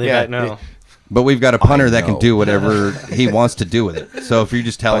 You can't hold anything back now. But we've got a punter that can know. do whatever he wants to do with it. So if you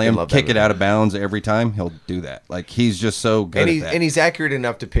just tell Fucking him love kick that it out of bounds every time, he'll do that. Like he's just so good at that. And he's accurate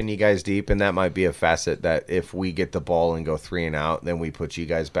enough to pin you guys deep, and that might be a facet that if we get the ball and go 3 and out, then we put you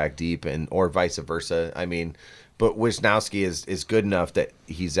guys back deep, and or vice versa. I mean, but Wisnowski is good enough that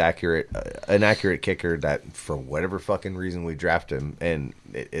he's accurate, an accurate kicker that for whatever fucking reason we draft him, and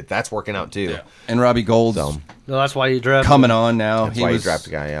that's working out too. And Robbie Gold's So, No, that's why you draft coming on now. That's why you draft a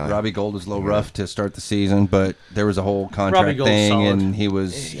guy, yeah. Robbie Gold was a little rough to start the season, but there was a whole Robbie contract Gold's thing, solid. and he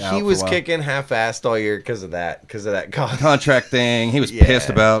was out he for was a while. kicking half-assed all year because of that contract thing. He was Yeah. pissed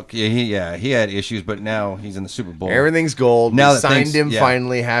about. He had issues, but now he's in the Super Bowl. Everything's gold. Now Now that signed things- him yeah.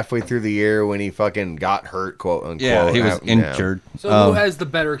 finally halfway through the year when he fucking got hurt, quote unquote. Yeah, he was Yeah. injured. So who has the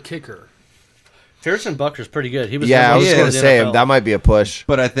better kicker? Harrison Bucker's pretty good. He was Yeah, I was He going is. to say NFL. that might be a push.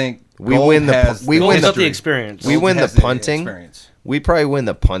 But I think We Gold win the has pu- we Gold win has the- got the experience. We Gold win the has punting. experience. We probably win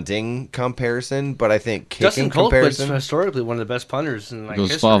the punting comparison, but I think Dustin kicking Colquitt's comparison. historically one of the best punters in like Goes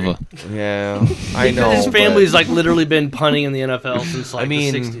history. Fava. Yeah, I know. His but- family's like literally been punting in the NFL since like I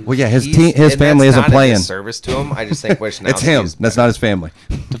mean, the 60s. Well, yeah, his he's- team, his and family that's isn't not a playing. disservice to him. I just think Wisnowski It's him. is That's better. not his family.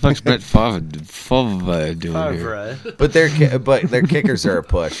 The fuck's Brett Favre doing here? Favre. But their kickers are a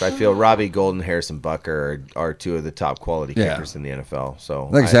push. I feel Robbie Gold and Harrison Bucker are two of the top quality Yeah. kickers in the NFL. So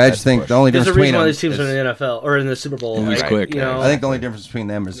Like I said, I that's just a think push. the only There's difference a reason between why them these teams is- are in the NFL or in the Super Bowl. He's like, quick. You know, I think the only difference between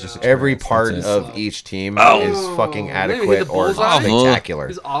them is just Every experience. part That's it. of each team Oh, is fucking maybe hit adequate the or bullseye. spectacular.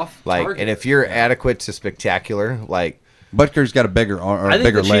 He's off Like, target. and if you're adequate to spectacular, like Butker's got a bigger or I think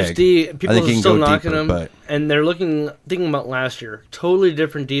bigger the leg. Chiefs D, I people think he are can still go knocking deeper, them, but and they're thinking about last year. Totally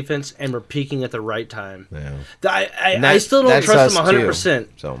different defense, and we're peaking at the right time. yeah. I that- still don't that's trust us him 100%. too.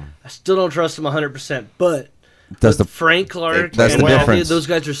 So I still don't trust him 100%. But that's the Frank Clark That's and the Matthew, difference. those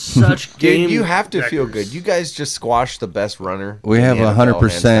guys are such game. dude, you have to feel wreckers. good. You guys just squashed the best runner. we in have the NFL,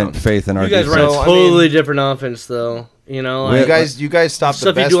 100% hands down. faith in our You guys defense. run a So, I totally mean- different offense, though. You know, You like, guys stopped the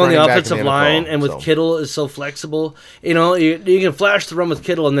stuff you best do on the running back in offensive NFL, line, and with so. Kittle is so flexible. You know, you can flash the run with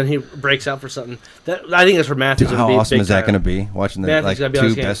Kittle, and then he breaks out for something. That I think that's where Matthews Dude, going to how be. awesome big is that time. going to be? Watching the Matthews like gotta be on two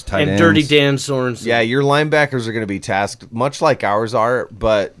his game. best tight and ends. Dirty Dan Sorensen. Yeah, your linebackers are going to be tasked much like ours are,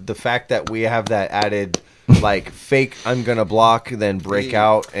 but the fact that we have that added, like fake, I'm going to block, then break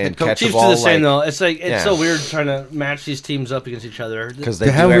out and coach- catch the Chiefs do ball. the same like, though. It's like it's Yeah. so weird trying to match these teams up against each other. because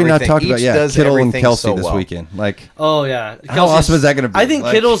they How do have we not everything. talked about Each does Kittle and everything Kelsey so this well. weekend? Like, Oh yeah, How Kelsey's- awesome is that gonna be? I think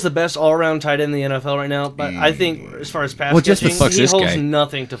Like- Kittle's the best all-around tight end in the NFL right now. But I think as far as pass Well, just the catching, fuck's he this holds guy?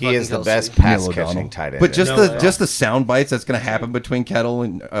 nothing to He fucking is the Kelsey. best pass Neil catching O'Donnell. tight end. But just No the way. just the sound bites that's going to happen between Kittle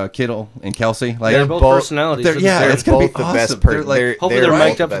and Kelsey. Like, They're both both- personalities. they're- That's yeah, the they're it's gonna be both the awesome. best. They're like- Hopefully they're both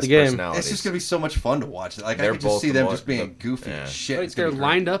mic'd the up for best the game. personalities. it's just going to be so much fun to watch. Like, I They're could just both see the them more- just being the- goofy yeah. as shit. Like It's gonna they're be great.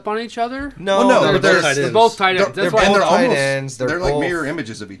 lined up on each other. No, Well, no, they're but they're- both tight They're ends. both tight ends. They're, That's they're, why and they're tight almost ends. they're, They're like both- mirror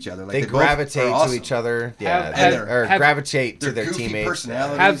images of each other. Like They both gravitate are to awesome. each other. Yeah, Have- or have- gravitate to They're their goofy teammates.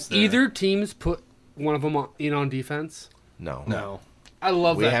 personalities. Have They're- either teams put one of them on defense? No, No. I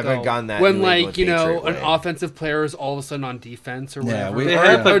love We that. haven't though. gone that when New England like you know Patriot an way. offensive player is all of a sudden on defense or Yeah, whatever. we- They Or-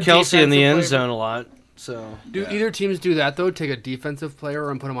 have Or put Kelsey in the defensive end player. zone a lot. So Do either teams do that though? Take a defensive player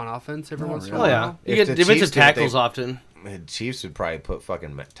and put him on offense every once in a oh while. yeah, you If get the defensive Chiefs did, tackles they- often. The Chiefs would probably put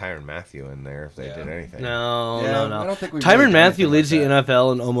fucking Tyrann Mathieu in there if they did anything. No, Yeah, no. I don't think we've really Tyrann done Matthew anything leads like the that.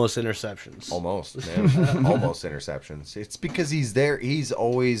 NFL in almost interceptions. Almost, man. Almost interceptions. It's because he's there. He's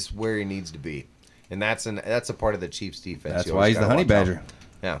always where he needs to be, and that's a part of the Chiefs' defense. That's You why always he's the gotta honey watch out. badger.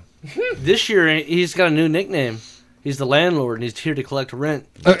 Yeah, This year he's got a new nickname. He's the landlord, and he's here to collect rent.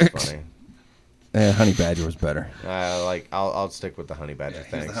 that's funny. Honey badger was better. I'll stick with the honey badger. He's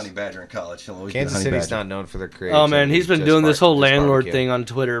thanks. the honey badger in college. He'll always Kansas be the honey City's badger. not known for their creativity. Oh man, he's been just doing this whole just landlord barbecue. thing on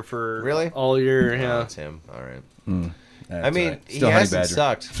Twitter for Really? all year. Oh, Yeah, that's him. All right. That's I mean, all right. he Still honey hasn't badger.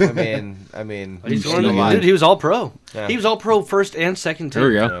 sucked. I mean, he's still one of the, alive. dude. He was all pro. Yeah. He was all pro first and second team. There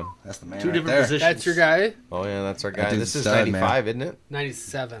we go. Yeah. That's the man. Two right different there. positions. That's your guy. Oh yeah, that's our That guy. dude's This is a stud, man. 95, isn't it?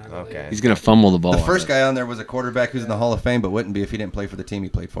 97. I believe. Okay. He's gonna fumble the ball. The on first it. guy on there was a quarterback who's in the Hall of Fame, but wouldn't be if he didn't play for the team he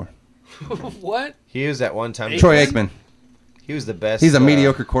played for. What? He was at one time. Troy Aikman. He was the best. He's a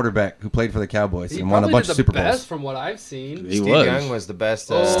mediocre quarterback who played for the Cowboys He and won a probably bunch did of the Super best Bowls. from what I've seen. He Steve was. Young was the best.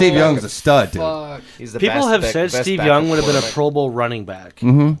 Steve Young is a stud, dude. Fuck. He's the People best. have said best Steve backup Young would have been a quarterback. Pro Bowl running back.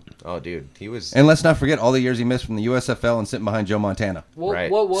 Oh, dude, he was. And let's not forget all the years he missed from the USFL and sitting behind Joe Montana. Right.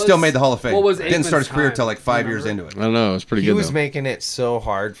 What was, Still made the Hall of Fame. What was Didn't start his Aikman's career time? till like 5 years Remember? into it. I don't know. It was pretty He good. was though. making it so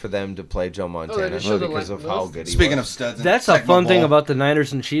hard for them to play Joe Montana they showed the because of how list. good he Speaking was. of studs, and That's a Tecmo fun thing Bowl, about the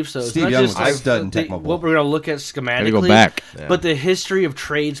Niners and Chiefs, though. It's Steve not Young just was a like stud in the- Tecmo Bowl. what we're going to look at schematically, Gotta go back. Yeah. but the history of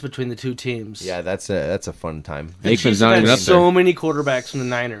trades between the two teams. Yeah, that's a fun time. The Aikman's Chiefs not have even had up so there. many quarterbacks from the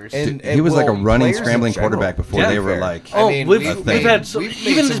Niners. And he was like a well, running, players in scrambling general, quarterback before to be they were fair. like. Oh, I mean, we've had so, we've made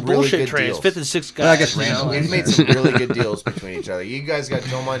even some this really bullshit good trades, deals. fifth and sixth Well, I guys. guess you Randall know? We've made some really good deals between each other. You guys got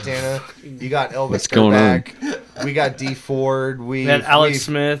Joe Montana. You got Elvis What's going on? Skerback. We got D Ford. We had Alex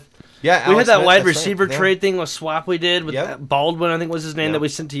Smith. Yeah, We Alex had that Smith, wide that's right, receiver yeah. trade thing with swap we did with Yep. Baldwin, I think was his name, Yep. that we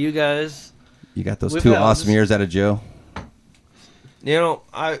sent to you guys. You got those We've two had- awesome years out of Joe. You know,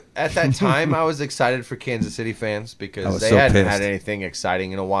 at that time I was excited for Kansas City fans I because was they so hadn't pissed. had anything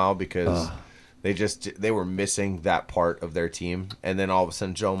exciting in a while because they were missing that part of their team, and then all of a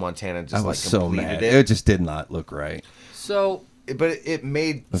sudden Joe Montana I just was like so completed mad. it. It just did not look right. So But it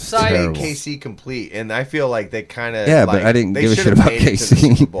made terrible. KC complete, and I feel like they kind of Yeah, but I didn't give a shit about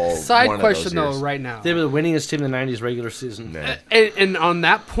KC. side One of question those though, years. right now. They were the winningest team in the 90s regular season. Nah. And on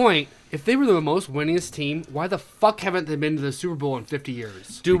that point, if they were the most winningest team, why the fuck haven't they been to the Super Bowl in 50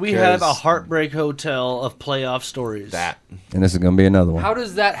 years? Do we have a Because- heartbreak hotel of playoff stories? That And this is going to be another one. How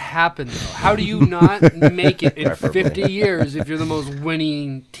does that happen though? How do you not make it in 50 years if you're the most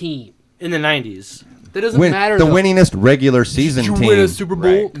winning team? In the 90s. That doesn't matter. the though. winningest regular season Did you team. win a Super Bowl?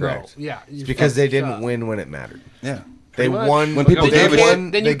 Right, no. correct. Yeah. it's because they didn't win. win when it mattered. Yeah. They Pretty much. won When people they gave a shit,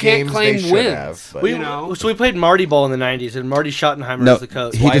 won then the you can't games claim they should wins. have, but We, You know? So we played Marty Ball in the 90s, and Marty Schottenheimer No, was the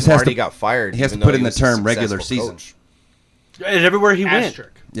coach. he why just has Marty to- got fired. he has to even put though in he the was a term regular successful season. coach. And everywhere he went.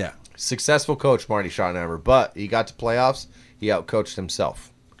 Asterisk. Yeah. Successful coach Marty Schottenheimer, but he got to playoffs. He outcoached himself.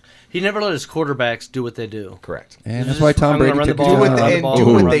 He never let his quarterbacks do what they do. Correct. And that's why Tom I'm gonna Brady run the took ball, his Do what run job. the they, ball, and do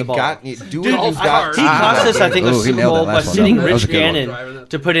run what the they ball. got. Do what Dude, you've all got. He Ah, cost us, I think, Ooh, a he Super nailed that Bowl by last one. sitting That was Rich a good one. Gannon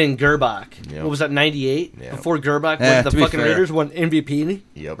to put in Gerbach. Yep. What was that, 98? Yeah. Before Gerbach Yeah, went to to the be fucking fair. Raiders, won MVP.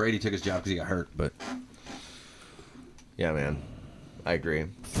 Yep. Brady took his job because he got hurt, but Yeah, man. I agree.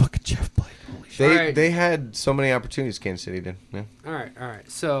 fuck Jeff Blake. Holy shit. Alright. They had so many opportunities. Kansas City did. Yeah. All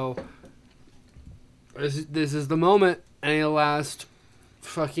right. So this is the moment. Any last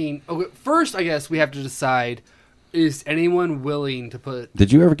fucking? Okay, first, I guess we have to decide: is anyone willing to put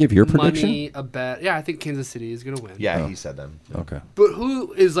Did you ever give your prediction? money a bet? Yeah, I think Kansas City is gonna win. Yeah, Oh. he said them. Okay. But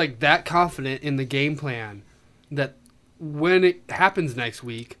who is like that confident in the game plan that when it happens next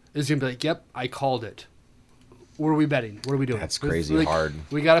week is gonna be like, "Yep, I called it." What are we betting? What are we doing? That's It's crazy like, hard.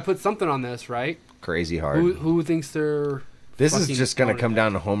 We got to put something on this, right? Crazy hard. Who thinks they're? This is fucking just going to on come it?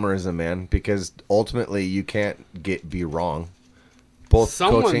 down to homerism, man, because ultimately you can't be wrong. Both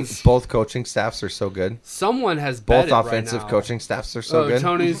Someone's- coaching staffs are so good. Someone has Both bet it offensive right now. coaching staffs are so Oh, good.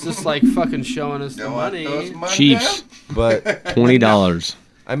 Tony's just like fucking showing us the money. Chiefs, But $20.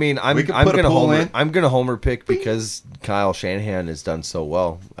 I mean, I'm We could I'm put a gonna pool homer. in. I'm gonna homer pick because Kyle Shanahan has done so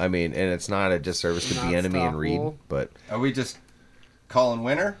well. I mean, and it's not a disservice to Not Bieniemy and Reed, stoppable. but Are we just calling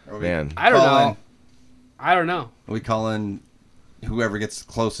winner? Or are we Man. I don't calling- know. I don't know. Are we calling whoever gets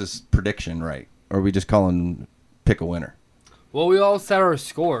closest prediction right? Or are we just calling pick a winner? Well, we all set our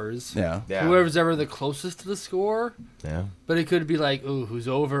scores. Yeah. yeah, Whoever's ever the closest to the score, yeah. but it could be like, ooh, who's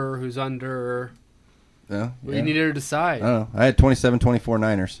over, who's under. Yeah. We yeah. need to decide. I don't know. I had 27-24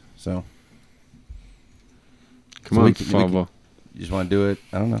 Niners, so Come So on, we could- Favo. you just want to do it?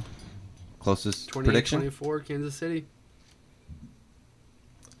 I don't know. Closest prediction? 28-24, Kansas City.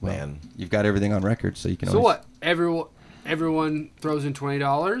 Man, You've got everything on record, so you can So always... what? Everyone throws in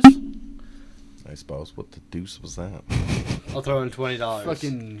 $20. I suppose. What the deuce was that? I'll throw in $20.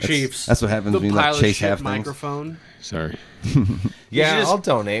 Fucking Chiefs. That's what happens the when you pile let of Chase shit have things. microphone. Sorry. Yeah, just- I'll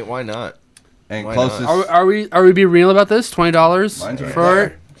donate. Why not? And Why closest... not? Are we being real about this? $20 Mine's right for there.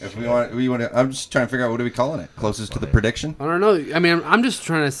 it? If we want to... I'm just trying to figure out what are we calling it? Closest to the prediction? I don't know. I mean, I'm just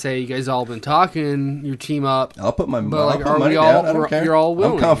trying to say you guys all been talking your team up. I'll put my, But, I'll like, put are money we all- down. I don't care. you're all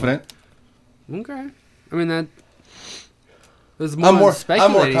willing? I'm confident. Okay. I mean that. There's more I'm more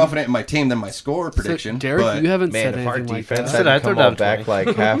speculating. confident in my team than my score prediction. Derek, but you haven't Man, said if our anything like defense that. Said I hadn't throw come all down back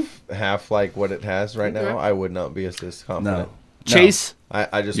 20. like half like what it has right Okay. now, I would not be as this confident. No. Chase,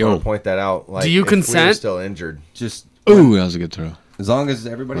 I just Yo. want to point that out. Like, Do you if we were consent? still injured. Just Ooh, that was a good throw. as long as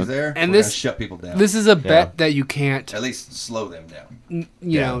everybody's there, And we're this- gonna shut people down. this is a bet that you can't, At least slow them down. you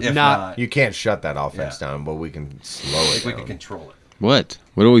Yeah, know, If not. not, You can't shut that offense Yeah. down, but we can slow it if we down. can control it. What?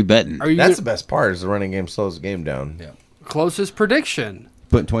 What are we betting? Are you? That's the best part is the running game slows the game down. Yeah. closest prediction,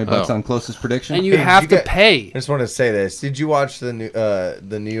 Putting $20 Oh. on closest prediction. and you Hey, have you to got- pay. I just want to say this. Did you watch the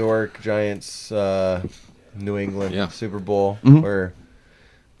New York Giants New England Yeah. Super Bowl Mhm.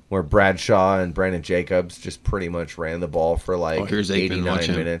 where Bradshaw and Brandon Jacobs just pretty much ran the ball for like Here's Aikman. 89 Watch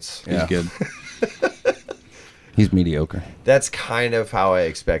him. minutes? He's Yeah. good. He's mediocre. That's kind of how I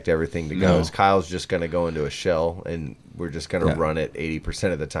expect everything to go. No. Is Kyle's just going to go into a shell and we're just going to Yeah. run it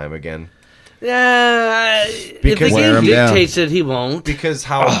 80% of the time again? Yeah, if Because- the Wear game 'em down. dictates it, he won't. Because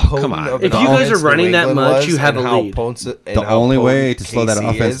how come on. of If an you guys offense are running New that England much, you was have and a how lead. The only way to slow that KC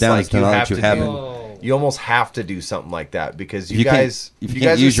offense down is to you not let have you to have do- it. Oh. You almost have to do something like that because If you can't- guys, if you guys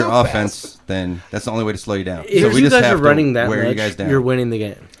can't are use your so offense, fast. then that's the only way to slow you down. If we you just guys have are to running that wear you guys much, down. you're winning the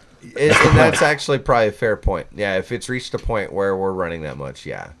game. And that's actually probably a fair point. Yeah, if it's reached a point where we're running that much,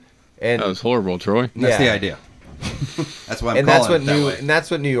 yeah, and That was horrible, Troy. That's the yeah. idea. That's why I'm and that's calling what it that way. and that's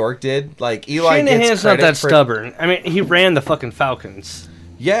what New York did. Like Eli Shanahan's gets not credit that for, stubborn. I mean, he ran the fucking Falcons.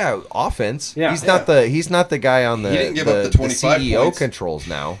 Yeah, offense. Yeah. he's not the guy on the He didn't give up the 25 CEO points. controls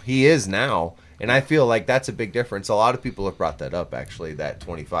now. He is now, and I feel like that's a big difference. A lot of people have brought that up actually. That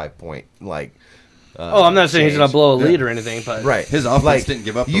 25 point like. Oh, I'm not saying he's change. gonna blow a lead or anything, but Right. His offense didn't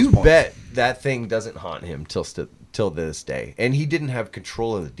give up those You points. bet that thing doesn't haunt him till this day. And he didn't have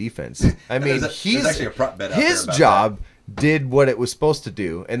control of the defense. I mean, There's actually a prop bet out there his about job did what it was supposed to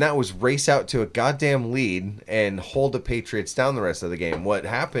do, and that was race out to a goddamn lead and hold the Patriots down the rest of the game. What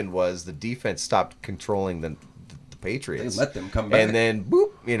happened was the defense stopped controlling the Patriots. They let them come back. And then,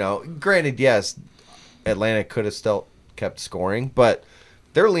 boop, granted, yes, Atlanta could have still kept scoring, but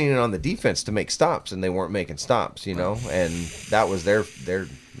they're leaning on the defense to make stops, and they weren't making stops, and that was their fault.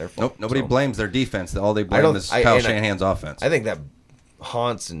 Nope, nobody So, blames their defense. All they I blame don't- is I- Kyle and I- Shanahan's offense. I think that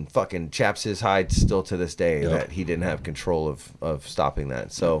haunts and fucking chaps his hide still to this day Yep. that he didn't have control of stopping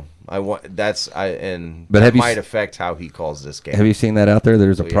that. So I want and But that have you might s- affect how he calls this game. Have you seen that out there?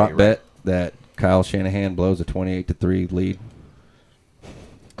 There's a Oh, yeah, prop you're bet that Kyle Shanahan blows a 28-3 lead.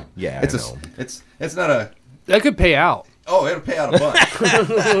 Yeah, It's I a know. it's not a That could pay out. oh it'll pay out a bunch.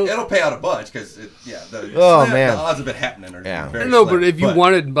 It'll pay out a bunch because Oh, man. the odds of it happening are Yeah. very No, slim. but if you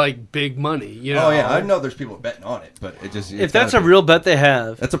wanted like big money, oh yeah, I know there's people betting on it, but it just if that's a real bet they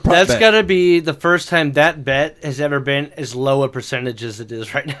have, That's a prop that's bet. got to be the first time that bet has ever been as low a percentage as it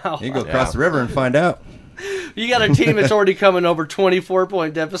is right now. you can go across the river and find out. You got a team that's already coming over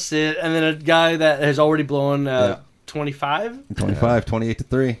 24-point deficit, and then a guy that has already blown 25. 25,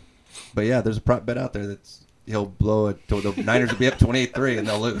 28-3. But yeah, there's a prop bet out there that's he'll blow it. The Niners will be up 28-3 and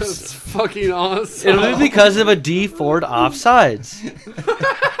they'll It's lose. fucking awesome. It'll be because of a D Ford offsides.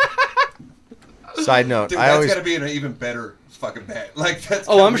 Side note, Dude, I that's always got to be an even better fucking bet. Like that's.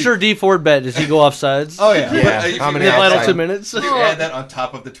 Oh, gotta I'm be- sure D Ford bet. Does he go offsides? Oh yeah. Yeah, But if how you many in the final outside- 2 minutes. You add that on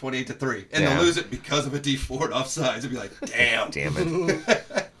top of the 28-3, and Yeah. they'll lose it because of a D Ford offsides. It'd be like, damn. damn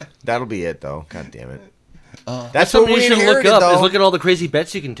it. That'll be it though. God damn it. That's That's what what we we should look inherited, up. though. Is look at all the crazy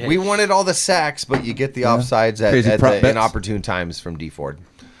bets you can take. We wanted all the sacks, but you get the offsides at Crazy prop the bets. inopportune times from D Ford.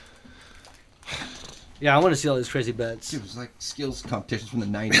 Yeah, I want to see all these crazy bets. Dude, it was like skills competitions from the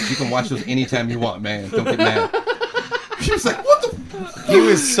 90s. You can watch those anytime you want, man. Don't get mad. He was like, what the? He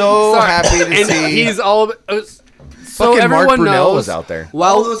was so happy to and see. he's all so fucking Mark everyone Brunell knows was out there. All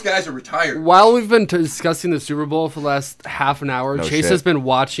While those guys are retired. while we've been discussing the Super Bowl for the last half an hour, No Chase shit. has been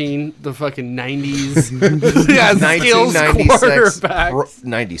watching the fucking 90s yeah, skills 1996 quarterbacks.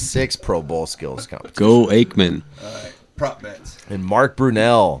 96 Pro Bowl skills competition. Go Aikman. All right, prop bets. And Mark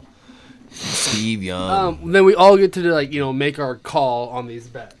Brunell, Steve Young. Then we all get to like make our call on these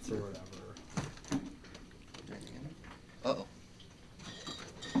bets or whatever. Uh-oh.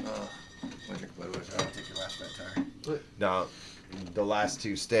 I'll take your last bet, Tyre. No, the last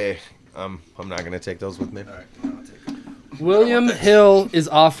two stay. I'm not gonna take those with me. All right, I'll take it. William Hill is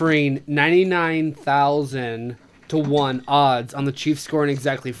offering 99,000 to 1 odds on the Chiefs scoring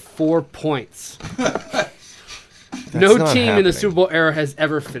exactly 4 points. No not team in happening. the Super Bowl era has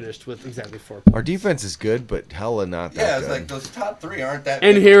ever finished with exactly 4 points. Our defense is good, but hella not that Yeah, it's good. like those top three aren't that.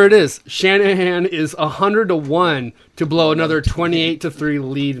 And big. here it is. Shanahan is 100 to 1 to blow another 28 to 3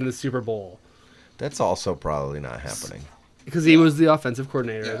 lead in the Super Bowl That's also probably not happening. because he was the offensive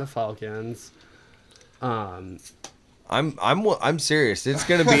coordinator Yeah. of the Falcons. I'm serious. It's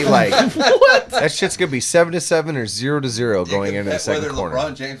gonna be like that shit's gonna be 7-7 or 0-0 going into the second whether quarter.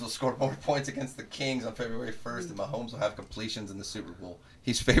 LeBron James will score more points against the Kings on February 1st and Mahomes will have completions in the Super Bowl.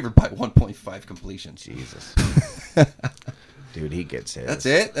 He's favored by 1.5 completions. Jesus, dude, he gets his. That's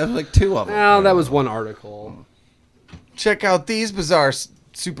it? That was like 2 of them. Well, that was one article. Check out these bizarre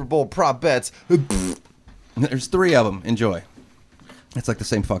Super Bowl prop bets. There's 3 of them. Enjoy. It's like the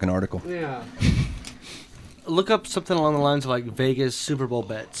same fucking article. Yeah. look up something along the lines of like Vegas Super Bowl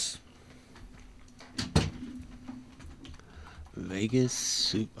bets.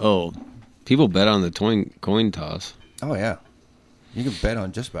 Vegas. Oh, people bet on the coin toss. Oh yeah, you can bet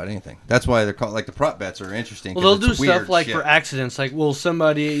on just about anything. That's why they're called like the prop bets are interesting. Well, 'cause they'll do it's weird stuff like shit. for accidents, like will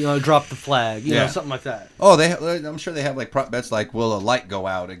somebody drop the flag, you know, Yeah. something like that. Oh, I'm sure they have like prop bets like will a light go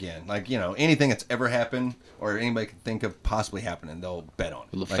out again? Like anything that's ever happened or anybody can think of possibly happening, they'll bet on.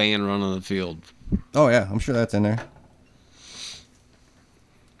 Will the Like, fan run on the field? Oh yeah, I'm sure that's in there.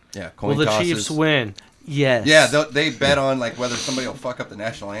 Yeah, coin Will the tosses. Chiefs win? Yes. Yeah, they bet on like whether somebody will fuck up the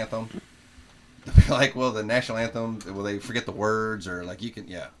national anthem. They'll be like, well, the national anthem, will they forget the words or like you can,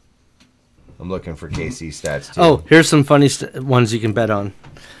 yeah. I'm looking for KC stats too. Oh, here's some funny ones you can bet on.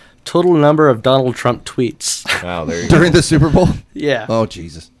 Total number of Donald Trump tweets. Wow, there you go. During the Super Bowl? Yeah. Oh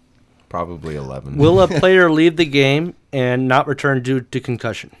Jesus. Probably 11. Will a player leave the game and not return due to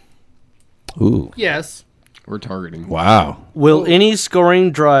concussion? Ooh. Yes. We're targeting. Wow. Will any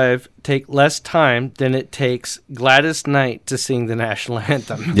scoring drive take less time than it takes Gladys Knight to sing the national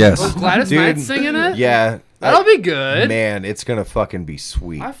anthem? Yes. Was Gladys Dude, Knight singing it? Yeah. That'll be good. Man, it's gonna fucking be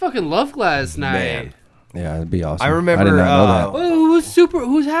sweet. I fucking love Gladys Knight. Man. Yeah, it'd be awesome. I remember, I did not know that. Oh,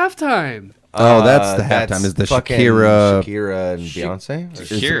 who's halftime? Oh, that's the halftime. Is the fucking Shakira- Shakira and Beyonce?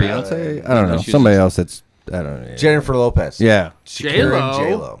 Is it Shakira. Beyonce? I don't know. She's Somebody just- else that's I don't know. Jennifer Lopez. Yeah. Shakira J-Lo. and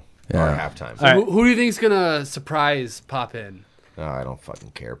J-Lo Yeah. are halftime. All right. Who do you think's gonna surprise pop in? Oh, I don't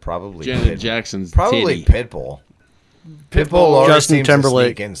fucking care. Probably Janet Jackson's Probably titty. Pitbull. Pitbull always Justin seems to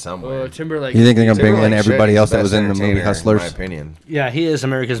Timberlake. sneak in somewhere. Timberlake. You think they're gonna bring in Timberlake everybody should. else He's that was best in the movie entertainer, Hustlers? In my opinion. Yeah, he is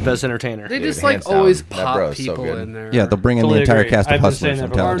America's best entertainer. They Dude, just like hands down. always That pop bro is so people good. in there. Yeah, they'll bring in Totally the entire agree. cast of I've been saying Hustlers.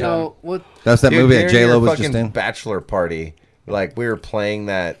 that I'm for a telling long you. Or no, what? That's that Dude, movie that during J Lo your was fucking just in. bachelor party, like we were playing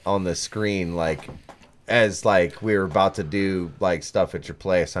that on the screen, like as like we were about to do like stuff at your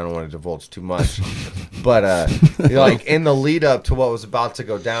place. I don't want to divulge too much, but like in the lead up to what was about to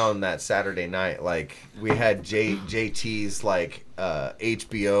go down that Saturday night, like we had JT's like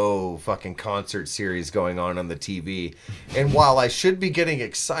HBO fucking concert series going on the TV, and while I should be getting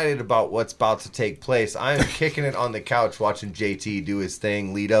excited about what's about to take place, I am kicking it on the couch watching JT do his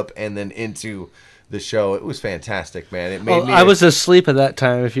thing, lead up, and then into the show. It was fantastic, man. It made me. I was asleep at that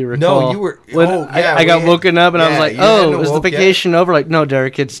time, if you recall. No, you were. When oh, yeah, I got we had- woken up and I was yeah, like, you hadn't "Oh, is the awoke yet? vacation over?" Like, no,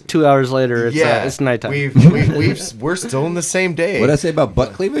 Derek, it's 2 hours later. It's nighttime. We're still in the same day. What did I say about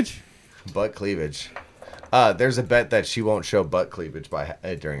butt cleavage? Butt cleavage. There's a bet that she won't show butt cleavage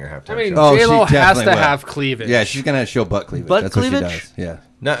during her halftime I mean, show. Oh, J Lo she has to definitely will. have cleavage. Yeah, she's gonna show butt cleavage. Butt That's what cleavage? she does. Yeah.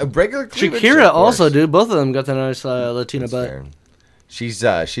 No, regular cleavage. Shakira of course. also, dude. Both of them got the nice Latina That's butt. fair. She's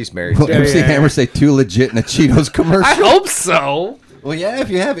married. Will to MC yeah. Hammer say too legit in a Cheetos commercial? I hope so. Well, yeah, if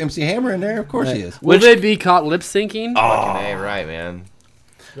you have MC Hammer in there, of course he is. Will they be caught lip syncing? Fucking A, right, man.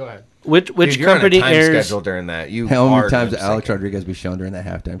 Go ahead. Which Dude, you're on a company time airs? schedule during that? You How many are times lip did Alex syncing. Rodriguez be shown during that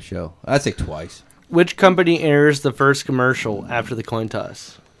halftime show? I'd say twice. Which company airs the first commercial after the coin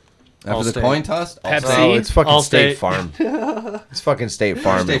toss? After the Allstate. coin toss? Pepsi. No, it's fucking Allstate. State Farm. It's fucking State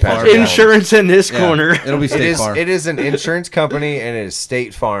Farm. State and Patrick Farm. Mahomes. Insurance in this Yeah, corner. It'll be It State is. Farm. It is an insurance company, and it is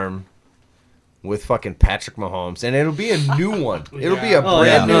State Farm with fucking Patrick Mahomes, and it'll be a new one. It'll be a Oh brand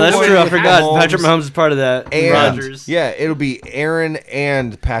yeah, new no, that's one true. I with forgot. Mahomes Patrick Mahomes is part of that. and Rodgers. Yeah, it'll be Aaron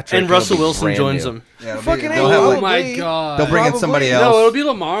and Patrick, And Russell it'll be Wilson brand joins new. them. Yeah, it'll be- Fucking they'll A, have, Oh like- my god. They'll bring in somebody else. No, it'll be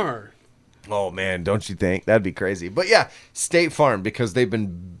Lamar. Oh man, don't you think that'd be crazy? But yeah, State Farm because they've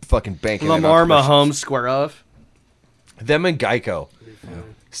been fucking banking. it on Lamar commercials. Mahomes square off. Them and Geico.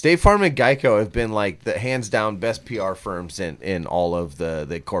 State Farm and Geico have been like the hands down best PR firms in all of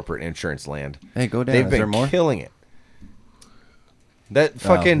the corporate insurance land. Hey, go down. They've Is there been more? killing it. That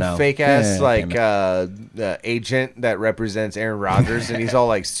fucking no. fake ass Yeah, like agent that represents Aaron Rodgers, and he's all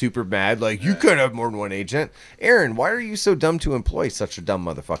like super mad, like you could have more than one agent. Aaron, why are you so dumb to employ such a dumb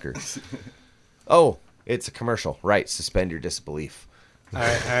motherfucker? Oh, it's a commercial, right? Suspend your disbelief. All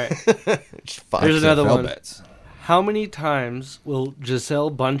right. Fuck. Here's another Fell one. bets. How many times will Giselle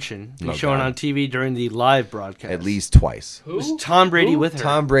Bundchen be Oh, shown God. on TV during the live broadcast? At least twice. Was Tom Brady with her?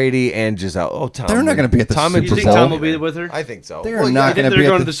 Tom Brady and Giselle. Oh, Tom. They're not gonna be at the Tom and Super You think Bowl. Tom will be with her? I think so. They're Well, not I think gonna they're be at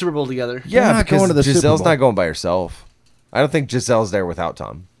going to the- the Super Bowl together. Yeah, They're not because going to the Super Giselle's Bowl. not going by herself. I don't think Giselle's there without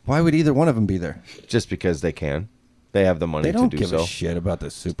Tom. Why would either one of them be there? Just because they can. They have the money They don't to do give so. a shit about the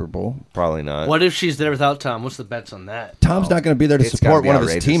Super Bowl. Probably not. What if she's there without Tom? What's the bets on that? Tom's not going to be there to It's support gotta be one of his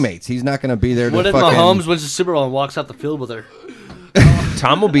outrageous. teammates. He's not going to be there to What if fucking... Mahomes wins the Super Bowl and walks out the field with her?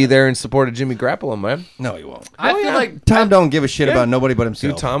 Tom will be there in support of Jimmy Garoppolo, man. No, he won't. I feel like Tom don't give a shit Yeah. about nobody but Dude,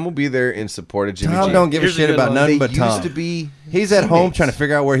 himself. Tom will be there in support of Jimmy Tom G. don't give Here's a a shit good about one. nothing They but used Tom. to be He's at home teammates. trying to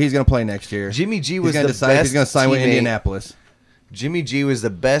figure out where he's going to play next year. Jimmy G He's was going the to decide if best he's going to sign with teammate. Indianapolis. Jimmy G was the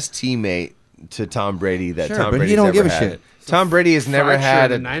best teammate to Tom Brady that Sure, Tom but Brady's he don't ever give a had. shit. Tom Brady has never Fracture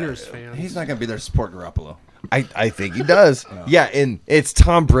had the a. Niners fans. He's not going to be there to support Garoppolo. I think he does. Yeah, and it's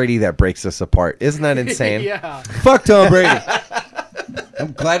Tom Brady that breaks us apart. Isn't that insane? Yeah. Fuck Tom Brady.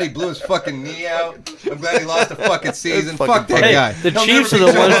 I'm glad he blew his fucking knee out. I'm glad he lost the fucking season. Fucking Fuck that Hey, guy. the He'll Chiefs are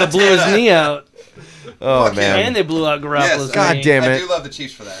never the be ones Joe that blew his Montana. knee out, Oh Fuck man, and they blew out Garoppolo's Yes, God knee. damn I it. do love the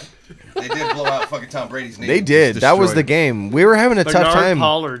Chiefs for that. They did blow out fucking Tom Brady's knee. They did. Just That was the destroyed game. We were having a tough Bernard time.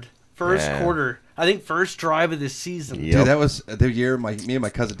 Pollard, first Yeah. quarter. I think first drive of the season. him. Yep. Dude, that was the year me and my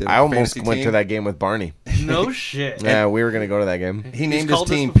cousin did. I a almost fantasy went team. to that game with Barney. No shit. Yeah, we were gonna go to that game. He named his called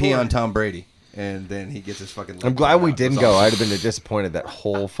us team before. Pee on Tom Brady, and then he gets his fucking. I'm glad we It was didn't go. awesome. I'd have been disappointed that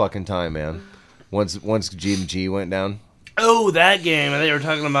whole fucking time, man. Once G went down. Oh, that game. I think they were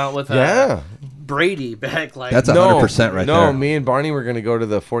talking about with Yeah. Brady back like That's 100% right no, there. me and Barney were gonna go to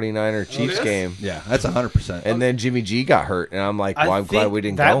the 49er Chiefs yes? game. Yeah, that's 100%. And then Jimmy G got hurt, and I'm like, well, I'm glad think we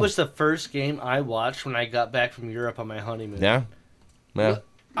didn't that go. was the first game I watched when I got back from Europe on my honeymoon. Yeah. Yeah.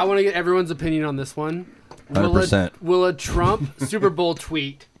 I want to get everyone's opinion on this one. 100%. Will a Trump Super Bowl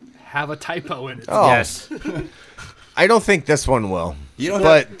tweet have a typo in it? Oh, Yes. I don't think this one will. You don't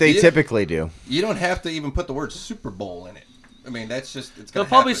But have- they you- typically do. You don't have to even put the word Super Bowl in it. I mean, that's just it's They'll gonna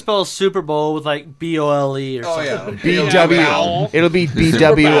probably happen. spell Super Bowl with like BOLE or Oh something. yeah, BW. It'll be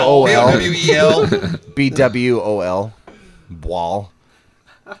BWOL. BWEL. BWOL. Bwall.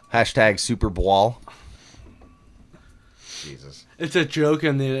 Hashtag Super Bwall. Jesus. It's a joke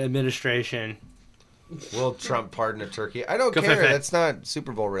in the administration. Will Trump pardon a turkey? I don't Go care. for it. That's not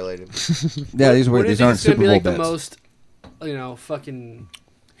Super Bowl related. Yeah, these What do you these think aren't is going Super to be Bowl like bets. the most, fucking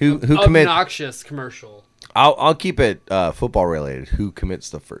Who commit? obnoxious commercial? I'll keep it football related. Who commits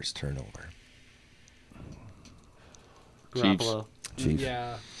the first turnover? Chiefs. Garoppolo. Chiefs.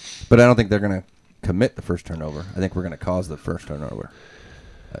 Yeah. But I don't think they're going to commit the first turnover. I think we're going to cause the first turnover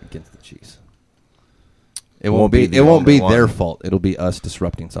against the Chiefs. It won't be. the It won't be only their one. fault. It'll be us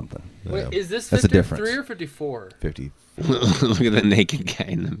disrupting something. Wait, is this That's the 53 difference. or 54? 50. Look at the naked guy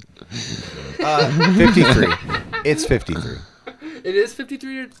in them. 53. It's 53. It is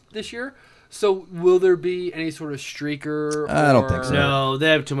 53 this year. So will there be any sort of streaker? I don't think or- so. No,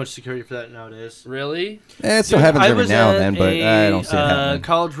 they have too much security for that nowadays. Really? It still Dude, happens I every was now and at then, but I don't see it a happening.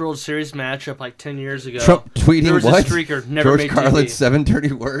 College World Series matchup like 10 years ago. Trump tweeting There was what? a streaker, never George made Carlin's TV. 7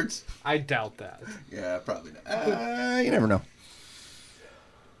 dirty words. I doubt that. Yeah, probably not. You never know.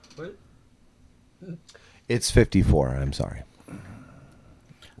 It's 54. I'm sorry.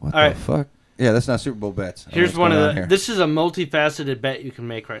 What All the right. fuck? Yeah, that's not Super Bowl bets. I don't know Here's what's one going on of the. here. This is a multifaceted bet you can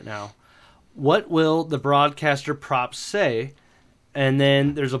make right now. What will the broadcaster props say? And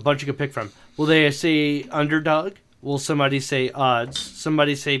then there's a bunch you can pick from. Will they say underdog? Will somebody say odds?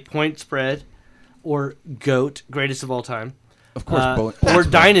 Somebody say point spread, or GOAT, greatest of all time, Of course, or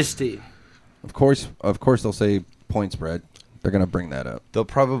dynasty? Of course, they'll say point spread. They're gonna bring that up. They'll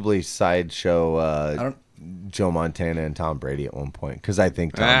probably sideshow I don't. Joe Montana and Tom Brady at one point because I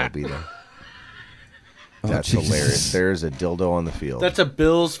think Tom will be there. That's Jesus. hilarious. There's a dildo on the field. That's a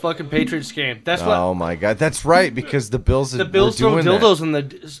Bills fucking Patriots game. That's what Oh my god, that's right because the Bills the Bills were throw doing dildos that. in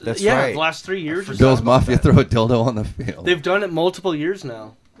the. That's yeah, right. the last 3 years or Bills something. Mafia throw a dildo on the field. They've done it multiple years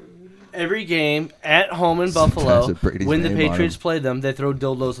now. Every game at home in Sometimes Buffalo, with Brady's when the name on Patriots them. play them, they throw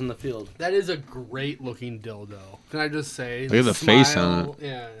dildos in the field. That is a great looking dildo. Can I just say? Look at the face on smile,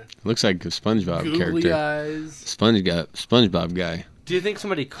 Yeah. Looks like a SpongeBob Googly character. eyes. SpongeBob guy. Do you think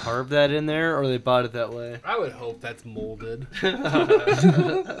somebody carved that in there, or they bought it that way? I would hope that's molded.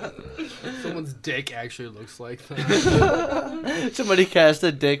 Someone's dick actually looks like that. Somebody cast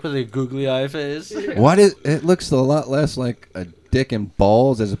a dick with a googly eye face. Why did it looks a lot less like a dick and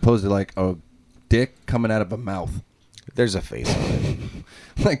balls as opposed to like a dick coming out of a mouth? There's a face on it.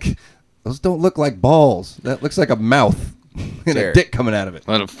 Like those don't look like balls. That looks like a mouth and a Derek. dick coming out of it.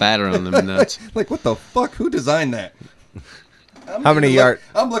 A lot of fat around them nuts. Like what the fuck? Who designed that? How many yard?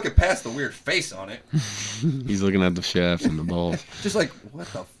 I'm looking past the weird face on it. He's looking at the shaft and the balls. Just like what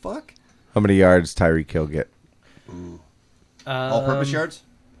the fuck? How many yards Tyreek Hill get? All-purpose yards?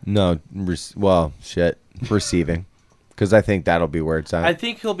 No, receiving, because I think that'll be where it's at. I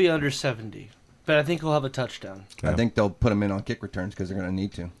think he'll be under 70, but I think he'll have a touchdown. I think they'll put him in on kick returns because they're going to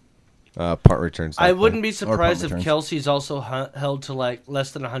need to. Punt returns. I likely. wouldn't be surprised if returns. Kelsey's also held to like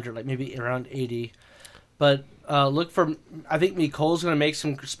less than 100, like maybe around 80. But look for, I think Mecole's going to make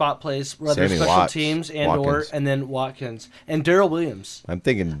some spot plays, whether Sammy special Watts, teams Watkins. and then Watkins and Daryl Williams. I'm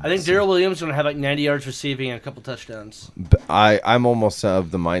thinking. I think Daryl Williams is going to have like 90 yards receiving and a couple touchdowns. I'm almost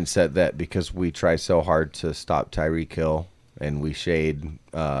of the mindset that because we try so hard to stop Tyreek Hill and we shade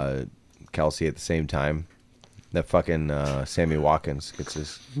Kelsey at the same time, That fucking Sammy Watkins gets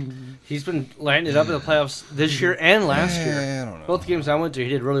his. He's been lighting it up in the playoffs this year and last year. I don't know. Both games I went to, he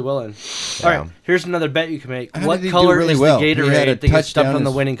did really well in. Yeah. All right, here's another bet you can make. How What did he do color really is well? the He had a Gatorade that gets dumped touchdown on the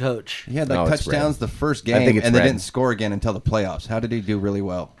as- winning coach? He had No, like it's touchdowns red. the first I think game, it's and they red. didn't score again until the playoffs. How did he do really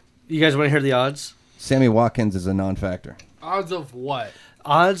well? You guys want to hear the odds? Sammy Watkins is a non-factor. Odds of what?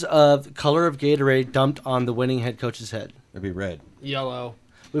 Odds of color of Gatorade dumped on the winning head coach's head. It'd be red. Yellow.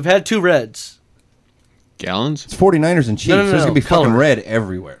 We've had 2 reds. Gallons? It's 49ers and Chiefs. No, There's gonna be color. fucking red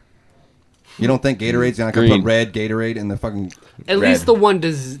everywhere. You don't think Gatorade's not gonna Green. put red Gatorade in the fucking? At Red. least the one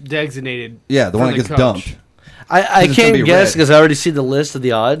designated. Yeah, the for one that gets coach. dumped. I It's gonna can't be guess red. because I already see the list of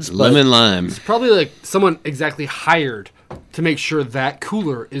the odds. But Lemon lime. Probably like someone exactly hired to make sure that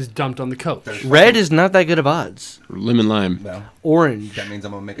cooler is dumped on the coach. red is not that good of odds. Lemon lime. No, Orange. that means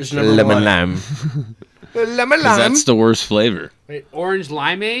I'm gonna make a It's shit number ton of one. money. Lemon 'Cause that's the worst flavor. Wait, orange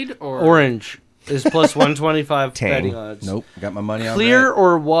limeade or Orange is plus 125 Tang. betting odds. Nope, got my money on Clear red.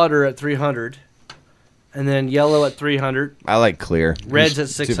 or water at 300, and then yellow at 300. I like clear. Red's at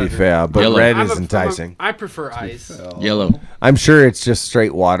To 600. be fair, but Yellow. red I'm is a- enticing. I prefer ice. Yellow. I'm sure it's just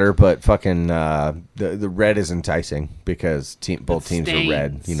straight water, but fucking the red is enticing because both teams are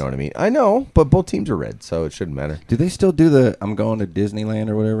red. stains. You know what I mean? I know, but both teams are red, so it shouldn't matter. Do they still do the "I'm going to Disneyland"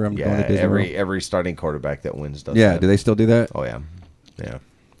 or whatever? I'm going Yeah, to Disney World? every starting quarterback that wins does. Yeah, that. do they still do that? Oh yeah, yeah.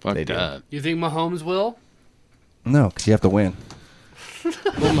 Fuck They do. that. You think Mahomes will? No, because you have to win. Will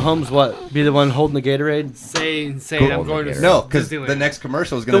Mahomes what? Be the one holding the Gatorade? Saying Cool. I'm going to No, because Disneyland. the next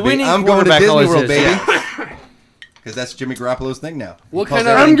commercial is going The to be winning "I'm going to quarterback Disney always World, is, baby." yeah. Because that's Jimmy Garoppolo's thing now. What He calls kind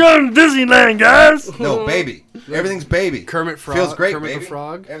of- everything- going to Disneyland, guys. No, baby. Everything's baby. Kermit Frog- Feels great, Kermit the baby.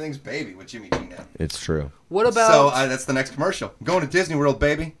 Frog? Everything's baby with Jimmy G now. It's true. What about? So that's the next commercial. I'm going to Disney World,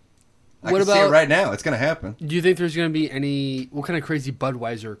 baby. I What can see it about- right now. It's going to happen. do you think there's going to be any? What kind of crazy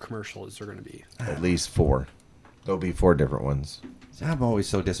Budweiser commercial is there going to be? At least 4. There'll be 4 different ones. I'm always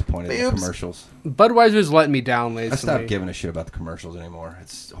so disappointed in the Boobs. commercials. Budweiser's letting me down lately. I stopped giving a shit about the commercials anymore.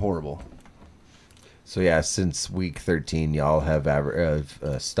 It's horrible. So yeah, since week 13, y'all have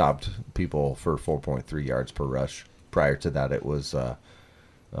stopped people for 4.3 yards per rush. Prior to that, it was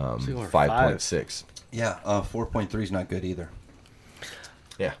 5.6. Yeah, 4.3 is not good either.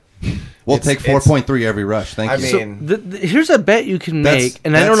 Yeah. We'll It's- take it's- 4.3 every rush. Thank I you. mean, Here's a bet you can That's- make,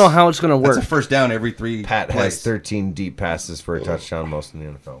 and I don't know how it's going to That's work. a first down every 3 Pat plays. has 13 deep passes for a touchdown, most in the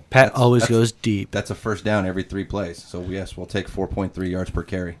NFL. Pat always that's- goes deep. That's a first down every 3 plays. So yes, we'll take 4.3 yards per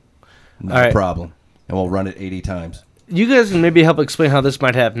carry. No All right. problem. And we'll run it 80 times. You guys can maybe help explain how this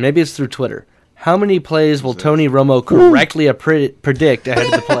might happen. Maybe it's through Twitter. How many plays will Tony Romo correctly predict ahead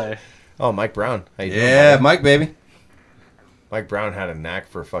of the play? Oh, Mike Brown. How you doing, Yeah, buddy? Mike, baby. Mike Brown had a knack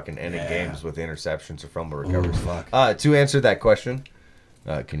for fucking ending Yeah. games with interceptions or fumble recoveries. fuck. To answer that question,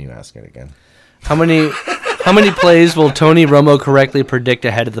 can you ask it again? How many plays will Tony Romo correctly predict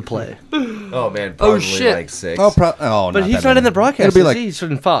ahead of the play? Oh man, probably shit. like 6. But he's not in the broadcast. It'll be Is like he? He's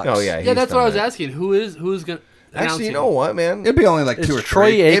in Fox. Oh yeah, Yeah, he's that's done what I was that. asking. Who's going? Actually, you know what, man? it'd be only like It's 2 or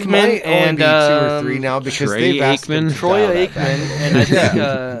Troy 3. It Aikman might only and be 2 or 3 now because Trey they've asked him Aikman? to Troy dial that Aikman, back. and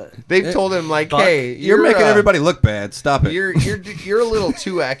I think They've told him like, Buck. hey, You're making uh, everybody look bad. Stop it. You're a little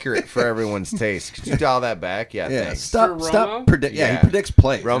too accurate for everyone's taste. Could you dial that back? Yeah, yeah, thanks. stop. For Stop. Romo? Predict. Yeah, Yeah. he predicts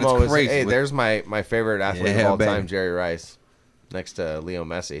plays. Romo It's is crazy. hey, with there's my favorite athlete Yeah, of all baby. time, Jerry Rice, next to Leo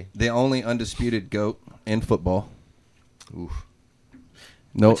Messi. the only undisputed GOAT in football. Oof.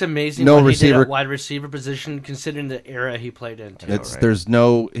 No, it's amazing No what he did receiver. at wide receiver position, considering the era he played in. Too. It's right. there's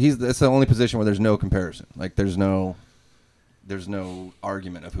no. That's the only position where there's no comparison. Like there's no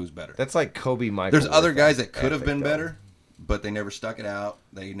argument of who's better. That's like Kobe Michael. There's other Worth guys that could have ethic, been though. better, but they never stuck it out.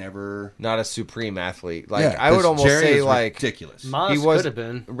 They never. Not a supreme athlete. Like Yeah, I would this almost Jerry say is like ridiculous. Moss he was could have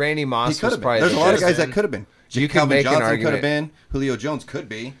been. Randy He Moss could was have been. probably There's the a lot of best. guys that could have been. You could Calvin make an Johnson could argument. have been. Julio Jones could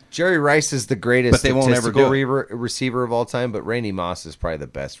be. Jerry Rice is the greatest But they won't ever statistical do it. receiver of all time, but Randy Moss is probably the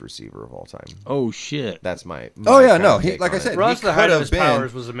best receiver of all time. Oh shit. That's my. Oh yeah, kind no. of He take like on I it. said, Ross, he the height could of have his been.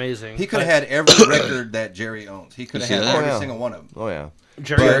 powers was amazing. He could have but had every record that Jerry owns. He could have You had see that? every Oh, yeah. single one of them. Oh yeah,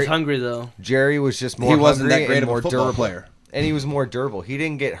 Jerry But- was hungry though. Jerry was just more. He wasn't hungry that great and of a more football durable. player. And he was more durable. He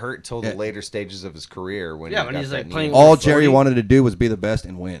didn't get hurt till the Yeah. later stages of his career when Yeah, he when got he's, that like, knee playing injury. All over Jerry 40. wanted to do was be the best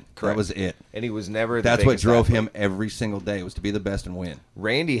and win. Correct. That was it. And he was never. The That's what biggest drove athlete. him every single day was to be the best and win.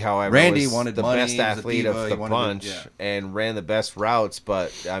 Randy, however, Randy was wanted the money, best he was a athlete diva, of he the wanted to- bunch yeah. and ran the best routes.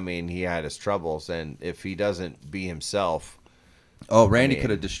 But I mean, he had his troubles, and if he doesn't be himself, Oh, Randy I mean, could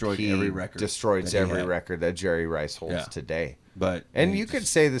have destroyed he every record. Destroyed that he every had. record that Jerry Rice holds Yeah. today. But And he you just- could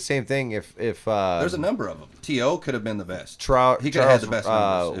say the same thing if there's a number of them. T.O. could have been the best. He could have had the best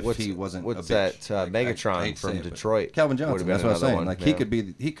numbers if what's, he wasn't what's a bitch. that Megatron hate to from say it, but Detroit? Calvin would have Johnson. been That's what I'm another saying. one, Like yeah. he could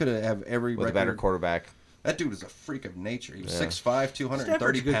be. He could have every with a record. better quarterback. That dude was a freak of nature. He was Yeah. 6'5", 230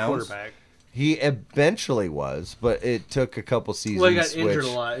 Stafford's a good pounds. quarterback. He eventually was, but it took a couple seasons. Well, he got injured which-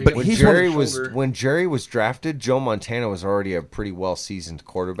 a lot. But He he's got one his of shoulder. when Jerry was drafted, Joe Montana was already a pretty well seasoned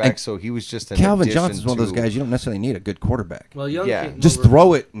quarterback, And so he was just an Calvin addition Johnson's one of those to- guys you don't necessarily need a good quarterback. Well, Young Yeah. came Just over-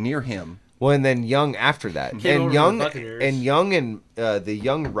 throw it near him. Well, and then Young after that, Came over and to Young the Buccaneers. the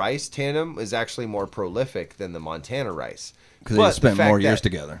Young Rice tandem is actually more prolific than the Montana Rice. Because But they the spent fact more years that-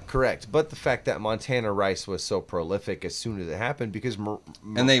 together. Correct, but the fact that Montana Rice was so prolific as soon as it happened, because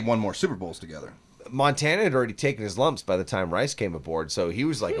And they won more Super Bowls together. Montana had already taken his lumps by the time Rice came aboard, so he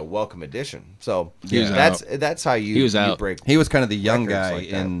was like a welcome addition. So He was that's how you He was you out. break. He was kind of the young records guy like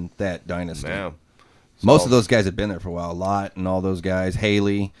that. in that dynasty. Yeah. Most So- of those guys had been there for a while. Lott and all those guys.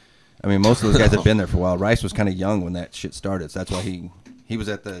 Haley. I mean, most of those guys had been there for a while. Rice was kind of young when that shit started. So that's why he was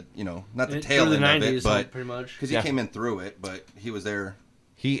at the, not the Through tail the end of 90s, it, but pretty much. because he Yeah. came in through it, but he was there.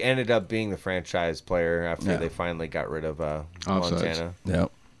 He ended up being the franchise player after Yeah. they finally got rid of Offsides. Montana. Yeah.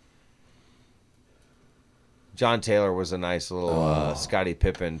 John Taylor was a nice little Scottie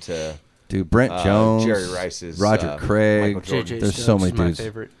Pippen to Dude, Brent Jones, Jerry Rice's Roger Craig. Michael Jordan. JJ There's Stokes so many is my dudes.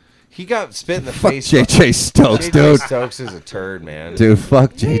 favorite. He got spit in the Fuck face. JJ Stokes, JJ dude. Stokes is a turd, man. Dude,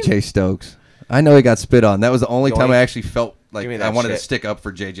 fuck JJ Stokes. I know he got spit on. That was the only time Doink. I actually felt like Give me I that wanted to shit. stick up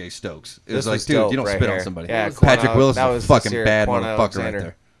for JJ Stokes. It This was like, was dude, dope you don't right spit here. on somebody. Yeah, Patrick Quan- Willis that is was a fucking this year, bad Quan motherfucker right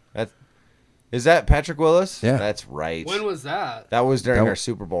Alexander. there. Is that Patrick Willis? Yeah. That's right. When was that? That was during That our was-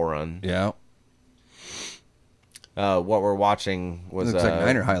 Super Bowl run. Yeah. What we're watching was Looks like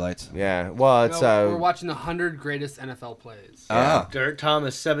Niner highlights. Yeah. Well, it's No, we're watching the 100 greatest NFL plays. Ah, Derek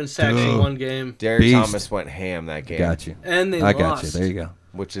Thomas, 7 sacks Dude. in one game. Derek Beast. Thomas went ham that game. got you. And they I lost. got you. There you go.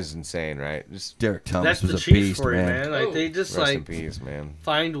 Which is insane, right? Just Derek Thomas That's the was a Chiefs beast, for you, man. man. Like, they just, rest in like, peace, man.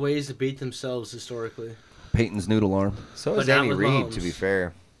 find ways to beat themselves historically. Peyton's noodle arm. So But is not Andy with Reid, Mahomes. to be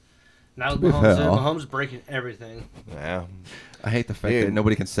fair. Now be Mahomes, fair. Mahomes breaking everything. Yeah. I hate the fact Dude. that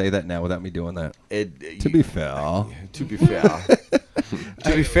nobody can say that now without me doing that. It, To be fair. to be fair,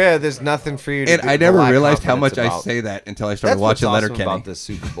 to be fair, there's nothing for you to And do I never rely realized how confidence much I about. say that until I started That's what's watching awesome Letterkenny. about the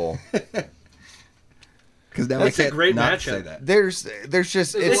Super Bowl. Because now That's I a can't great not matchup. say that. There's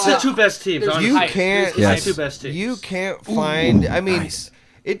just It's it's the a- two best teams. there's honestly. you height. can't It's Yes. the two best teams. you can't find. I mean, nice.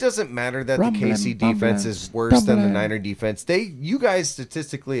 it doesn't matter that Rumbling, the KC defense bumbling, is worse than the stumbling. Niner defense. You guys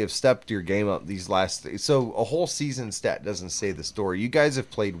statistically have stepped your game up these last. So a whole season stat doesn't say the story. You guys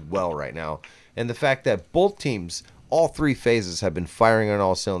have played well right now, and the fact that both teams, all three phases, have been firing on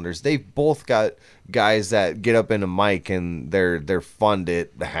all cylinders. They've both got guys that get up in a mic and they're fun to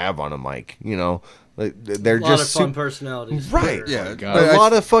have on a mic. Like, they're a lot just of fun sup- personalities. for Right. sure. Yeah, God. but a I-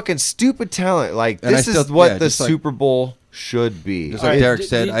 lot of fucking stupid talent. Like And I this is still- what yeah, the just like- Super Bowl should be. Just All like right, Derek do-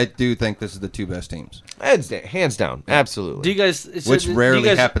 said, do- I do think this is the two best teams, Hands down, absolutely. Do you guys? which do you rarely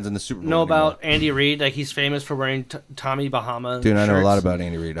guys happens in the Super Bowl. know anymore. about Andy Reid? Like, he's famous for wearing Tommy Bahama. Dude, I know a shirts. lot about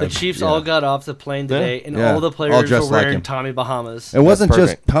Andy Reid. The Chiefs all got off the plane today, and Yeah. all the All players were dressed like wearing him. Tommy Bahamas. It wasn't just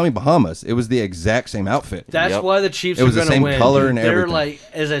perfect. Tommy Bahamas. It was the exact same outfit. That's Yep. why the Chiefs It was are the going to same win. color dude. and They're everything. like,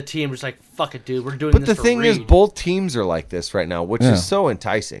 as a team, just like, fuck it, dude. We're doing But this the for thing is, Reid. both teams are like this right now, which Yeah. is so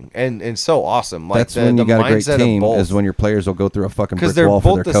enticing and so awesome. Like That's the, when you the got a great mindset team, of both. is when your players will go through a fucking Because brick they're wall for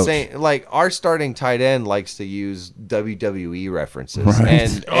both their the coach. same. Like our starting tight end likes to use WWE references, Right.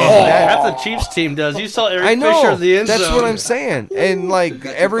 and Oh, that, half the Chiefs team does. You saw Eric I know. Fisher in the end That's zone. what I'm saying. And like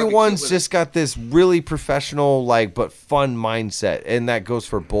everyone's just got this really professional, like but fun mindset, and that goes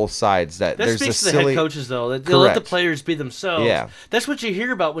for both sides. That That there's a speaks to the silly. head coaches, though. That they'll let the Correct. players be themselves. Yeah. That's what you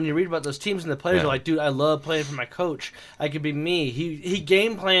hear about when you read about those teams, and the players Yeah. are like, dude, I love playing for my coach. I could be me. He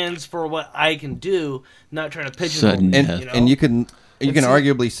game plans for what I can do, not trying to pigeonhole Sudden me. and death. you know? and you can It's-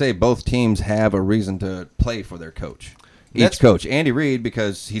 arguably say both teams have a reason to play for their coach. Each That's- coach, Andy Reid,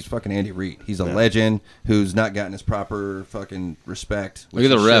 because he's fucking Andy Reid. He's a legend who's not gotten his proper fucking respect. Look at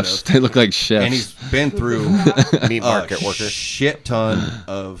which the he refs. should've. They look like chefs. And he's been through Meat market a worker. shit ton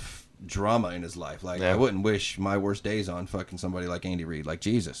of drama in his life. Like Yeah. I wouldn't wish my worst days on fucking somebody like Andy Reid. Like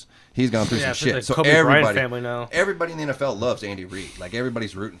Jesus, he's gone through Yeah, some it's shit. like So Kobe Bryant everybody, family now. everybody in the NFL loves Andy Reid. Like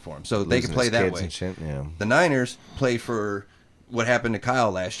everybody's rooting for him, so they Losing can play his that kids way. and shit, yeah. The Niners play for what happened to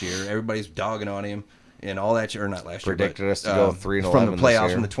Kyle last year. Everybody's dogging on him. And all that, or not last Predicted year, us to go 3-11 from the this playoffs, year.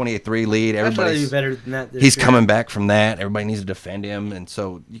 from the 28-3 lead. I thought he'd be Everybody's better than that this he's year. coming back from that. Everybody needs to defend him, and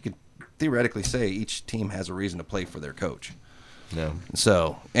so you could theoretically say each team has a reason to play for their coach. No.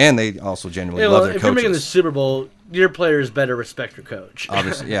 So, and they also genuinely Yeah, love well, their if you're coaches. making the Super Bowl, your players better respect your coach.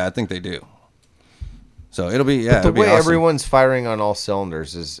 Obviously, yeah, I think they do. So it'll be But the it'll be way awesome. everyone's firing on all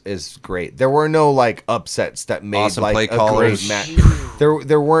cylinders is great. There were no like upsets that made Awesome like play a callers. great match.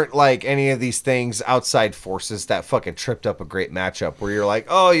 There weren't like any of these things outside forces that fucking tripped up a great matchup where you're like,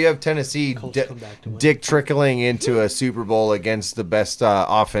 oh, you have Tennessee Colts come back to win. dick trickling into a Super Bowl against the best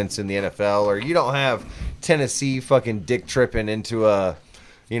offense in the NFL, or you don't have Tennessee fucking dick tripping into a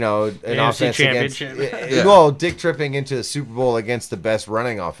an AFC offense against championship. well, dick tripping into the Super Bowl against the best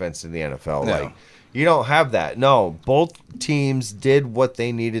running offense in the NFL. No. Like you don't have that. No, both teams did what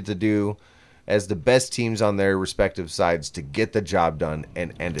they needed to do as the best teams on their respective sides to get the job done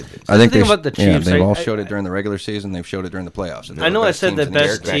and ended it. I think The thing they about the yeah, Chiefs, they've I- all I- showed it during the regular season. They've showed it during the playoffs. They're I know the I best said teams the in best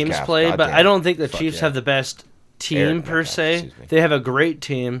Eric teams Metcalf, play, but goddamn. I don't think the Fuck Chiefs yeah. have the best team Eric per Metcalf, se. excuse me. They have a great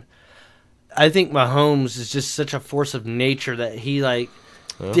team. I think Mahomes is just such a force of nature that he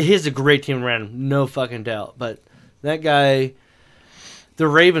has a great team around him, no fucking doubt. But that guy, the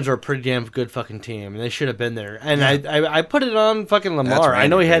Ravens are a pretty damn good fucking team, and they should have been there. And I put it on fucking Lamar. I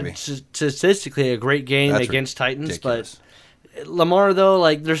know he Randy, had baby. statistically a great game That's against Titans, ridiculous. but Lamar though,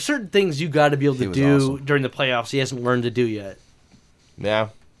 like there's certain things you got to be able He to was do awesome. during the playoffs. He hasn't learned to do yet. Yeah.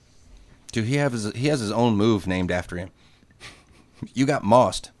 Dude, he has his own move named after him. You got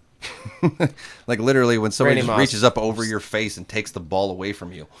mossed. Like literally when somebody Randy just Moss. reaches up over your face and takes the ball away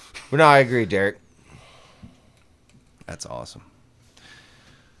from you. But no, I agree, Derek. That's awesome.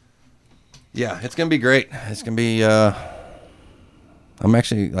 Yeah, it's gonna be great. It's gonna be. I'm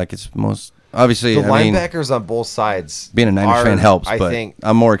actually like it's most obviously. The I mean, linebackers on both sides. being a Niners are, fan helps, I but think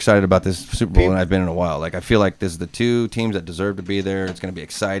I'm more excited about this Super Bowl People- than I've been in a while. Like I feel like this is the two teams that deserve to be there. It's going to be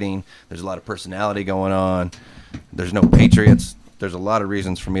exciting. There's a lot of personality going on. There's no Patriots. There's a lot of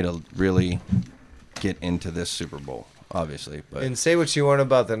reasons for me to really get into this Super Bowl. Obviously, but and say what you want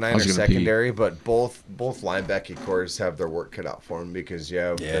about the Niners gonna secondary, but both linebacking cores have their work cut out for them because you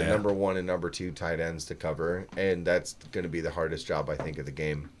have the Yeah. number 1 and number 2 tight ends to cover, and that's going to be the hardest job I think of the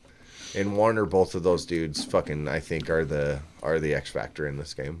game. And one or both of those dudes, fucking, I think are the X factor in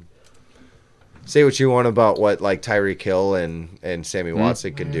this game. Say what you want about what like Tyreek Hill and Sammy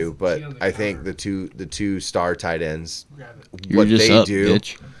Watson can do, but I think the two star tight ends, You're what just they up, do.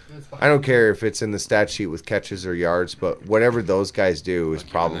 bitch. I don't care if it's in the stat sheet with catches or yards, but whatever those guys do is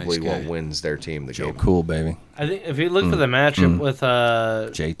probably nice what guy. wins their team the Joe game. Cool, baby. I think if you look for the matchup with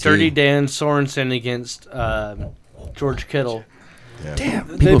JT. Dirty Dan Sorensen against George Kittle, Damn,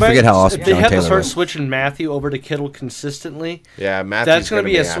 they people might- forget how awesome if they John have to Taylor start was. switching Matthew over to Kittle consistently. Yeah, Matthew's That's going to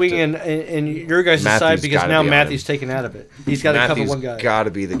be a have swing to- in your guys' Matthew's side because gotta now be on Matthew's him. taken out of it. He's got to cover Matthew's one guy. got to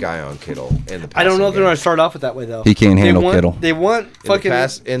be the guy on Kittle in the. I don't know if they're passing going to start off with that way though. He can't They handle want- Kittle. They want fucking.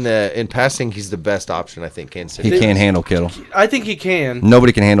 in passing, he's the best option I think. Kansas City. He can't handle Kittle. I think he can.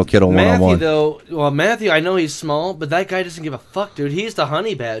 Nobody can handle Kittle one on Matthew one. though, well Matthew, I know he's small, but that guy doesn't give a fuck, dude. He's the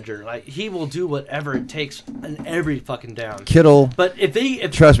honey badger. Like he will do whatever it takes in every fucking down. Kittle. But if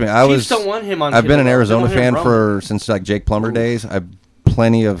Trust me, Chiefs don't want him on. I've been Kittle, an though. They Arizona want him fan roaming. since like Jake Plummer days. I've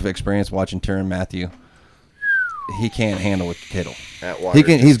plenty of experience watching Tyrann Matthew. He can't handle with Kittle.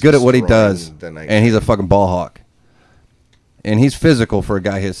 He's good at what he does, and he's a fucking ball hawk. And he's physical for a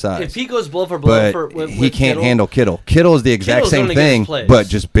guy his size. If he goes blow for blow, but with he can't Kittle, handle Kittle. Kittle is the exact Kittle's same only gets thing, plays. but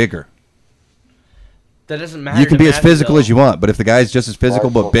just bigger. That doesn't matter. You can to be as Matthew, physical though. as you want, but if the guy's just as physical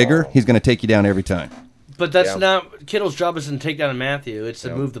but bigger, he's going to take you down every time. But that's Yeah. not Kittle's job. Isn't to take down a Matthew. It's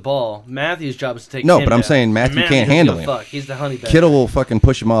to move the ball. Matthew's job is to take. No, him but I'm down. saying Matthew And can't doesn't handle give a him. Fuck. He's the honey badger. Kittle will fucking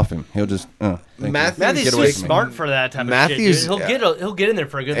push him off him. He'll just thank you. Matthew's Get too away from me. smart for that type of Matthew's- shit. Dude. He'll get in there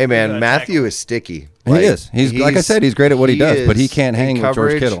for a good. Hey man, good Matthew tackle. is sticky. He is. He's like I said, he's great at what he does, but he can't in hang with George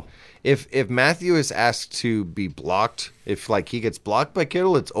coverage. Kittle. If Matthew is asked to be blocked, if like he gets blocked by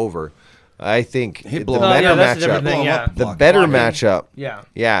Kittle, it's over. I think He'd the blow him better yeah, that's a different matchup. thing. Yeah. The better Blocking. matchup. Yeah.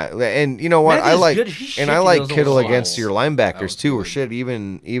 Yeah, and you know what? Matthew's I like good. He's and I shaky like those Kittle little against balls. your linebackers too, or shit,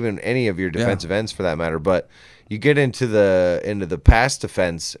 even any of your defensive ends for that matter. But you get into the pass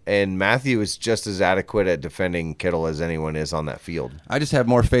defense, and Matthew is just as adequate at defending Kittle as anyone is on that field. I just have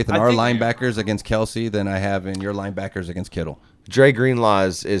more faith in I our think- linebackers against Kelsey than I have in your linebackers against Kittle. Dre Greenlaw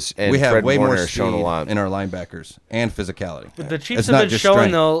is and We have Fred way Warner more have shown a speed lot. in our linebackers and physicality. But the Chiefs It's have not been just showing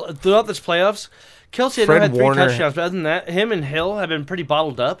strength. though throughout this playoffs. Kelsey Fred had 3 Warner- touchdowns, but other than that, him and Hill have been pretty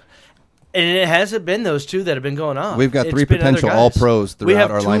bottled up. And it hasn't been those two that have been going off. We've got It's 3 been other potential guys. All-Pros We throughout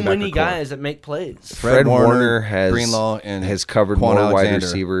have our too linebacker many core. guys that make plays. Fred Warner has Greenlaw and has covered Quan more wide Alexander.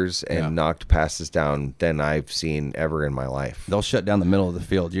 receivers and Yeah. knocked passes down than I've seen ever in my life. They'll shut down the middle of the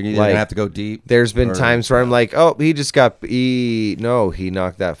field. You're either Like, going to have to go deep. There's been or- times where I'm like, oh, he just got he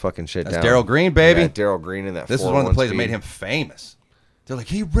knocked that fucking shit That's down. Darrell Green, baby. Yeah, Darrell Green in that. This is one of the 4-1 plays that speed. made him famous. They're like,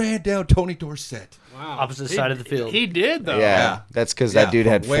 he ran down Tony Dorsett. opposite side of the field. He did though. Yeah, that's because that dude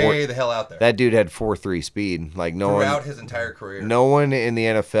had way the hell out there. That dude had 4.3 speed. Like Throughout his entire career. no one in the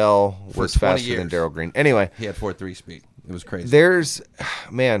NFL was 20 faster than years. Darrell Green. Anyway, He had 4.3 speed. It was crazy. there's,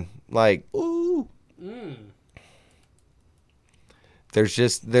 man, like, there's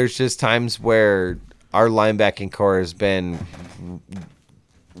just times where our linebacking core has been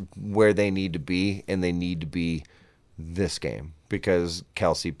where they need to be, and they need to be this game because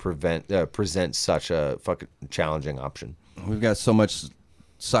Kelsey presents such a fucking challenging option. We've got so much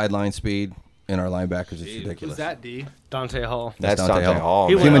sideline speed in our linebackers. It's Who's ridiculous. that, D? Dante Hall. That's Dante Dante Hall. Hall.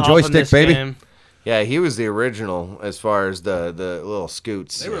 He man. went Human off in joystick, this baby. game. Yeah, he was the original as far as the little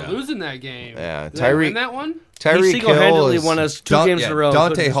scoots. They were losing that game. Yeah, Did they win Tyreek- that one? He Tyreek single-handedly Hill is won us two games in a row.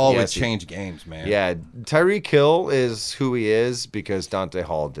 Dante Hall Yes, would change games, man. Yeah, Tyreek Hill is who he is because Dante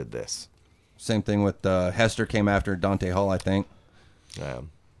Hall did this. Same thing with Hester came after Dante Hall, I think.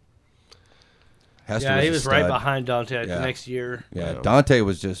 Hester Yeah, he a was right stud. behind Dante Yeah. the next year. Yeah, Dante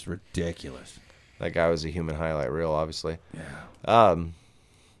was just ridiculous. That guy was a human highlight reel, obviously. Yeah.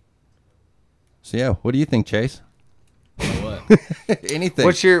 So yeah, what do you think, Chase? What? Anything.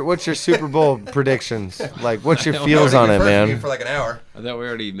 What's your Super Bowl predictions? Like, what's your feels on it, man? For like an hour. I thought we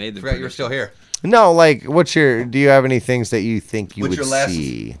already made the. Forgot you were still here. No, like, do you have any things that you think you What's would your last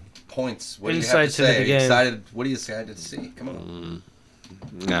see? Points. What Insights do you have into to say? the game. Excited? What are you excited to see? Come on.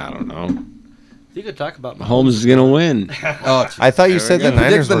 I don't know. You could talk about Mahomes is gonna win. Oh, I thought you said the You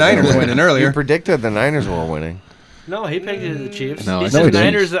predicted Niners the were Niners gonna win. winning earlier. You predicted the Niners were winning. No, he picked the Chiefs. No, he I said said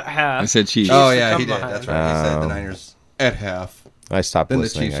Niners Chiefs. at half. I said Chiefs. Oh to yeah, come he did. behind. That's right. He said the Oh. Niners at half. I stopped Then the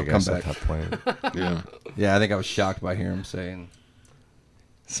listening, Chiefs I will guess, come at that point. Yeah. Yeah, I think I was shocked by hearing him saying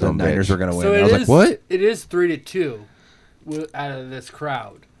the Some Niners bitch. were going to win. So I it was is. like, what? It is 3-2 out of this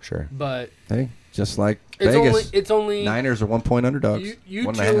crowd, Sure. but Hey, just like it's Vegas. it's only Niners are 1-point underdogs. you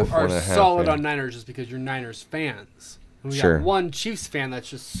 1.5. two are 1.5, solid yeah. on Niners just because you're Niners fans. And we Sure. got one Chiefs fan that's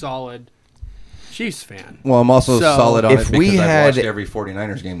just solid Chiefs fan. Well, I'm also So, solid on if it because we I've had- watched every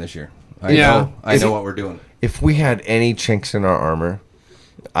 49ers game this year. I Yeah. know, I know what we're doing. If we had any chinks in our armor,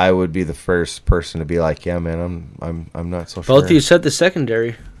 I would be the first person to be like, "Yeah, man, I'm not so sure." Both of you said the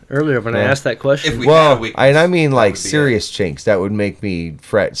secondary earlier when I Yeah. asked that question. If we had a Well, weakness, and I mean like would be serious chinks that would make me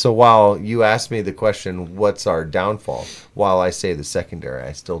fret. So while you asked me the question, "What's our downfall?" While I say the secondary,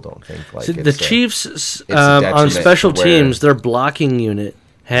 I still don't think like See, it's the a- Chiefs it's a on detriment special to where- teams, their blocking unit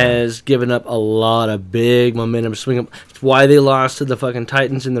has given up a lot of big momentum swing up. It's why they lost to the fucking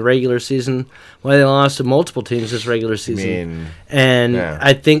Titans in the regular season. Why they lost to multiple teams this regular season. mean, and yeah.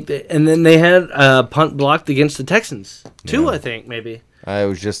 I think and then they had a punt blocked against the Texans. Two, I think maybe. it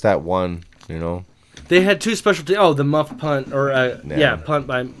was just that one, you know. They had two special teams. Oh, the muff punt or Yeah. punt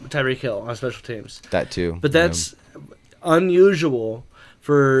by Tyreek Hill on special teams. That too. But that's unusual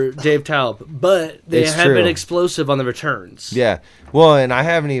for Dave Taub. But they It's have true. been explosive on the returns. Yeah. Well, and I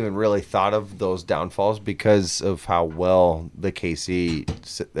haven't even really thought of those downfalls because of how well the KC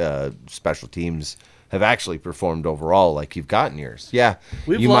special teams have actually performed overall. Like you've gotten yours. Yeah.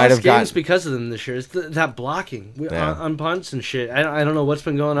 We've you lost might have games gotten. because of them this year. It's that blocking Yeah. on punts and shit. I don't know what's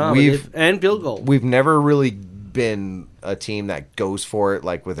been going on. We've- And field goal. We've never really been a team that goes for it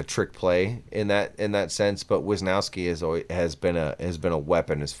like with a trick play in that sense. But Wisnowski has been a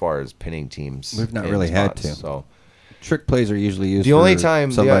weapon as far as pinning teams. We've not in really had spots, to. So Trick plays are usually used The only for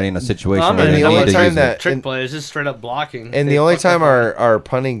time- somebody in a situation I'm where gonna they the need only to time use that- it. Trick and- play is just straight up blocking. And They the only fucked up time on our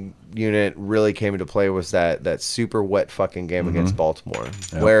punting unit really came into play was that super wet fucking game against Baltimore,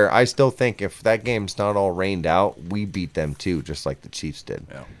 where I still think if that game's not all rained out, we beat them too, just like the Chiefs did.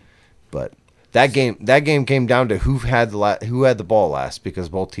 Yeah. But that game came down to who had the ball last because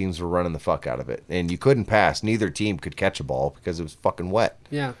both teams were running the fuck out of it, and you couldn't pass. Neither team could catch a ball because it was fucking wet.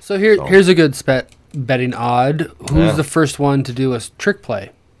 Yeah. So here's a good betting odd. Who's Yeah. the first one to do a trick play?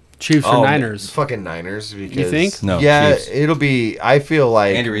 Chiefs or Niners? Fucking Niners. Because, think? No, Yeah, Chiefs. it'll be. I feel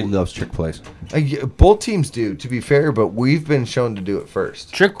like Andy Reid loves trick plays. Yeah, both teams do, to be fair, but we've been shown to do it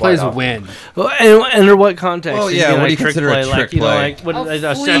first. Trick quite plays often. win. Well, and under what context? Well, is yeah, it what like do you trick consider a play? trick Like, you know, play? like what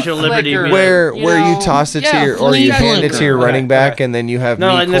A a flea Statue of Liberty. flicker. being- Where You you know, toss it to yeah, your or you flea hand it to flicker. your running Right, back, right. and then you have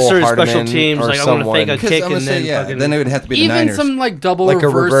No, like Mecole necessarily Hardman special teams. or Like I want to someone. fake a Because kick I'm gonna and say, then yeah, fucking. then it would have to be the Even Niners. some like double Like a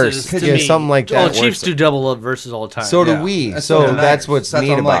reverses reverse. to Yeah, me. something like Oh, that. where Chiefs it's- do double versus all the time. So do Yeah. we. That's So what the that's Niners- what's that's neat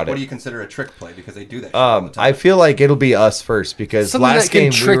what I'm about like, it. What do you consider a trick play? Because they do that shit all the time. I feel like it'll be us first because Something last that can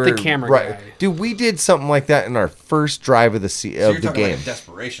game trick we the were, camera right, guy. dude. We did something like that in our first drive of the so you're game. talking like a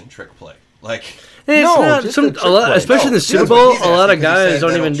desperation trick play. Like, It's No, not just some, a a trick lot, play. especially in No, the Super that's what Bowl. he's A lot of asking, 'cause he guys said don't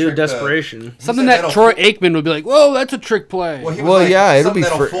that'll even do trick the- desperation. Something said that that'll Troy fool- Aikman would be like, "Whoa, that's a trick play." well, he was Well, like, yeah, it'll something be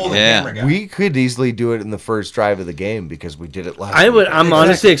that'll fr- fool the Yeah. camera guy. We could easily do it in the first drive of the game because we did it last. I'm Exactly.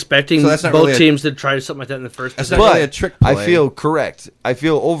 honestly expecting So that's not both really a- teams to try something like that in the first. That's possession. not really a trick play. I feel correct. I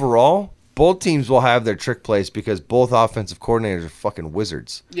feel overall both teams will have their trick plays because both offensive coordinators are fucking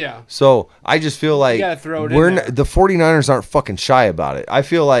wizards. Yeah. So I just feel like gotta throw it in there. the 49ers aren't fucking shy about it. I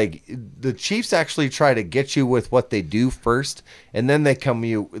feel like the Chiefs actually try to get you with what they do first, and then they come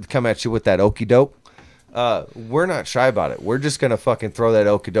at you with that okey doke. We're not shy about it. We're just gonna fucking throw that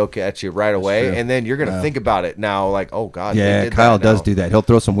okey doke at you right away, true. and then you're gonna think about it now, like, oh god, they Yeah, did Kyle that now. does do that. He'll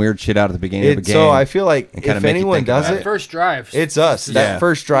throw some weird shit out at the beginning of a game. So I feel like and kinda if make you anyone think does about it, First drive. it's us. Yeah. That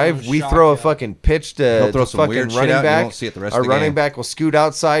first drive, we Shock, throw a yeah. fucking pitch He'll to throw some fucking weird shit running out, you back. won't see it the rest Our of the running game. back will scoot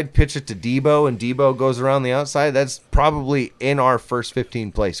outside, pitch it to Debo, and Debo goes around the outside. That's probably in our first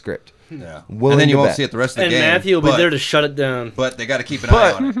 15 play script. Yeah. Willing And then you to won't bet. see it the rest of the And game. Matthew will be but- there to shut it down. But they got to keep an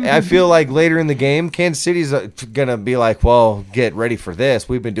eye on But it. I feel like later in the game, Kansas City's gonna be like, "Well, get ready for this.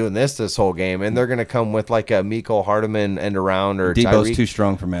 We've been doing this whole game," and they're gonna come with like a Miko Hardeman end around or Debo's Tyreek. too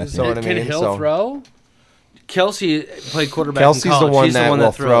strong for Matthew. So what I Can mean, Hill so- throw? Kelsey played quarterback. in Kelsey's the college. one He's that the one will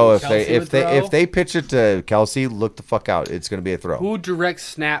that throw throws. if they Kelsey if would they throw? if they pitch it to Kelsey. Look the fuck out. It's gonna be a throw. Who directs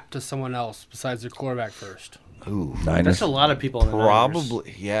snap to someone else besides their quarterback first? Ooh. Niners. That's a lot of people in the Niners.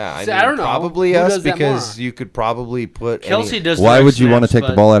 Probably, yeah. I, See, mean, I don't know. Probably Who us does that because more? you could probably put Kelsey any, does. Why direct would you want to snaps, take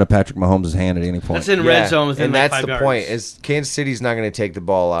the but ball out of Patrick Mahomes' hand at any point? That's in Yeah, red zone within and like that's 5 the yards. point. Is Kansas City's not going to take the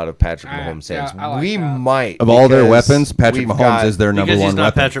ball out of Patrick Alright, Mahomes' yeah, hands. I like We that. might of all their because weapons, Patrick we've Mahomes got- is their number because one he's not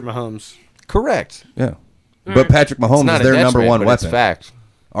weapon. Patrick Mahomes. correct. Yeah. But Patrick It's Mahomes not is a their number detriment, one but weapon. It's fact.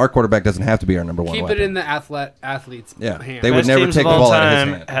 Our quarterback doesn't have to be our number one Keep weapon. it in the athlete's Yeah. hand. They would Best never teams take of the all ball out of his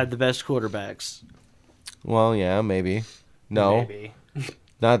time hand. had the best quarterbacks. Well, yeah, maybe. No, Maybe.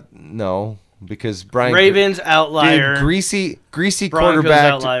 no, because Brian Ravens outlier. Dude, greasy Broncos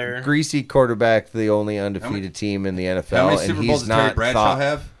quarterback, outlier. greasy quarterback, the only undefeated team in the NFL, How many and Super Bowls he's does Terry not Bradshaw thought.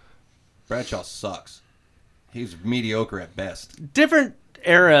 have? Bradshaw sucks. He's mediocre at best. Different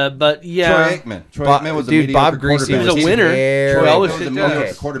era, but yeah. Troy Aikman. Troy Aikman was a Dude, mediocre Bob Greasy He was a was winner. terrible. We always Aikman was said a that.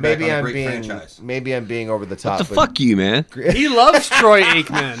 mediocre quarterback maybe on a I'm great being franchise. maybe I'm being over the top. What the but fuck you, man? He loves Troy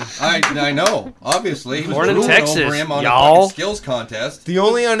Aikman. I know. Obviously, he was Born in drooling Texas, over him on y'all. a fucking skills contest. The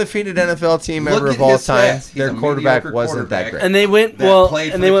only undefeated NFL team Look ever at of all his time, stats. He's their a quarterback mediocre wasn't that quarterback. great. And they went That played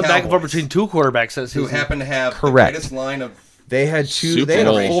for and they the went back and forth Cowboys. between two quarterbacks that Who season. happened to have Correct. the greatest line of. They had two. Super They had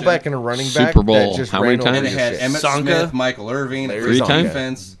a Bowl. fullback and a running back. Super Bowl. That just How many ran over times? And it your had shit. Emmett Sonka. Smith, Michael Irving, Larry Larry Sonka.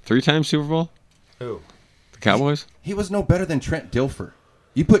 defense. 3-time Super Bowl? Who? The Cowboys? He was no better than Trent Dilfer.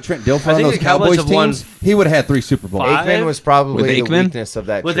 You put Trent Dilfer I on think those the Cowboys Cowboys have won teams, he would have had 3 Super Bowls. 5. Aikman was probably With the Aikman? weakness of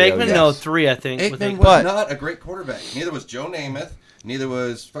that With trio. Aikman, yes. no, 3, I think. with Aikman Aikman. was But- not a great quarterback. Neither was Joe Namath. Neither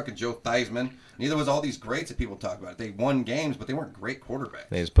was fucking Joe Theismann. Neither was all these greats that people talk about. They won games, but they weren't great quarterbacks.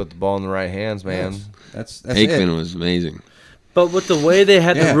 They just put the ball in the right hands, man. That's Aikman it. was amazing. But with the way they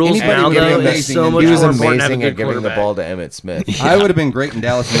had Yeah, the rules anybody now, would be though, it's amazing so in much He was more important to have a amazing at good giving the quarterback. ball to Emmett Smith. I would have been great in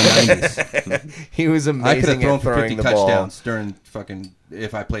Dallas in the 90s. He was I could have amazing thrown at for 50 throwing the ball touchdowns during fucking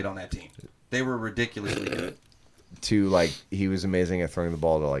if I played on that team. They were ridiculously good. to like. He was amazing at throwing the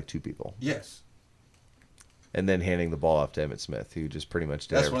ball to like 2 people, Yes. and then handing the ball off to Emmett Smith, who just pretty much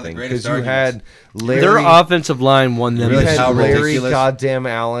did That's one of the everything. greatest you had arguments. Larry, Their offensive line won them. you Really had how Larry ridiculous. goddamn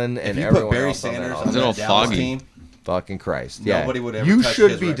Allen and If you everyone put Barry else on that Sanders offense. on Is it all that Dallas foggy? team, Fucking Christ! Yeah, Nobody would ever you touch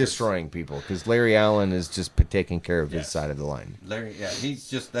should his be records. destroying people because Larry Allen is just taking care of his Yes. side of the line. Larry, yeah, he's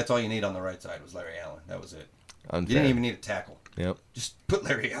just that's all you need on the right side was Larry Allen. That was it. Unfair. You didn't even need a tackle. Yep. Just put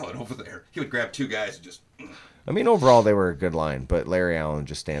Larry Allen over there. He would grab 2 guys and just. I mean, overall they were a good line, but Larry Allen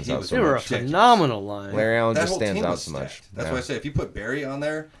just stands He out was- so They were a much. phenomenal line. Larry Allen That just whole stands team out was so much. stacked. That's Yeah. why I say if you put Barry on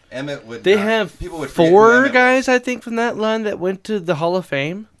there, Emmett would. They not- have people would forget who 4 Emmett guys, was. I think, from that line that went to the Hall of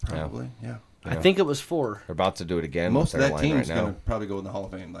Fame. Probably, yeah. I think it was 4. They're about to do it again. Most with of their that line team's right gonna now. probably go in the Hall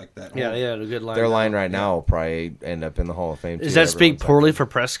of Fame like that. Yeah, whole- they had a good line. Their line right now will probably end up in the Hall of Fame. Does too. that speak Everyone's poorly like- for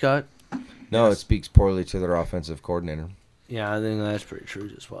Prescott? No, it speaks poorly to their offensive coordinator. Yeah, I think that's pretty true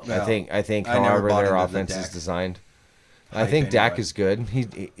as well. Yeah. I think I never however bought their into the offense is Dak designed. I hype think Dak anyway. is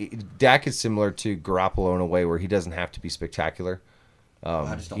good. Dak is similar to Garoppolo in a way where he doesn't have to be spectacular.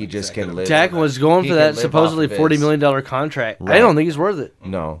 I just don't He think he's just that can good. live. Dak was going He for can that live supposedly off of $40 his- million contract. I Right. don't think he's worth it.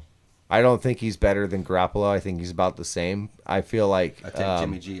 No, I don't think he's better than Garoppolo. I think he's about the same. I feel like I take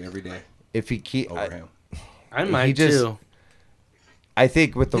Jimmy G every day if he keep over him. I might just- too. I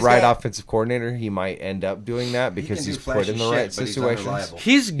think with the He's right got- offensive coordinator, he might end up doing that because can do he's put flashy in the shit, right but he's situations. unreliable.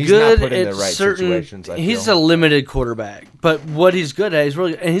 He's He's good not put in at the right certain. situations, I He's feel. a limited quarterback, but what he's good at,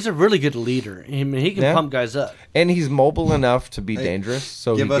 he's a really good leader. I mean, he can Yeah. pump guys up. And he's mobile enough to be Hey, dangerous,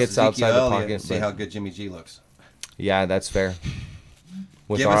 so he Give us gets Ezekiel outside the Elliott pocket. and see but- how good Jimmy G looks. yeah, that's fair.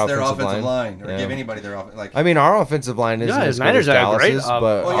 With Give our us their offensive line, or yeah. give anybody their offense. Like, I mean, our offensive line isn't Yeah, as good Niners as have a great Dallas's, off-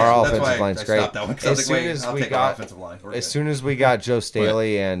 but oh, yeah, our that's offensive why line's I great. stopped that one, 'cause I was As like, soon wait, as I'll we take our got, offensive line. We're as good. soon as we got Joe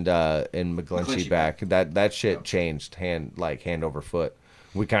Staley and McGlinchey McGlinchey back, that shit changed hand over foot.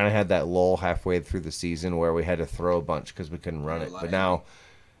 We kind of had that lull halfway through the season where we had to throw a bunch because we couldn't run it. But now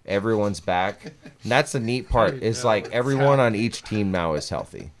everyone's back. And that's the neat part. Is like everyone on each team now is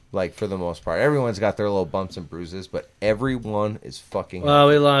healthy. Like for the most part, everyone's got their little bumps and bruises, but everyone is fucking. Well,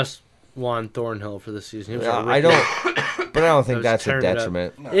 we lost Juan Thornhill for the season. He was a I rookie. don't, but I don't think was that's a tearing it up.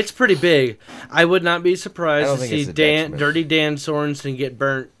 detriment. It's pretty big. I would not be I surprised don't to think see it's a detriment. Dirty Dan Sorensen get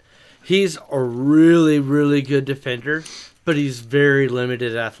burnt. He's a really, really good defender, but he's very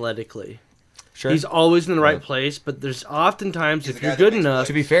limited athletically. Sure. He's always in the right place, but there's oftentimes, He's if the you're guy that good makes enough,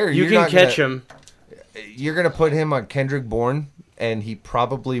 To be fair, you you're can not catch gonna- him. You're gonna put him on Kendrick Bourne, and he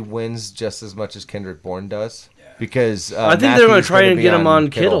probably wins just as much as Kendrick Bourne does. Because I think they're going Matthew's to try and be get him on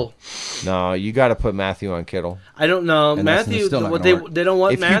Kittle. No, you got to put Matthew on Kittle. I don't know. And that's Matthew, still not what gonna work. they don't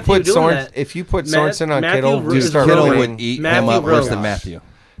want If you Matthew put doing that. if you put Ma- Sorensen on Matthew Kittle, Ru- you is start Kittle roaming. would eat Matthew him up worse Rose. than Matthew.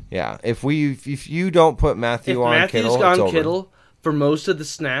 Yeah, if you don't put If Matthew on Matthew's Kittle, it's gone over. Kittle for most of the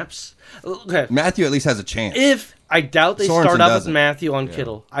snaps, okay. Matthew at least has a chance. If I doubt they Sorensen start off with doesn't. Matthew on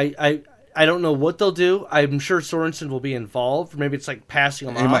Kittle, I don't know what they'll do. I'm sure Sorensen will be involved. Maybe it's like passing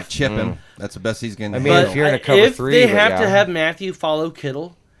him he off. might chip him. That's the best he's going to I mean, But if you're in a cover if three, they but have yeah. to have Matthew follow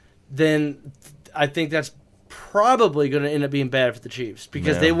Kittle, then I think that's probably going to end up being bad for the Chiefs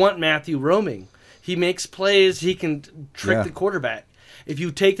because Yeah. they want Matthew roaming. He makes plays. He can trick Yeah. the quarterback. If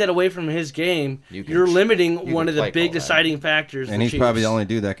you take that away from his game, You can you're you limiting can one of the play big call that. deciding factors. and for he's Chiefs. probably the only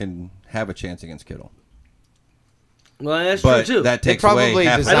dude that can have a chance against Kittle. Well, that's But true too. that takes probably away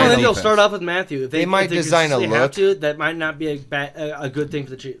half design I don't the think they'll defense. start off with Matthew. If They might if they design a consistently have look. to, that might not be a good thing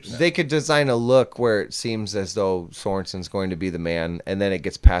for the Chiefs. They could design a look where it seems as though Sorensen's going to be the man, and then it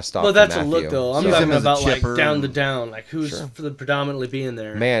gets passed off. Well, to that's a Matthew. look though. I'm Use talking him as a about like chipper down to and- down, like who's for the predominantly being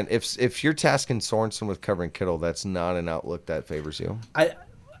there. Man, if you're tasking Sorensen with covering Kittle, that's not an outlook that favors you.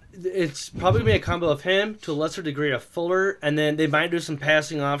 It's probably gonna be a combo of him to a lesser degree of Fuller, and then they might do some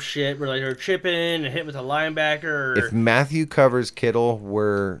passing off shit where like they're chipping and hit with a linebacker. Or, If Matthew covers Kittle,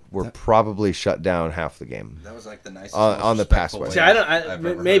 we're probably shut down half the game. That was like the nicest On the pass way. see,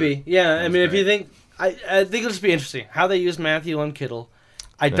 maybe, yeah. I mean, if you think, I think it'll just be interesting how they use Matthew on Kittle.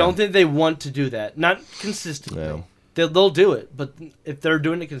 I don't think they want to do that, not consistently. No. They'll do it, but if they're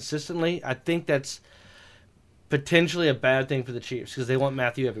doing it consistently, I think that's potentially a bad thing for the Chiefs because they want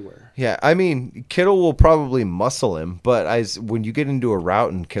Matthew everywhere. Yeah, I mean, Kittle will probably muscle him, but when you get into a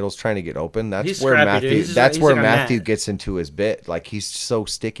route and Kittle's trying to get open, that's He's where scrappy, dude. Matthew. He's just That's like- where he's like a Matthew gnat. gets into his bit. Like he's so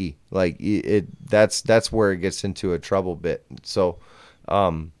sticky. Like that's where it gets into a trouble bit. So,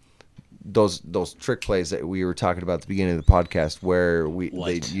 those trick plays that we were talking about at the beginning of the podcast, where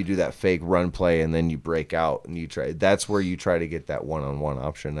you do that fake run play and then you break out and you try. That's where you try to get that one-on-one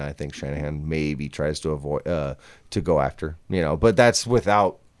option. And I think Shanahan maybe tries to avoid to go after. But that's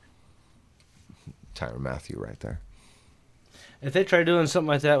without Tyrann Mathieu right there. If they try doing something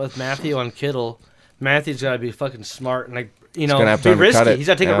like that with Matthew on Kittle, Matthew's got to be fucking smart and gonna have to be undercut risky. it. He's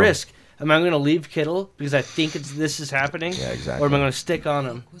got to take Yeah. a risk. Am I going to leave Kittle because I think this is happening? Yeah, exactly. Or am I going to stick on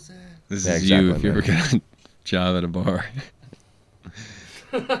him? This Yeah, is you exactly, if you ever man. got a job at a bar.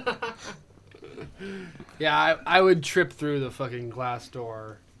 Yeah, I would trip through the fucking glass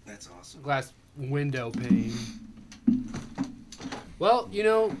door, That's awesome. glass window pane. Well,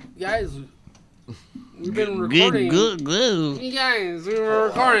 guys, we've been recording. You guys, we were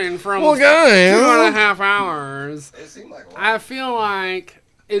recording for almost 2.5 hours. It seemed like a lot. I feel like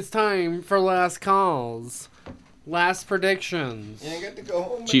it's time for last calls, last predictions. You ain't got to go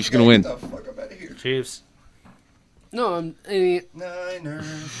home. Chiefs but you gonna gotta Get the fuck up out of here. Chiefs. No,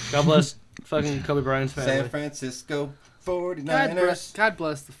 Niners. God bless fucking Kobe Bryant's San family. Francisco God 49ers.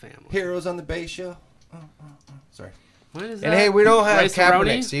 bless the family. Heroes on the base show. Sorry. What is And that? hey, we don't have Rice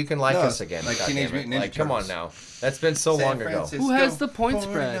Kaepernick, Roni? so you can like No, us again. like God Teenage damn it. Mutant Ninja Like, come on Turtles. now. That's been so San long ago. Francisco. Who has the point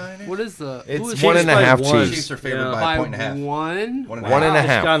spread? 49ers. What is the? It's who is one Chiefs and a by half one. Chiefs. Chiefs are favored Yeah. by by a point and a half. one? One and a One half. and a It's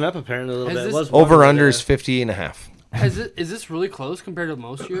half. gone up apparently a little Has bit. this- It was one Over the other under is day. 50 and a half. Is this really close compared to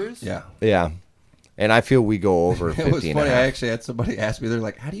most years? Yeah. Yeah. And I feel we go over It was 50 and a funny. I half. actually had somebody ask me. They're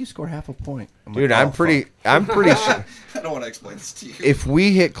like, "How do you score half a point?" I'm Dude, like, I'm "Oh, pretty fuck." sure. I don't want to explain this to you. If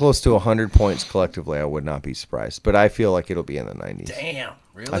we hit close to 100 points collectively, I would not be surprised. But I feel like it'll be in the 90s. Damn,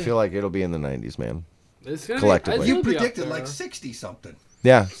 really? I feel like it'll be in the 90s, man. It's gonna Collectively. you it'll be up predicted there. like 60 something,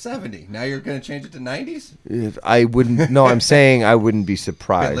 Yeah, 70. Now you're going to change it to 90s? I wouldn't. No, I'm saying I wouldn't be Been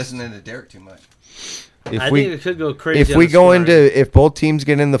surprised listening to Derek too much. if I we think it could go crazy. if on we the go scoring. into if both teams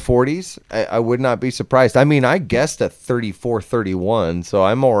get in the 40s. I would not be surprised. I mean, I guessed at 34-31, so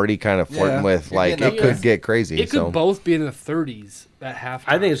I'm already kind of flirting Yeah, with you're like getting it up there. could get crazy. It could So both be in the 30s at halftime.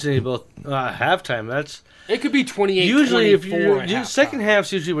 I think it's going to be both halftime. That's it could be 28. usually if 24 you at second halftime.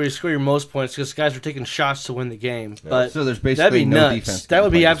 half's usually where you score your most points because guys are taking shots to win the game. But So there's that'd basically be no nuts. defense That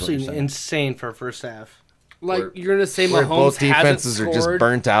would be played, is what you're absolutely saying. insane for a first half. Like you're gonna say where Mahomes both defenses hasn't are just scored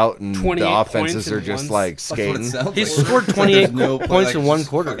burnt out and 28 the offenses points are in just one- like That's what skating. it sounds He like. scored There's 28 no play, points like, in one just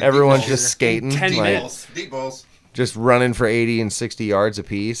quarter. fucking Everyone's deep just balls. skating, 10 like minutes. Deep balls. just running for 80 and 60 yards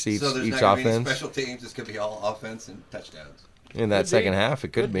apiece each So there's each not going to be any offense. special teams. It's going to be all offense and touchdowns. In that Could second be. half,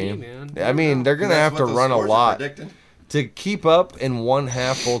 it could be. man. I mean, they're gonna have That's to what those run a scores are lot predicting. to keep up. In one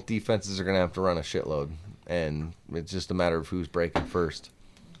half, both defenses are gonna have to run a shitload, and it's just a matter of who's breaking first.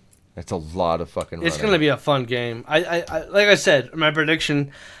 That's a lot of fucking. It's running. going to be a fun game. I like I said, my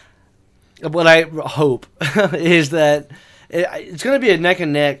prediction, what I hope is that it's going to be a neck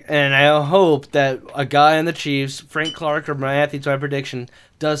and neck, and I hope that a guy on the Chiefs, Frank Clark or Matthews, my prediction,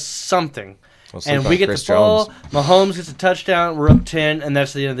 does something. We'll sleep And on we get Chris the ball, Jones. Mahomes gets a touchdown, we're up 10, and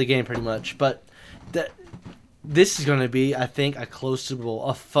that's the end of the game pretty much. But this is going to be, I think, a close Super Bowl,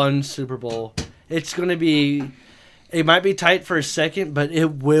 a fun Super Bowl. It's going to be... It might be tight for a second, but it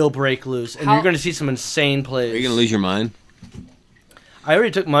will break loose, and you're going to see some insane plays. Are you gonna lose your mind? I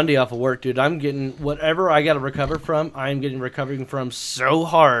already took Monday off of work, dude. I'm getting whatever I got to recover from. I'm getting recovering from so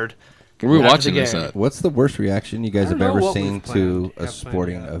hard. Where are we After watching the this game. at? What's the worst reaction you guys I have don't know ever what seen we've to planned- a have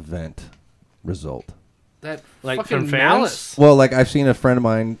sporting planned yet. event result? That Like, fucking from fans? malice. Well, like I've seen a friend of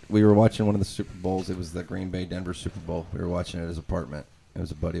mine. We were watching one of the Super Bowls. It was the Green Bay Denver Super Bowl. We were watching it at his apartment. It was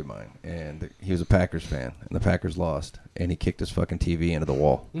a buddy of mine, and he was a Packers fan, and the Packers lost, and he kicked his fucking TV into the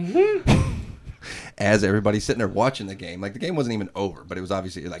wall. Mm-hmm. As everybody's sitting there watching the game, like the game wasn't even over, but it was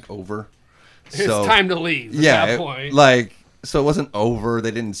obviously like over. It's time to leave. At Yeah, that it- point. like so it wasn't over.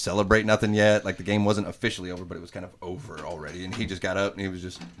 They didn't celebrate nothing yet. Like the game wasn't officially over, but it was kind of over already. And he just got up and he was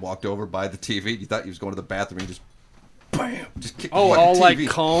just walked over by the TV. You thought he was going to the bathroom. And he just bam, just kicked. Oh, the fucking all like TV.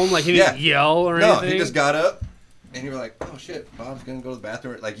 calm, like he Yeah. didn't yell or No, anything. he just got up. And you were like, oh shit, Bob's gonna go to the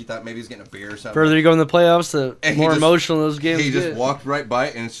bathroom. Like you thought maybe he was getting a beer or something. Further you go in the playoffs, the And he more just- emotional those games He just get. walked right by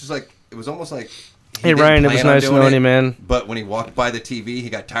it, and it's just like it was almost like. he Hey, didn't Ryan, it was plan on nice doing knowing it, you, man. But when he walked by the TV, he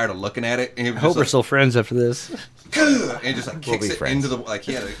got tired of looking at it, and he was I hope just we're like, still friends after this. and he just like We'll kicks be it friends. into the like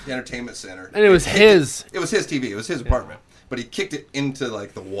he had an entertainment center, And it was kicked his. It was his TV. It was his apartment, but he kicked it into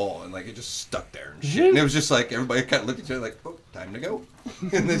like the wall, and like it just stuck there and shit. And it was just like everybody kind of looked at each other like, "Oh, time to go."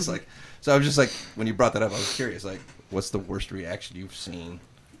 And it's like, so I was just like, when you brought that up, I was curious, like, what's the worst reaction you've seen?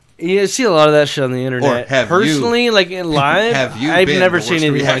 You see a lot of that shit on the internet. have Personally, like in live, Have you? I've been never the seen worst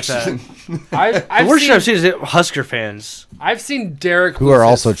anything reaction? like that. I've The worst shit I've seen, seen is Husker fans. I've seen Derek, Who lose are his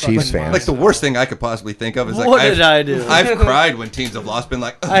also fucking Chiefs fans. mind. Like the worst thing I could possibly think of is like, What did I do? I've cried when teams have lost. Been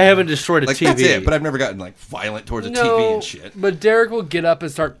like, I haven't destroyed a like TV. that's it. But I've never gotten like violent towards a TV and shit. But Derek will get up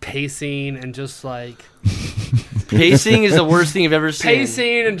and start pacing and just like Pacing is the worst thing you've ever seen.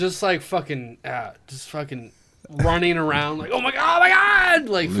 pacing and just like fucking running around like oh my god,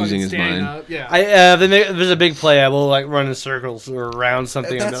 like Losing fucking his standing mind. up. Yeah. If there's a big play, I will like run in circles or around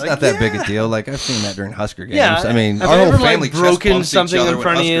something. and be That's like, not that big a deal. Like I've seen that during Husker games. Yeah, I mean, have our you whole ever, like, family chest broken bumps each something other in when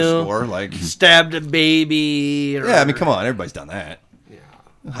front of Husker you? score. Like, stabbed a baby. Or, yeah, I mean, come on, everybody's done that.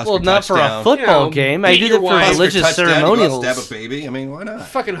 Husker Well, not for a touchdown. football You know, game. I beat do your that for wife. Husker religious touchdown, you go out and ceremonials. stab a baby. I mean, why not?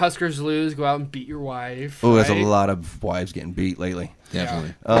 Fucking Huskers lose, go out and beat your wife. Oh, there's a right? lot of wives getting beat lately.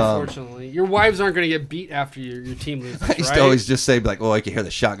 Definitely. Unfortunately, your wives aren't going to get beat after your team loses. I used right? to always just say, like, oh, I can hear the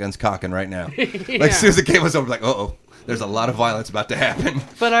shotguns cocking right now. Like, as soon as the game was over, like, oh, there's a lot of violence about to happen.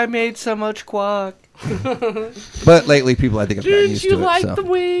 But I made so much guac. But lately, people, I think, have gotten Didn't used you to like it, so the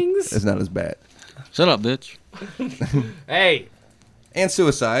wings? it's not as bad. Shut up, bitch. Hey, And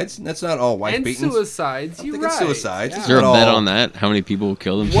suicides. That's not all wife and beatings. suicides. I You're think it's right. suicides. Yeah. It's Is there a not bet all- on that? How many people will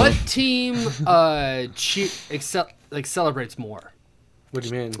kill What themselves? team celebrates more? What do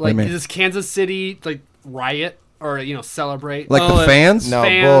you mean? Like mean? does Kansas City like riot or celebrate? Like Oh, the fans? No,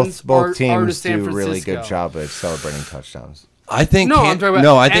 Fans both are to teams San do a really good Francisco. job at celebrating touchdowns. I think. No, I'm talking about-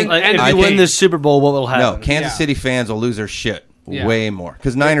 No, I and- think. Like, if I you win think- this Super Bowl, what will happen? No, Kansas Yeah. City fans will lose their shit Yeah. way more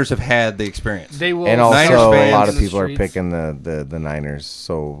because Niners have had the experience. They will. And also, Niners a fans lot of in the people are streets. picking the Niners.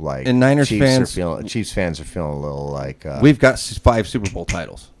 So like, And Niners Chiefs fans- Chiefs fans are feeling a little like We've got 5 Super Bowl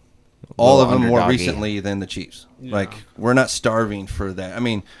titles. All of them more underdoggy. recently than the Chiefs. Like we're not starving for that. I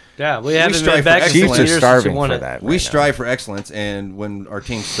mean, Yeah, we haven't strive been for back excellence. since Chiefs are years starving since you won for it. that. we right strive for excellence, and when our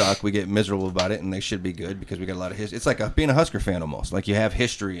teams suck, we get miserable about it, and they should be good because we got a lot of history. It's like being a Husker fan almost. Like you have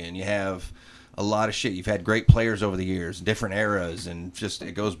history and you have a lot of shit. You've had great players over the years, different eras, and just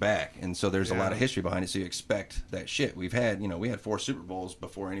it goes back. And so there's a lot of history behind it. So you expect that shit. We had 4 Super Bowls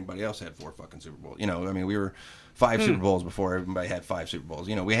before anybody else had 4 fucking Super Bowls. I mean, we were 5 Super Bowls before everybody had 5 Super Bowls.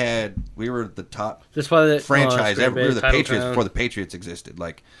 We were the top That's why the franchise ever. We were the title Patriots crown. before the Patriots existed.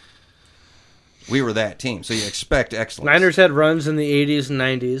 Like we were that team. So you expect excellence. Niners had runs in the 80s and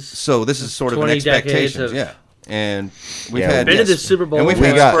 90s. So this is sort of an 20 decades expectations, of- yeah. And we've Yeah, had Been to the Super Bowl and we've in the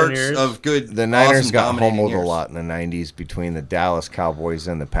had last 10 spurts years. of good. The Niners awesome, got dominating humbled years. a lot in the '90s between the Dallas Cowboys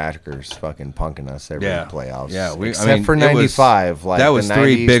and the Packers, fucking punking us every playoffs. Yeah, except for it was- '95. Like that was the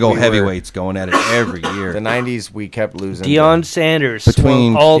 3 90s, big old we were- heavyweights going at it every year. The '90s, we kept losing. Deion Sanders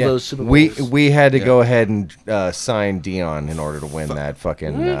Between- won all Yeah. those Super Bowls. We had to go ahead and sign Deion in order to win that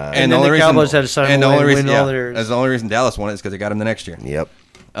fucking. And then the Cowboys had to sign and the away only and reason, win all theirs. that's the only reason Dallas won it is because they got him the next year. Yep.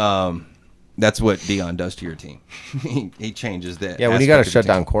 That's what Dion does to your team. he changes that. Yeah, when you got a aspect of the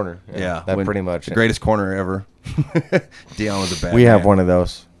shutdown team. corner. Yeah, that when- pretty much. the greatest corner ever. Dion was a bad. We have man. one of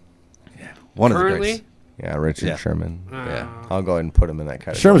those. One of the Currently, greatest. Yeah, Richard Yeah. Sherman. Yeah. I'll go ahead and put him in that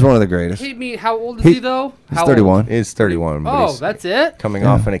category. Sherman's one of the greatest. Hey, me, how old is He- he though? He's How 31. He's 31. But Old? Oh, he's that's it. coming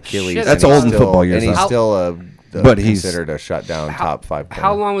off an Achilles. Shit, and that's he's old in still- football years, And he's though. still But he's- considered a shutdown top 5 corner.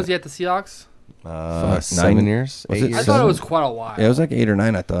 How long was he at the Seahawks? 7 9 years? Was 8 it I years? thought it Seven? was quite a while. Yeah, it was like 8 or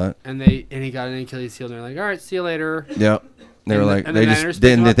 9, I thought. and he got an Achilles heel, and they're like, "All right, see you later." Yeah. They were And the- like, and the they Niners just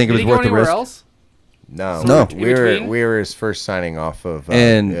picked him didn't up. think it Did was he go worth the anywhere risk. else? No. No. In We between? were his first signing off of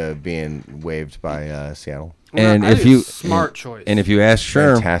And- being waived by Seattle. And I if think you it's a smart choice. And if you ask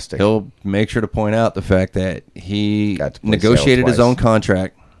Sherm, Fantastic. he'll make sure to point out the fact that he Got to play negotiated his Seattle own twice.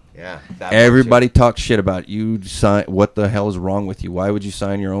 contract. Yeah. Everybody talks shit about you. Sign. What the hell is wrong with you? Why would you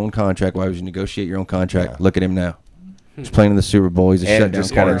sign your own contract? Why would you negotiate your own contract? Yeah. Look at him now. He's playing in the Super Bowl. He's a And shutdown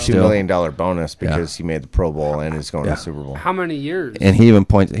just got a corner $2 still. million bonus because he made the Pro Bowl and is going Yeah. to the Super Bowl. how many years? And he even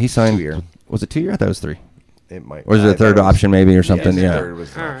points. He signed. 2 year. Was it 2 year? I thought it was 3. It might. Or was it I a third thought was- option maybe or something? Yes, Yeah. third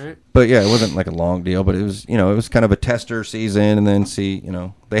was the All option. right. But yeah, it wasn't like a long deal. But it was, it was kind of a tester season, and then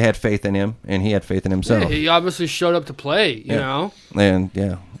they had faith in him, and he had faith in himself. Yeah, he obviously showed up to play. You Yeah. know. And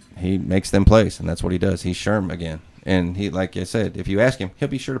yeah, he makes them plays, and that's what he does. He's Sherm again, and he, like I said, if you ask him, he'll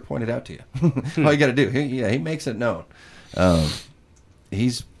be sure to point it out to you. All you got to do, he makes it known.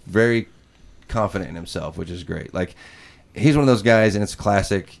 He's very confident in himself, which is great. Like he's one of those guys, and it's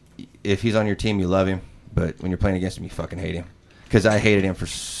classic. If he's on your team, you love him, but when you're playing against him, you fucking hate him. Because I hated him for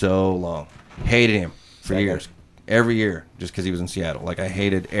so long, hated him for years, every year, just because he was in Seattle. Like I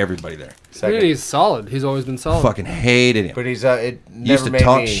hated everybody there. Second. He's solid. He's always been solid. Fucking hated him. But he's it never Used to made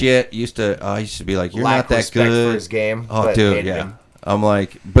talk me shit. Used to be like, "You're lack not that respect good." for his game. Oh, but dude, hated yeah. him. I'm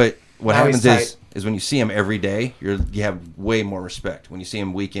like, but what Now happens he's is when you see him every day, you have way more respect. When you see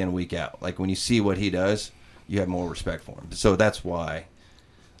him week in, week out, like when you see what he does, you have more respect for him. So that's why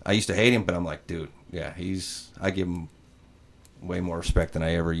I used to hate him, but I'm like, dude, yeah, I give him way more respect than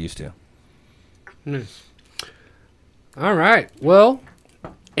I ever used to. Nice. All right. Well,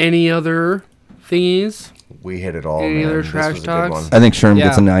 any other thingies? We hit it all. Any man. other This trash was a good talks? one. I think Sherm Yeah.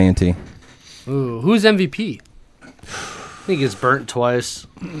 gets an INT. Ooh, who's MVP? I think he's burnt twice.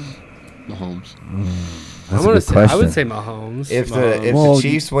 Mahomes. That's I a good I question. would say Mahomes. If Well, the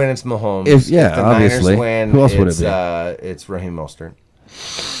Chiefs win, it's Mahomes. if- yeah, the obviously. Niners win, Who else would it it's, be? It's Raheem Mostert.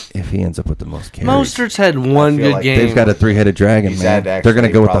 If he ends up with the most carries, Mostert's had one feel good like game. they've got a 3-headed dragon, He's man. had They're going to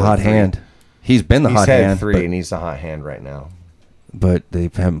actually go with the probably hot 3. hand. He's been the He's hot had hand, 3, but- and he's the hot hand right now. but they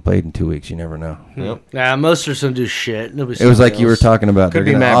haven't played in 2 weeks. You never know. Yep. Nah, Mostert's gonna do shit. It was like you were talking about. Could They're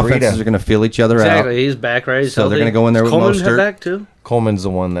be gonna, Matt offenses Breida. are going to feel each other Exactly. out. He's back, right? He's So they're healthy. gonna go in there with Coleman Mostert. back too. Coleman's the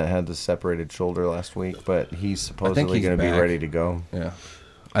one that had the separated shoulder last week, but he's supposedly he's going to be back. ready to go. Yeah,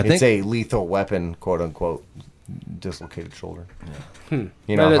 I It's think a lethal weapon, quote unquote, dislocated shoulder. You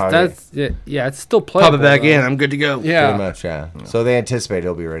But know how that's yeah, it's still playable. Pop it back though. in. I'm good to go. Yeah. pretty much, yeah. So they anticipate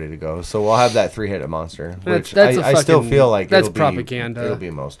he'll be ready to go. So we'll have that 3-hit monster, which That's a I still fucking- feel like that's it'll propaganda. It'll be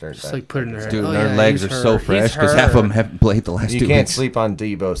Mostert. Just like put it in their head. dude, Oh, their yeah, legs are he's so hurt. fresh He's because half of them hurt. haven't played the last You 2 can't weeks. sleep on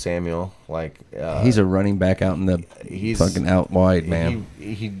Deebo Samuel. Like He's a running back out in the he's fucking out wide, man.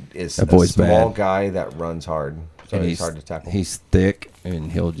 He is That a boy's small bad. guy that runs hard, so And he's hard to tackle. He's thick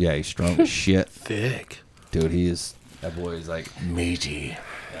and he's strong as shit, Thick. dude. He is. That boy is like meaty.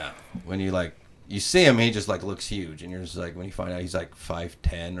 when you you see him, he just like looks huge, and you're just like, when you find out he's like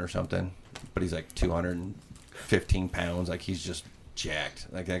 5'10" or something, but he's like 215 pounds, like he's just jacked.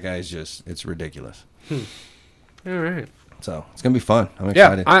 Like that guy's just, it's ridiculous. All right. So it's gonna be fun. I'm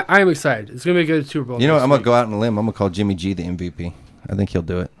Yeah, excited. I am excited. It's gonna be a good Super Bowl. You know what? next I'm gonna week. go out on a limb. I'm gonna call Jimmy G the MVP. I think he'll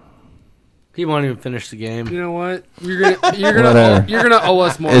do it. He won't even finish the game. You know what? You're Whatever. gonna owe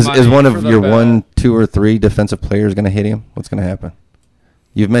us more Is money one for of the your bet. 1, 2, or 3 defensive players gonna hit him? What's gonna happen?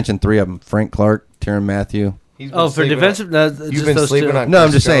 You've mentioned 3 of them: Frank Clark, Tyrann Mathieu. He's been Oh, for sleeping defensive, on- no, You've just been those sleeping two. on. No, I'm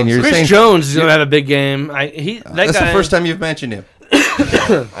Chris just saying, Jones. you're Chris saying- Jones is gonna have a big game. That That's guy, the first time you've mentioned him.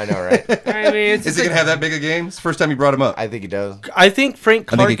 I know, right? I mean, it's Is he gonna have that big a game? It's the first time you brought him up. I think he does. I think Frank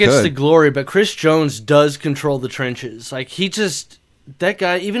I think Clark he gets could. the glory, but Chris Jones does control the trenches. Like that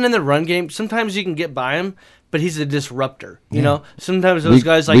guy, even in the run game, sometimes you can get by him, but he's a disruptor. You know, sometimes those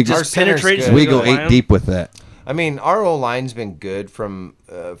guys we- just Our center's penetrate. good. so we they go by 8 him. deep with that. I mean, our O-line's been good for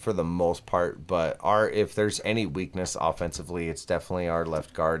the most part, but if there's any weakness offensively, it's definitely our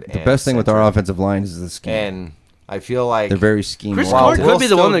left guard. The best thing with our offensive line is the scheme. and I feel like They're very scheme. Chris Wow, Clark we'll could be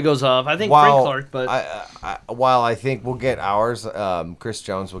the still- one that goes off. I think Frank Clark, but while I think we'll get ours, Chris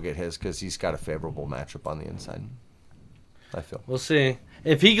Jones will get his because he's got a favorable matchup on the inside. I feel. we'll see.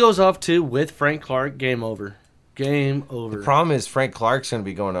 If he goes off too with Frank Clark, game over. Game over. The problem is Frank Clark's going to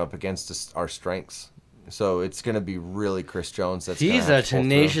be going up against our strengths. So it's going to be really Chris Jones. He's a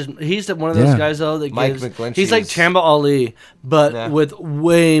tenacious. He's one of Yeah. those guys though that Mike gives. McGlinchey He's like is- Chamba Ali, but Yeah. with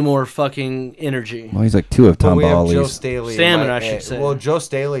way more fucking energy. Well, he's like 2 of Tom we have Joe Bali's. Staley. Stamina, I should say. Well, Joe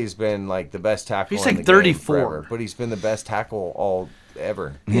Staley's been like the best tackle. He's in like the game 34. forever, but he's been the best tackle all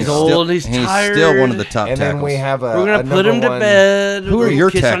ever. He's still- old. He's tired. still one of the top And tackles. then we have a. We're gonna a put him number to one- bed. Who with are a your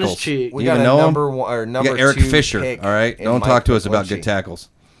kiss on his tackles? cheek. We You got even a know him? number one or You number got Eric 2 Fisher. pick All right, in don't Mike talk to us about McGlinchey. good tackles.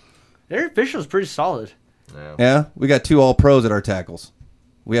 Eric Fisher's pretty solid. Yeah, we got 2 All Pros at our tackles.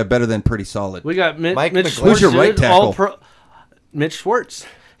 We have better than pretty solid. We got Mitch Mike Schwartz. McGlinchey. Who's your right dude, all tackle? pro. Mitch Schwartz.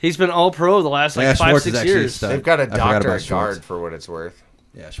 He's been all pro the last like Yeah, 5-6 Schwartz is actually a years. stud. They've got a I forgot doctor about at Schwartz. guard for what it's worth.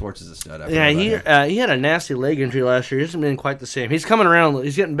 Yeah, Schwartz is a stud. I Yeah, forgot about he had a nasty leg injury last year. He hasn't been quite the same. He's coming around.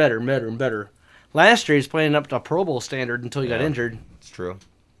 He's getting better, and better. Last year, he's playing up to Pro Bowl standard until he got injured. It's true.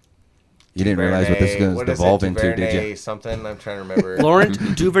 You didn't realize what this is going What to is it, devolve into, did Duvernay you? Something I'm trying to remember.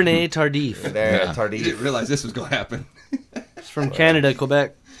 Laurent Duvernay Tardif. There, You Tardif. didn't realize this was going to happen. He's from Canada,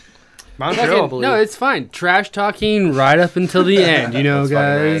 Quebec. Montreal, I Fucking- believe. no, it's fine. Trash talking right up until the end, you know, It's funny,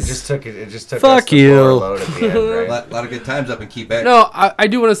 man. guys. It just took Fuck us the you. lower load at the end, A right? lot of good times up in Quebec. No, I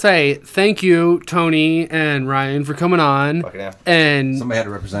do want to say thank you, Tony and Ryan, for coming on Fucking yeah. and Somebody had to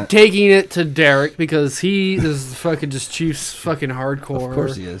represent. taking it to Derek because he is fucking just Chiefs fucking hardcore. Of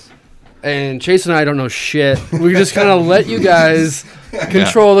course he is. And Chase and I don't know shit. We just kind of let you guys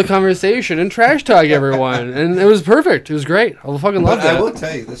control the conversation and trash talk everyone, and it was perfect. It was great. I fucking But loved I will it.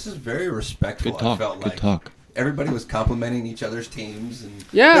 tell you, this is very respectful. Good talk. I felt Good like talk. everybody was complimenting each other's teams, and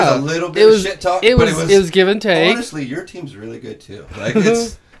Yeah, there's a little bit it was of shit talk. it but was give and take. Honestly, your team's really good too. Like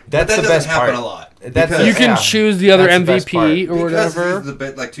it's That's that the doesn't best happen part. a lot. That's Because- You can Yeah. choose the other That's the best MVP or because whatever. these are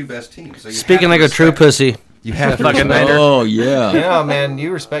the like 2 best teams. So you Speaking have like to a true respect- pussy. You have to Fucking respect- Niner. Oh yeah. Yeah, man, you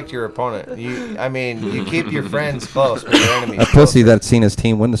respect your opponent. You keep your friends close, but your enemies. A pussy that's seen his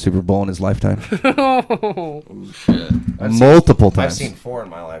team win the Super Bowl in his lifetime Oh shit. multiple I've times. seen 4 in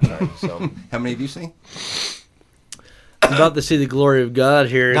my lifetime. So How many have you seen? I'm about to see the glory of God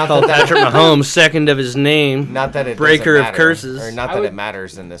here. Not Called that- Patrick Mahomes, second of his name. not that it Breaker doesn't of matter, curses. or not I that would- it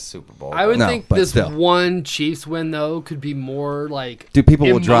matters in this Super Bowl. I would No, think but this still. one Chiefs win though could be more like Dude, people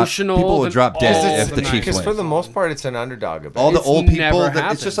will drop. emotional People will than drop all dead the if the night. Chiefs because win. for the most part, it's an underdog. Event. All the It's old people. never That, it's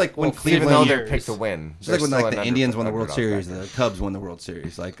happened. just like when Well, even Cleveland. though they're picked to win, It's like when like the Indians won the World Series, the Cubs won the World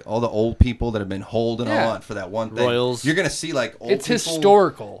Series. Like all the old people that have been holding Yeah. on for that one thing. Royals. You're gonna see like old It's people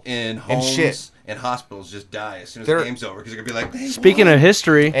historical. in And homes shit. and hospitals just die as soon as They're- the game's over because they're gonna be like. "They Speaking won." of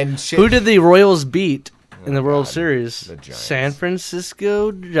history, And shit. who did the Royals beat in the World God, Series? the Giants. San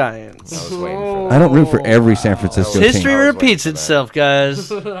Francisco Giants. I was waiting for that. I don't root for every San Francisco That was- History team. I was waiting repeats for that. itself,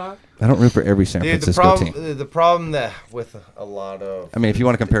 guys. I don't root for every San Dude, Francisco team. the problem that with a lot of I mean, if you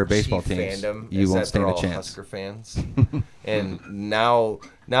want to compare the baseball Chief teams, fandom you is won't that stand they're a all chance. Husker fans, and now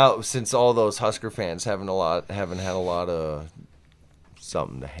since all those Husker fans haven't had a lot of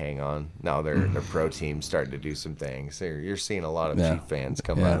something to hang on. Now their pro team's starting to do some things. You're seeing a lot of Yeah. Chief fans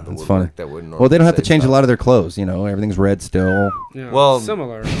come Yeah, out of the it's woodwork funny. that wouldn't. Well, they don't have to normally say change a stuff. lot of their clothes. You know, everything's red still. You know, Well,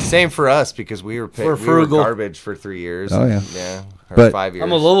 similar. Same for us because we were We're we were frugal. garbage for 3 years. Oh, yeah. or But- 5 years.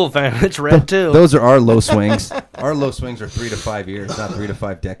 I'm a Louisville fan. It's red too. Those are our low swings. Our low swings are 3 to 5 years, not 3 to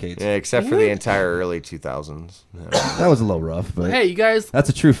 5 decades. Yeah, except for the entire early 2000s. Yeah. That was a little rough, but Hey, you guys. that's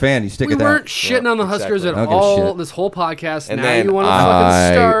a true fan. You stick We it weren't out. shitting Yeah, on the Huskers exactly. at I don't give a all shit. this whole podcast. And now then you want to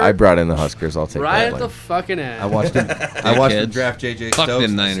start. I brought in the Huskers. I'll take Right that. at the Blame. fucking end. I watched him. I watched him kids. draft JJ Fuck Stokes. them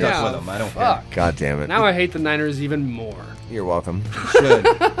and Niners. stuck Yeah, with him. I don't fuck. God damn it. Now I hate the Niners even more. You're welcome. care.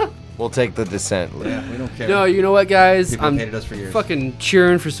 Should. We'll take the descent. Yeah, we don't care. No, you know what, guys? People I'm hated us for years. fucking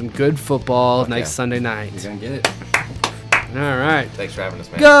cheering for some good football next yeah. Sunday night. You're gonna get it. All right. Thanks for having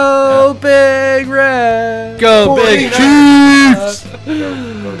us, man. Go Big Red. Go Big 49ers. Chiefs.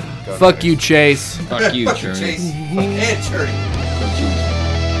 Go Fuck Niners. you, Chase. Fuck you, Churny. Chase and Churny. Go Chiefs.